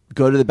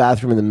go to the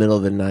bathroom in the middle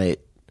of the night,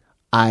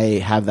 I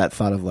have that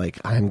thought of like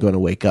I'm going to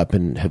wake up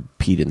and have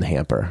peed in the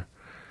hamper.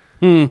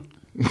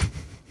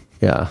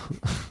 Yeah.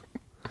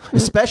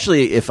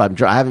 Especially if I'm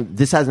driving.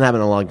 This hasn't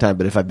happened in a long time,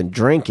 but if I've been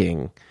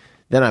drinking,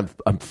 then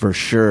I'm for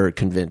sure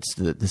convinced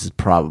that this is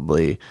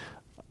probably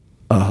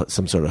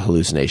some sort of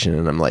hallucination,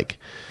 and I'm like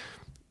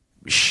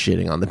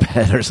shitting on the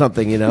bed or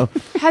something, you know?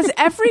 Has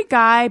every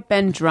guy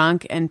been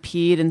drunk and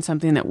peed in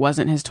something that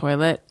wasn't his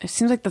toilet? It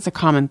seems like that's a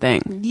common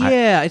thing.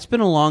 Yeah, it's been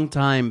a long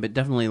time, but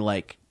definitely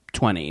like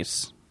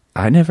 20s.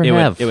 I never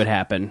have. It would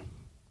happen.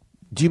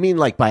 Do you mean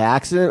like by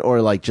accident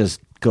or like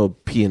just go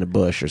pee in a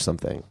bush or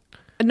something?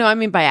 No, I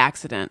mean by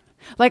accident.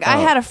 Like I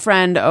had a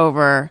friend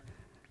over,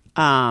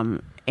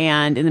 and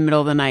in the middle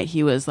of the night,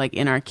 he was like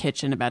in our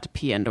kitchen about to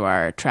pee into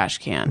our trash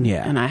can.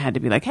 Yeah. And I had to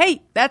be like,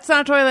 hey, that's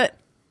not a toilet.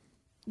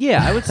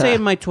 Yeah, I would say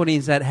in my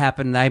 20s that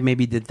happened. I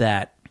maybe did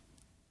that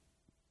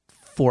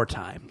 4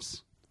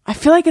 times. I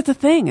feel like it's a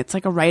thing. It's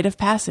like a rite of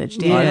passage,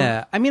 Dan.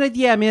 Yeah, I mean, I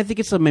think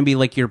it's maybe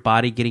like your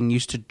body getting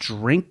used to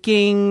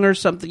drinking or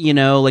something. You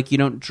know, like you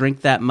don't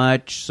drink that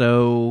much,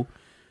 so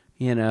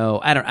you know,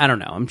 I don't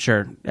know. I'm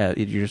sure you're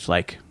just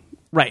like,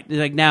 right?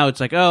 Like now, it's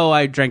like, oh,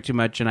 I drank too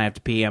much and I have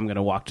to pee. I'm going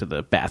to walk to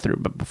the bathroom,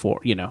 but before,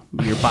 you know,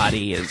 your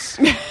body is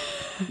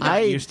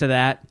not used to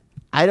that.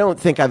 I don't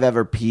think I've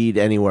ever peed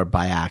anywhere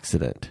by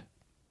accident,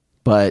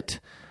 but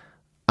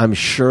I'm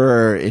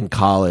sure in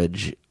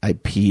college I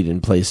peed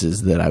in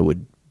places that I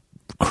would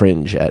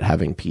cringe at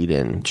having peed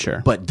in.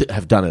 Sure. But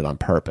have done it on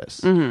purpose.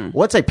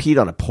 Once I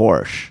peed on a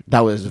Porsche, that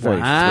was very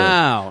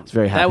Wow, I was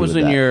very happy that was with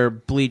in that. your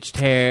bleached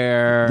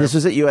hair. This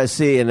was at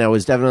USC, and I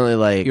was definitely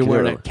like, You're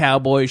wearing a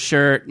cowboy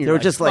shirt. You're were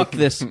like, just fuck like-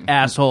 this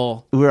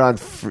asshole. we were on,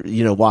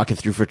 walking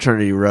through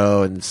fraternity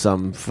row, and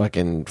some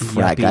fucking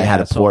frat Yuppie guy had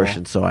a asshole. Porsche,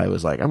 and so I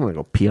was like, I'm gonna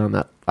go pee on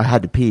that. I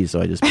had to pee, so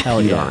I just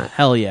peed on it.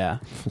 Hell yeah.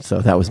 So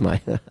that was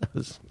my.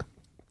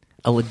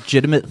 A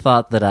legitimate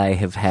thought that I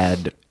have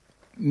had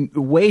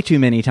way too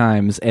many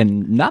times,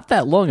 and not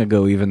that long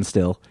ago even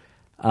still,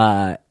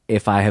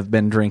 if I have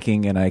been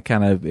drinking and I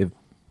kind of,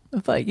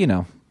 if I,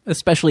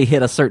 especially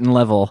hit a certain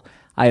level,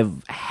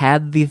 I've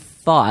had the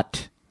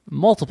thought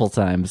multiple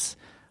times,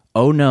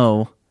 oh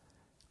no,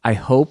 I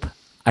hope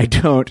I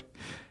don't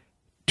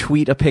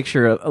tweet a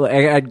picture of,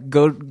 I'd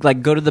go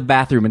to the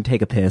bathroom and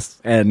take a piss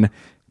and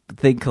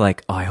think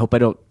like, oh, I hope I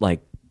don't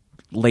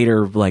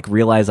later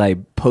realize I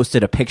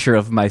posted a picture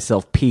of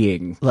myself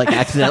peeing. Like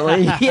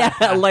accidentally? Yeah,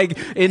 like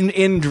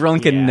in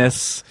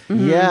drunkenness.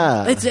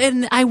 Yeah.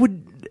 And I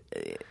would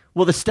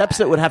Well, the steps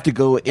that would have to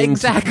go into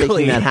exactly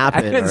making that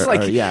happen.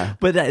 It's Yeah.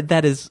 but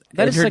that is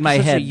That is entered like my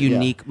such head. a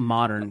unique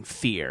modern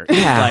fear.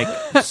 Yeah.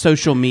 Like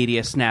social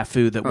media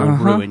snafu that will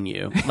ruin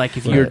you. Like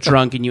if you're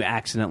drunk and you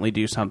accidentally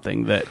do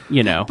something that,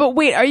 But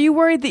wait, are you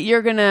worried that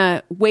you're going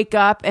to wake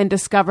up and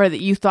discover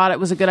that you thought it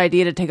was a good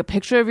idea to take a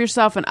picture of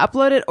yourself and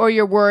upload it? Or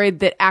you're worried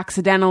that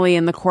accidentally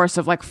in the course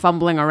of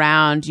fumbling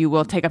around, you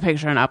will take a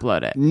picture and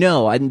upload it?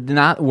 No, I'm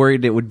not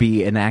worried it would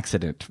be an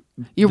accident.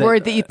 You're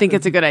worried that you think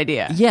it's a good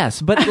idea.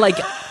 Yes, but as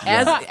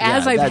I've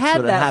that's had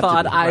what it that have to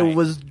thought, be, I right.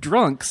 was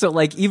drunk.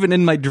 So even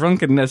in my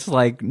drunkenness,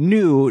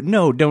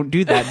 no, don't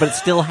do that. But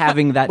still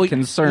having that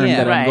concern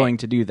yeah. that Right. I'm going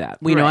to do that.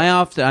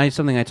 Well,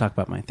 something I talk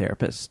about my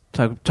therapist,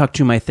 talk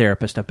to my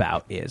therapist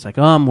about is like,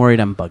 oh, I'm worried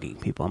I'm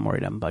bugging people. I'm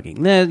worried I'm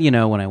bugging them.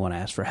 When I want to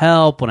ask for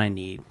help, when I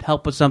need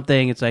help with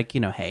something, it's like,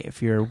 hey,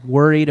 if you're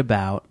worried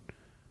about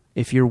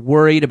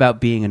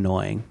being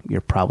annoying, you're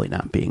probably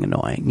not being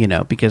annoying,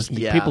 because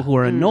the Yeah. people who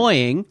are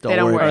annoying They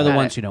don't worry are the about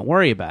ones it. who don't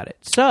worry about it.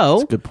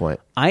 So, Good point.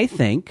 I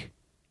think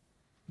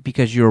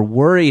because you're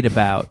worried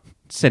about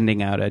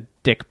sending out a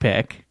dick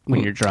pic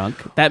when you're drunk,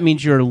 that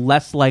means you're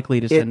less likely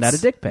to send out a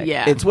dick pic.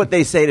 Yeah. It's what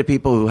they say to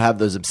people who have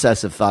those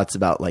obsessive thoughts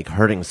about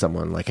hurting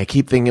someone. Like I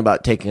keep thinking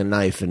about taking a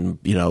knife and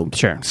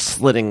Sure.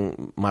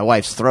 slitting my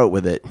wife's throat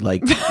with it.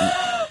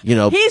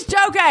 He's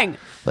joking!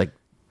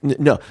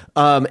 No.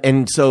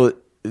 And so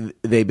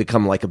they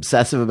become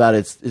obsessive about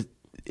it.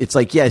 It's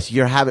like, yes,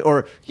 you're having,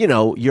 or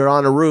you're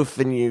on a roof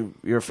and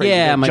you're afraid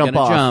Yeah, to am I jump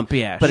gonna off. jump?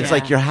 Yeah, but it's sure.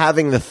 like you're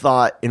having the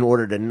thought in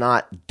order to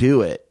not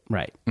do it.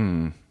 Right.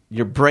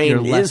 Your brain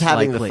You're less is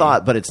having the likely.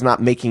 thought, but it's not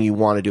making you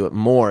want to do it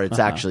more. It's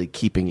actually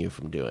keeping you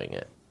from doing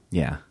it.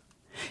 Yeah.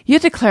 You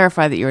have to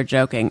clarify that you were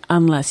joking,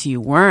 unless you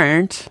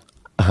weren't.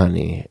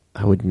 Honey,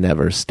 I would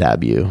never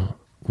stab you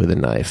with a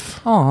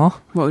knife. Aw.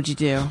 What would you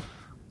do?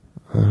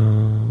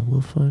 We'll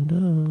find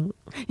out.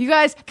 You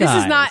guys, this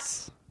is not.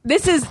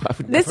 This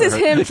is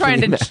him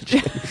trying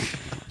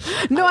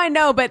to. No, I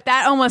know, but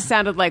that almost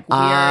sounded weird.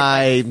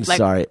 I'm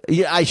sorry.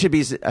 Yeah, I should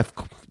be.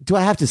 Do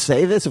I have to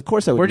say this? Of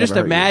course I would. We're just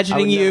never hurt imagining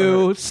I would never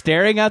you hurt-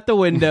 staring out the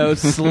window,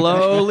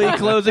 slowly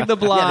closing the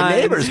blinds.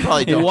 neighbors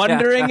probably don't.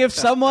 Wondering if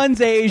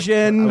someone's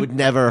Asian. I would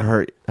never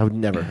hurt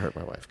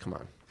my wife. Come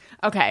on.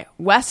 Okay,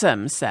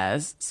 Wessam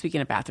says,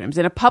 speaking of bathrooms,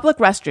 in a public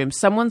restroom,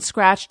 someone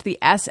scratched the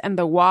S and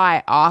the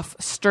Y off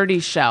sturdy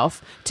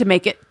shelf to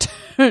make it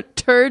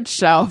turd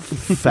shelf.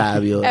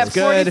 Fabulous. At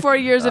 44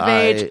 years of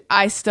age,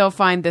 I still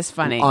find this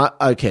funny.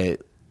 Okay.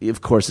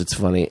 of course it's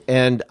funny.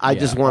 And I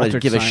just want to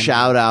Altered give a Sign.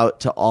 shout out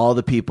to all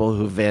the people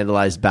who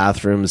vandalized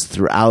bathrooms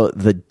throughout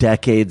the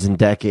decades and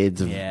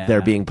decades of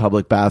there being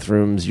public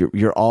bathrooms.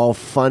 You're all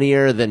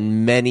funnier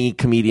than many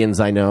comedians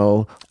I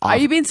know. Are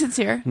you being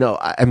sincere? No,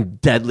 I'm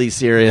deadly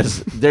serious.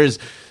 There's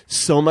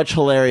so much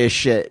hilarious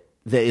shit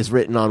that is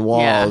written on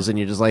walls, and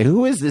you're just like,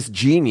 who is this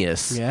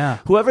genius? Yeah.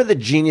 Whoever the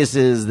genius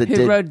is that Who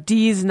did, wrote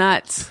D's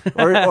nuts?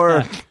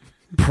 or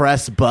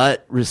press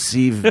butt,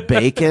 receive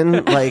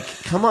bacon. Like,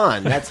 come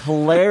on, that's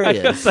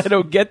hilarious. I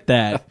don't get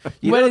that.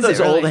 You What know is it those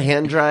really? old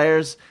hand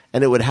dryers,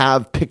 and it would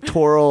have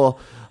pictorial,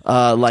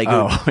 it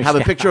would have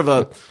a picture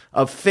of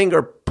a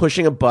finger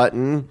pushing a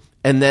button,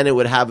 and then it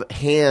would have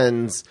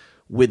hands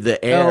with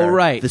the air, Oh,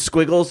 right. the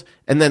squiggles,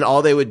 and then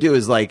all they would do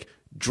is like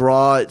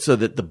draw it so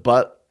that the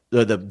button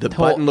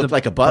looked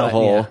like a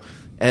butthole,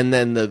 and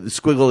then the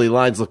squiggly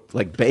lines looked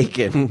like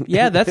bacon.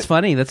 Yeah, that's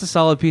funny. That's a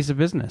solid piece of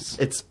business.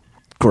 It's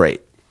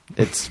great.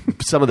 It's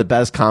some of the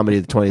best comedy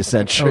of the 20th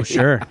century. Oh,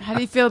 sure. How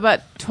do you feel about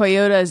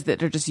Toyotas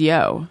that are just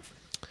yo?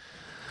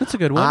 That's a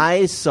good one.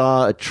 I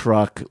saw a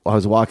truck. I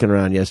was walking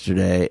around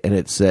yesterday, and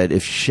it said,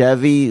 "If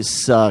Chevy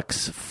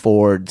sucks,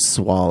 Ford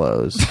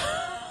swallows."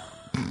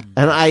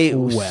 And I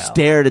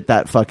stared at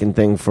that fucking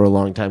thing for a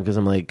long time because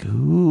I'm like,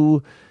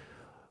 who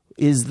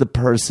is the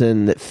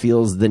person that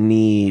feels the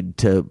need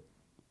to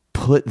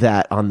put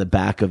that on the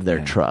back of their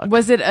truck?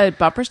 Was it a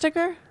bumper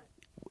sticker?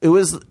 It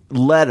was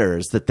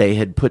letters that they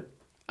had put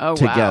Oh,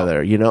 together,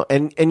 wow. you know,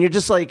 and you're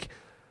just like,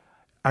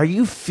 are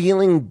you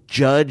feeling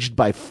judged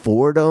by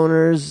Ford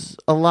owners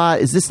a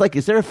lot? Is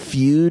there a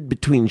feud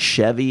between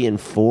Chevy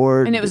and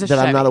Ford And it was a that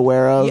I'm Chevy. not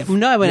aware of? Yeah,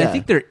 no, I mean, Yeah. I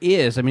think there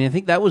is. I mean, I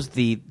think that was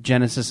the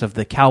genesis of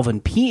the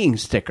Calvin peeing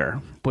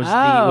sticker.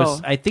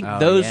 I think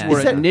those yeah. were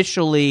Is that-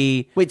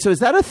 initially. Wait, so is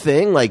that a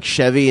thing? Like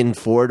Chevy and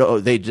Ford? Oh,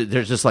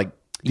 there's just like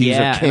these are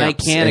camps, and I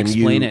can't and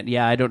explain you- it.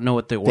 Yeah, I don't know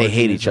what the They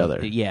hate origin each is of-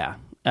 other. Yeah,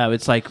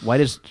 it's like, why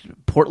does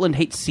Portland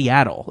hate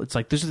Seattle? It's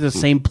like, this is the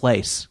same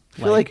place.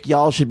 I feel like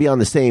y'all should be on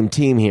the same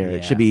team here. It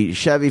Yeah. should be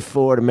Chevy,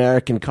 Ford,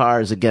 American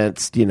cars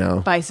against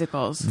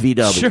Bicycles.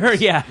 VW. Sure,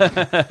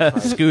 yeah,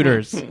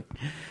 scooters.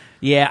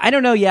 Yeah, I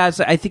don't know. Yeah,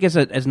 I think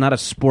as not a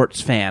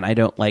sports fan, I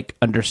don't like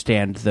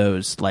understand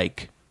those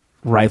like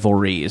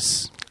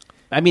rivalries.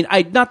 I mean,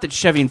 not that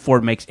Chevy and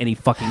Ford makes any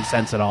fucking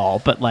sense at all,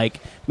 but like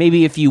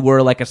maybe if you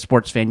were like a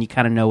sports fan, you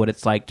kind of know what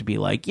it's like to be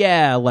like,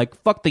 yeah, like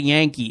fuck the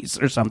Yankees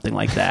or something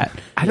like that.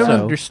 I don't So-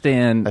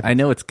 understand. I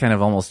know it's kind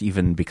of almost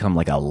even become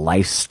like a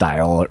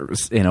lifestyle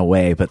in a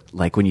way, but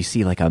like when you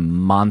see like a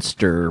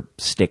Monster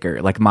sticker,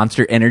 like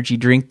Monster energy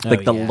drink,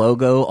 like the yeah.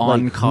 logo on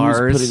Like, who's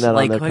cars, putting that on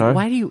like, their car?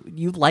 why do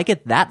you like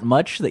it that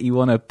much that you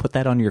want to put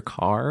that on your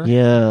car?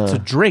 Yeah, It's a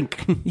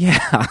drink.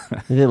 Yeah.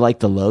 they didn't like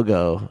the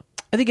logo.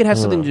 I think it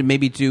has something to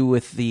maybe do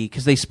with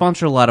because they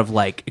sponsor a lot of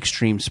like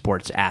extreme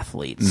sports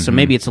athletes, Mm-hmm. so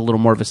maybe it's a little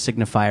more of a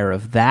signifier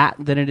of that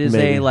than it is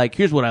Maybe. a like,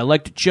 here's what I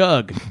like to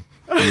chug.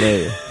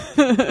 Maybe.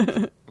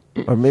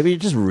 Or maybe you're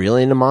just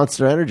really into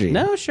Monster Energy.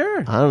 No,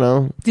 sure. I don't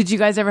know. Did you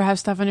guys ever have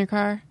stuff on your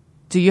car?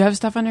 Do you have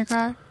stuff on your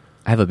car?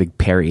 I have a big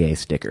Perrier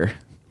sticker.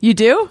 You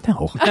do?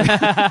 No.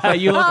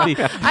 You love the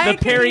I can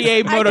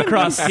Perrier be- I can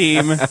motocross be-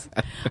 team.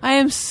 I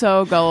am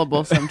so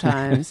gullible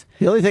sometimes.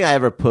 The only thing I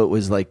ever put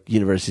was like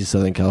University of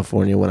Southern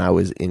California when I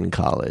was in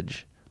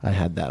college. I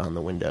had that on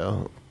the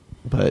window,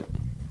 but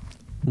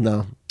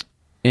no.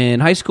 In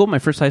high school, my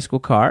first high school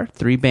car,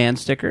 3 band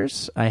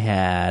stickers. I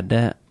had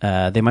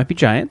They Might Be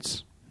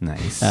Giants,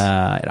 Nice.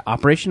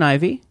 Operation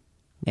Ivy,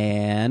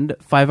 and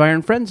Five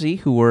Iron Frenzy,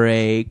 who were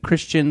a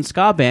Christian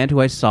ska band who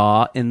I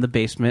saw in the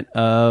basement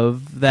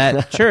of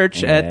that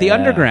church at the Yeah.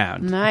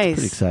 Underground. Nice.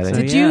 pretty exciting.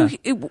 Did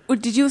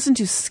So, you listen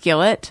to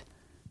Skillet?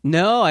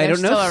 No, I They're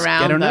don't know. still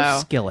around, I don't know though.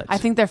 Skillet. I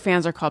think their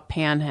fans are called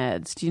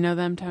Panheads. Do you know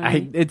them,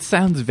 Tony? It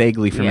sounds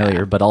vaguely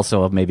familiar, Yeah. but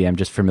also maybe I'm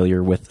just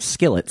familiar with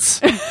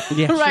skillets.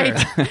 yeah, right.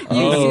 sure.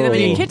 You see them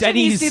in your kitchen.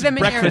 Denny's you see them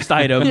in breakfast your...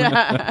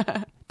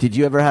 item. Did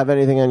you ever have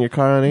anything on your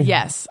car, honey?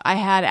 Yes, I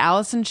had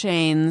Alice in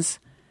Chains,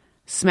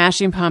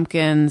 Smashing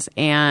Pumpkins,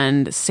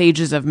 and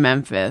Sages of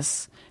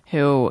Memphis.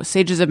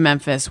 Sages of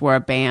Memphis were a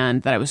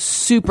band that I was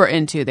super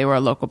into. They were a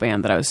local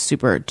band that I was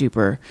super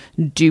duper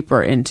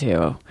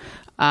into.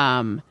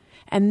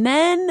 And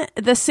then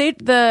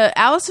the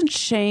Alice in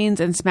Chains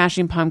and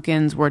Smashing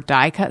Pumpkins were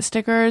die cut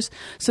stickers.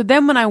 So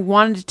then when I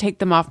wanted to take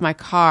them off my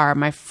car,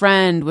 my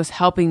friend was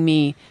helping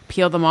me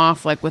peel them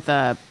off like with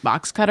a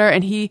box cutter,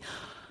 and he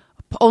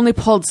only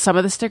pulled some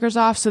of the stickers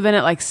off. So then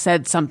it like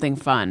said something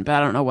fun, but I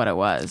don't know what it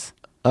was.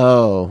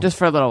 Oh. Just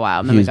for a little while,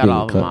 and then He we was got being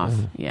all of them cut. off.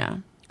 Yeah.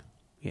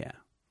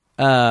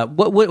 Yeah.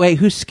 Wait,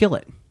 who's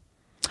Skillet?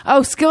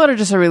 Oh, Skillet are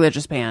just a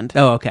religious band.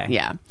 Oh, okay.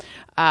 Yeah.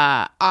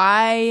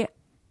 I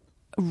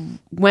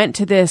went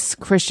to this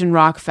Christian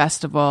rock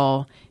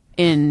festival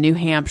in New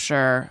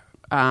Hampshire.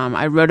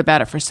 I wrote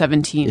about it for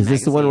 17. Is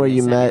this the one magazine. where They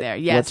you sent me met- there.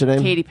 Yes, what's her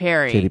name? Katy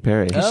Perry. Katy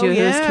Perry. She was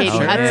Katie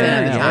sure. Hudson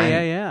at the time.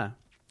 Yeah.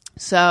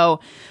 So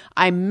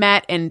I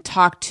met and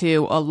talked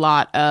to a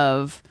lot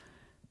of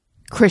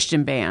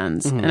Christian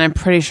bands, and I'm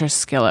pretty sure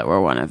Skillet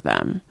were one of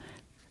them.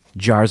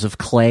 Jars of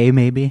Clay,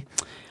 maybe?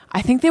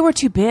 I think they were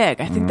too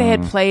big. I think they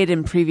had played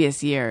in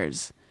previous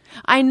years.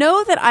 I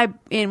know that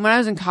when I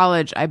was in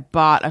college, I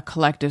bought a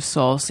Collective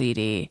Soul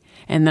CD,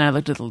 and then I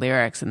looked at the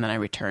lyrics, and then I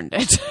returned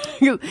it.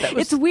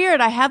 It's weird.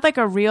 I had like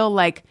a real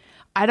like,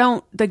 I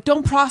don't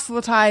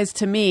proselytize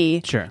to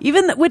me. Sure.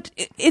 Even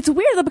it's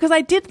weird though, because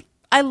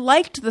I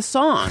liked the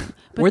song,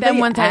 but Were then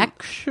they once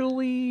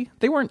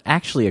they weren't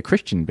actually a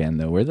Christian band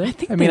though, were they? I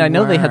think I mean, they I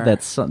know they were. had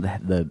that song,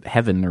 the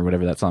Heaven or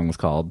whatever that song was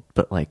called,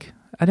 but like,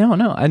 I don't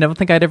know. I never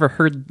think I'd ever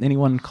heard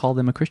anyone call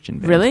them a Christian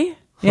band. really.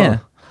 Yeah.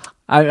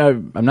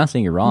 I'm not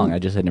saying you're wrong. I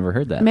just had never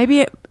heard that.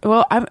 Maybe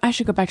I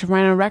should go back to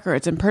Rhino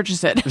Records and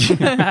purchase it.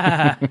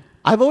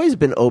 I've always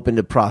been open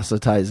to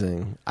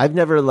proselytizing. I've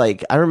never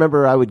I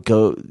remember I would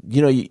go,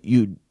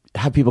 you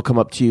have people come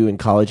up to you in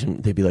college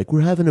and they'd be like,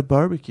 we're having a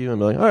barbecue. I'm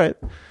like, all right.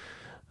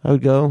 I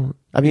would go.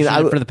 I mean,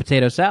 For the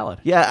potato salad.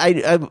 yeah,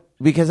 I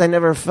because I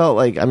never felt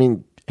like, I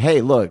mean,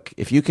 hey, look,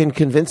 if you can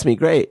convince me,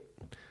 great.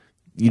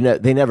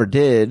 They never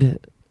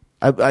did.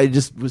 I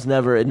just was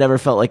never, it never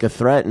felt like a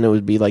threat, and it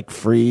would be like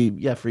free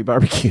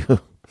barbecue.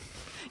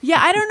 Yeah,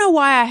 I don't know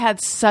why I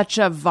had such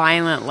a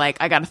violent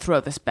I got to throw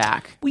this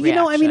back.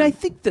 Well, I mean, I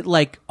think that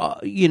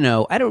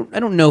I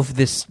don't know if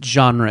this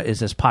genre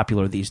is as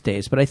popular these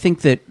days, but I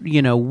think that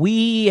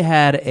we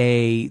had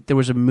there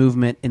was a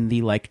movement in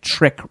the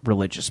trick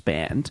religious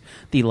band,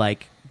 the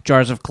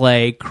Jars of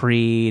Clay,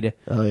 Creed,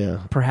 Oh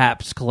yeah,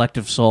 perhaps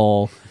Collective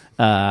Soul,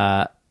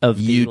 of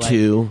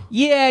U2.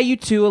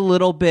 U2, a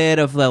little bit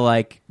of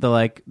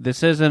the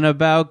this isn't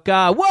about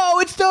God. Whoa,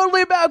 it's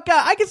totally about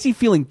God. I can see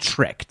feeling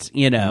tricked,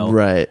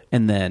 Right.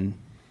 And then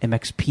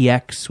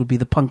MXPX would be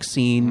the punk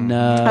scene.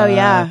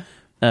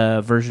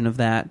 Version of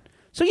that.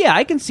 So yeah,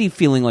 I can see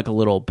feeling like a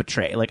little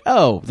betrayed. Like,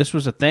 oh, this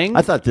was a thing.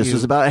 I thought this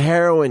was about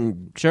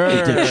heroin Sure.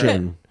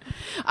 addiction.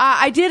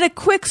 I did a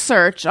quick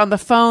search on the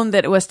phone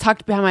that was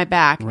tucked behind my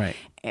back. Right.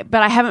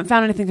 But I haven't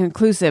found anything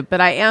conclusive. But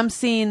I am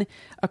seeing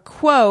a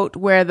quote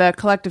where the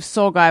Collective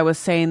Soul guy was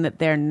saying that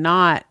they're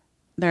not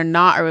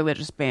a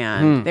religious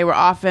band. They were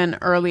often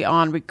early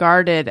on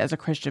regarded as a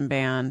Christian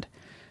band,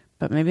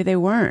 but maybe they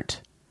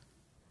weren't.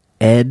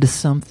 Ed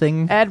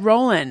something. Ed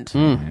Roland.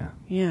 Yeah.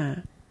 Yeah.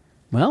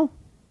 Well,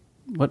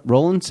 what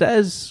Roland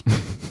says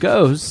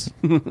goes.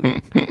 I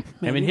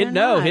mean, he'd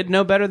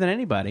know better than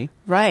anybody.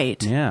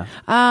 Right. Yeah.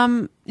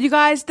 You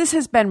guys, this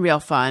has been real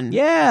fun.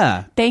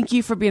 Yeah. Thank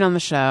you for being on the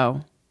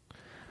show.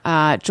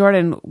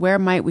 Jordan, where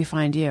might we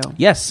find you?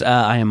 Yes,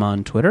 I am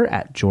on Twitter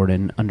at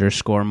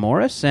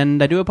Jordan_Morris,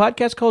 and I do a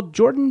podcast called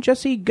Jordan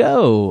Jesse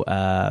Go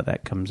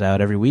that comes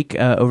out every week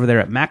over there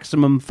at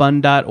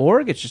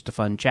MaximumFun.org. It's just a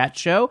fun chat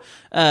show.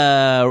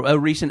 A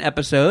recent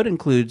episode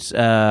includes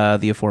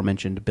the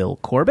aforementioned Bill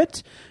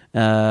Corbett,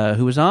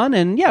 who was on,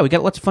 and yeah, we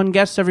got lots of fun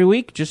guests every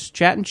week, just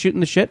chatting, shooting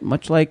the shit,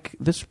 much like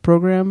this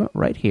program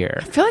right here.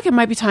 I feel like it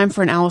might be time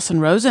for an Allison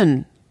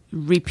Rosen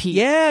repeat.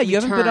 Yeah, you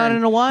haven't been on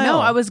in a while. No,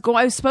 I was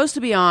supposed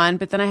to be on,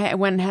 but then I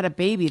went and had a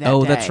baby that day.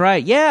 Oh, that's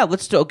right. Yeah,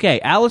 let's do. Okay,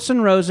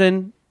 Allison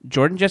Rosen,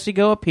 Jordan Jesse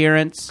Go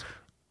appearance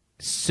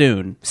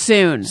soon.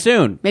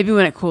 Maybe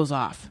when it cools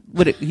off.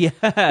 Would it? Yeah,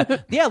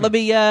 yeah. Let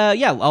me. Yeah,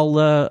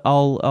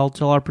 I'll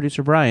tell our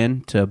producer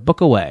Brian to book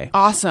away.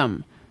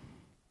 Awesome,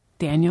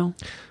 Daniel.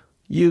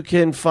 You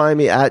can find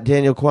me at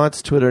Daniel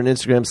Quantz, Twitter and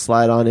Instagram.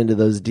 Slide on into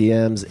those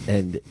DMs,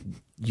 and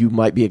you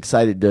might be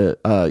excited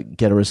to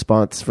get a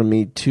response from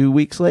me 2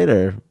 weeks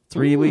later,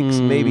 3 weeks,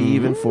 maybe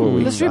even 4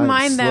 weeks. Let's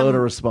remind them slow to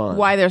respond.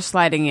 why they're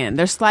sliding in.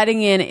 They're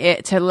sliding in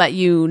it to let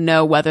you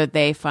know whether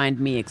they find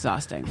me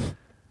exhausting.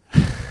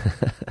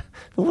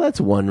 Well,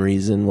 that's one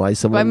reason why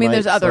someone. But, I mean, might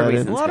there's other slide in.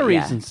 reasons. A lot of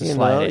Yeah. reasons to You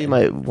slide know, in. you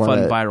might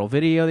wanna- fun viral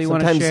video that you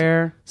want to Sometimes-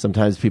 share.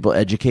 Sometimes people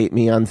educate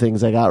me on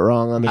things I got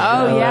wrong on the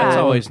Oh, show. yeah. That's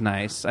always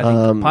nice. I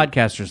think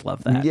podcasters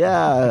love that.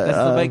 Yeah,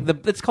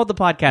 That's it's called the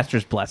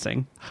podcaster's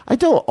blessing. I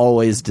don't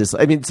always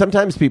I mean,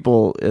 sometimes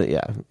people,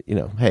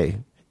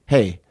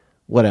 hey,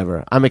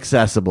 whatever. I'm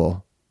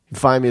accessible.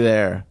 Find me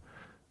there.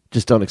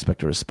 Just don't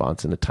expect a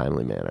response in a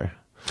timely manner.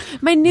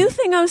 My new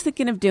thing I was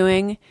thinking of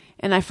doing,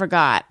 and I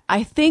forgot.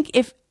 I think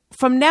if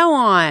from now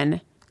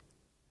on,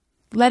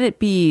 let it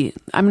be.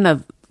 I'm going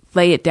to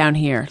lay it down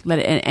here. Let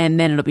it, and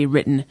then it'll be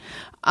written.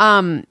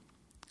 I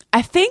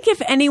think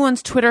if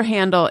anyone's Twitter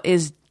handle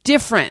is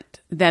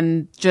different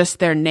than just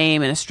their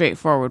name in a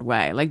straightforward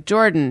way, like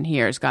Jordan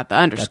here has got the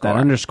underscore. Got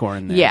that underscore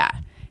in there. Yeah.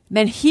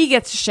 Then he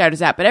gets to shout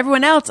us out. But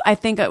everyone else, I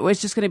think it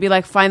was just going to be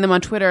like, find them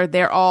on Twitter.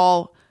 They're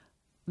all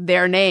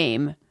their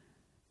name,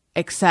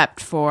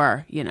 except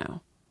for,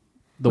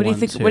 What do you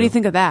think? What do you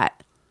think of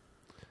that?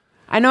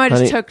 I know I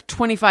just took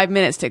 25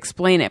 minutes to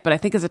explain it, but I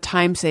think it's a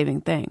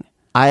time-saving thing.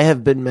 I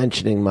have been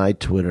mentioning my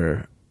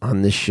Twitter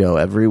on this show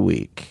every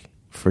week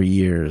for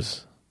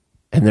years,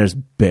 and there's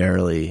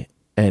barely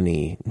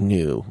any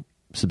new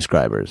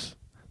subscribers.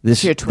 To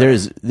your Twitter.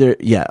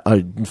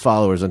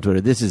 Followers on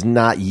Twitter. This is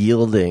not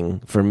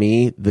yielding for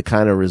me the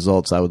kind of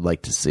results I would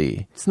like to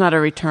see. It's not a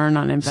return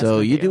on investment. So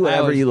you do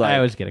whatever you like. I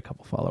always get a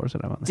couple followers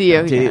when I'm on the Do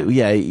you? Do you-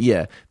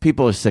 Yeah.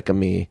 People are sick of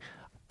me.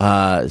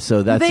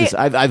 So that's They- just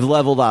I've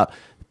leveled up.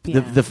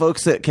 Yeah. The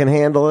folks that can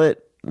handle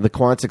it the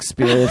Quants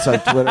Experience on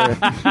Twitter.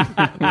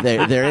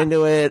 They're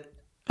into it,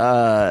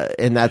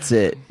 and that's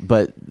it.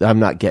 But I'm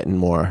not getting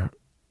more.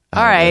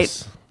 All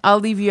right. I'll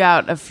leave you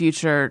out of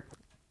future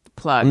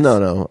plugs.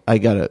 No. I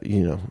gotta,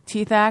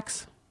 Teeth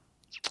Axe?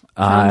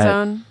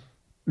 Tone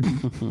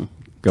Zone?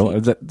 Go.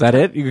 Is that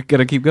it? You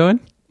gonna keep going?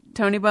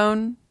 Tony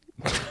Bone?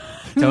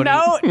 Tony.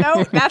 No,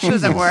 that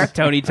doesn't work.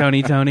 Tony.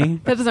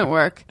 That doesn't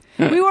work.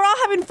 We were all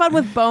having fun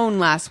with Bone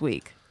last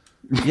week.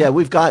 Yeah,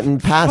 we've gotten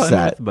past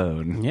that.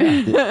 Bone.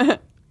 Yeah.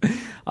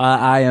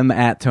 I am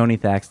at Tony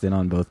Thaxton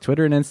on both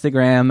Twitter and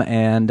Instagram,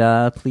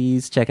 and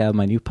please check out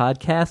my new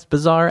podcast,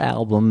 Bizarre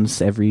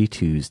Albums, every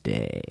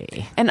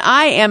Tuesday. And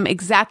I am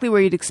exactly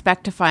where you'd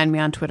expect to find me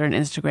on Twitter and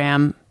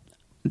Instagram.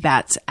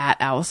 That's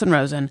at Allison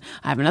Rosen.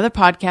 I have another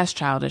podcast,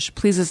 Childish.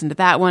 Please listen to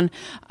that one,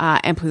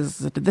 and please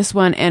listen to this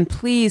one, and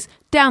please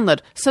download,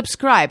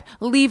 subscribe,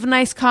 leave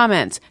nice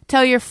comments,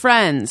 tell your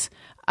friends.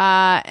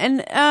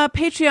 And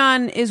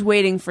Patreon is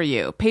waiting for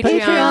you.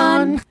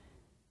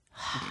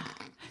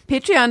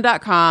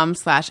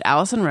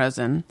 Patreon.com/Allison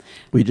Rosen.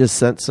 We just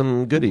sent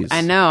some goodies.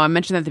 I know. I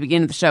mentioned that at the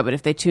beginning of the show, but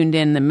if they tuned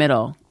in the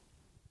middle,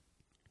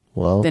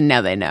 then now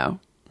they know.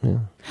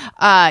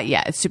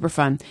 Yeah, it's super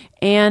fun.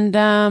 And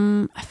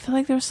I feel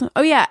like there was some...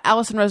 Oh, yeah,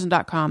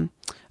 AllisonRosen.com.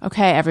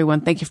 Okay,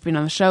 everyone, thank you for being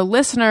on the show.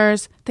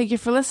 Listeners, thank you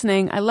for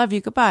listening. I love you.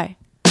 Goodbye.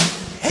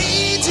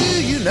 Hey,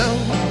 do you know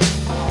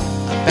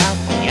about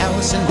the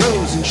Allison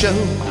Rosen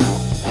Show?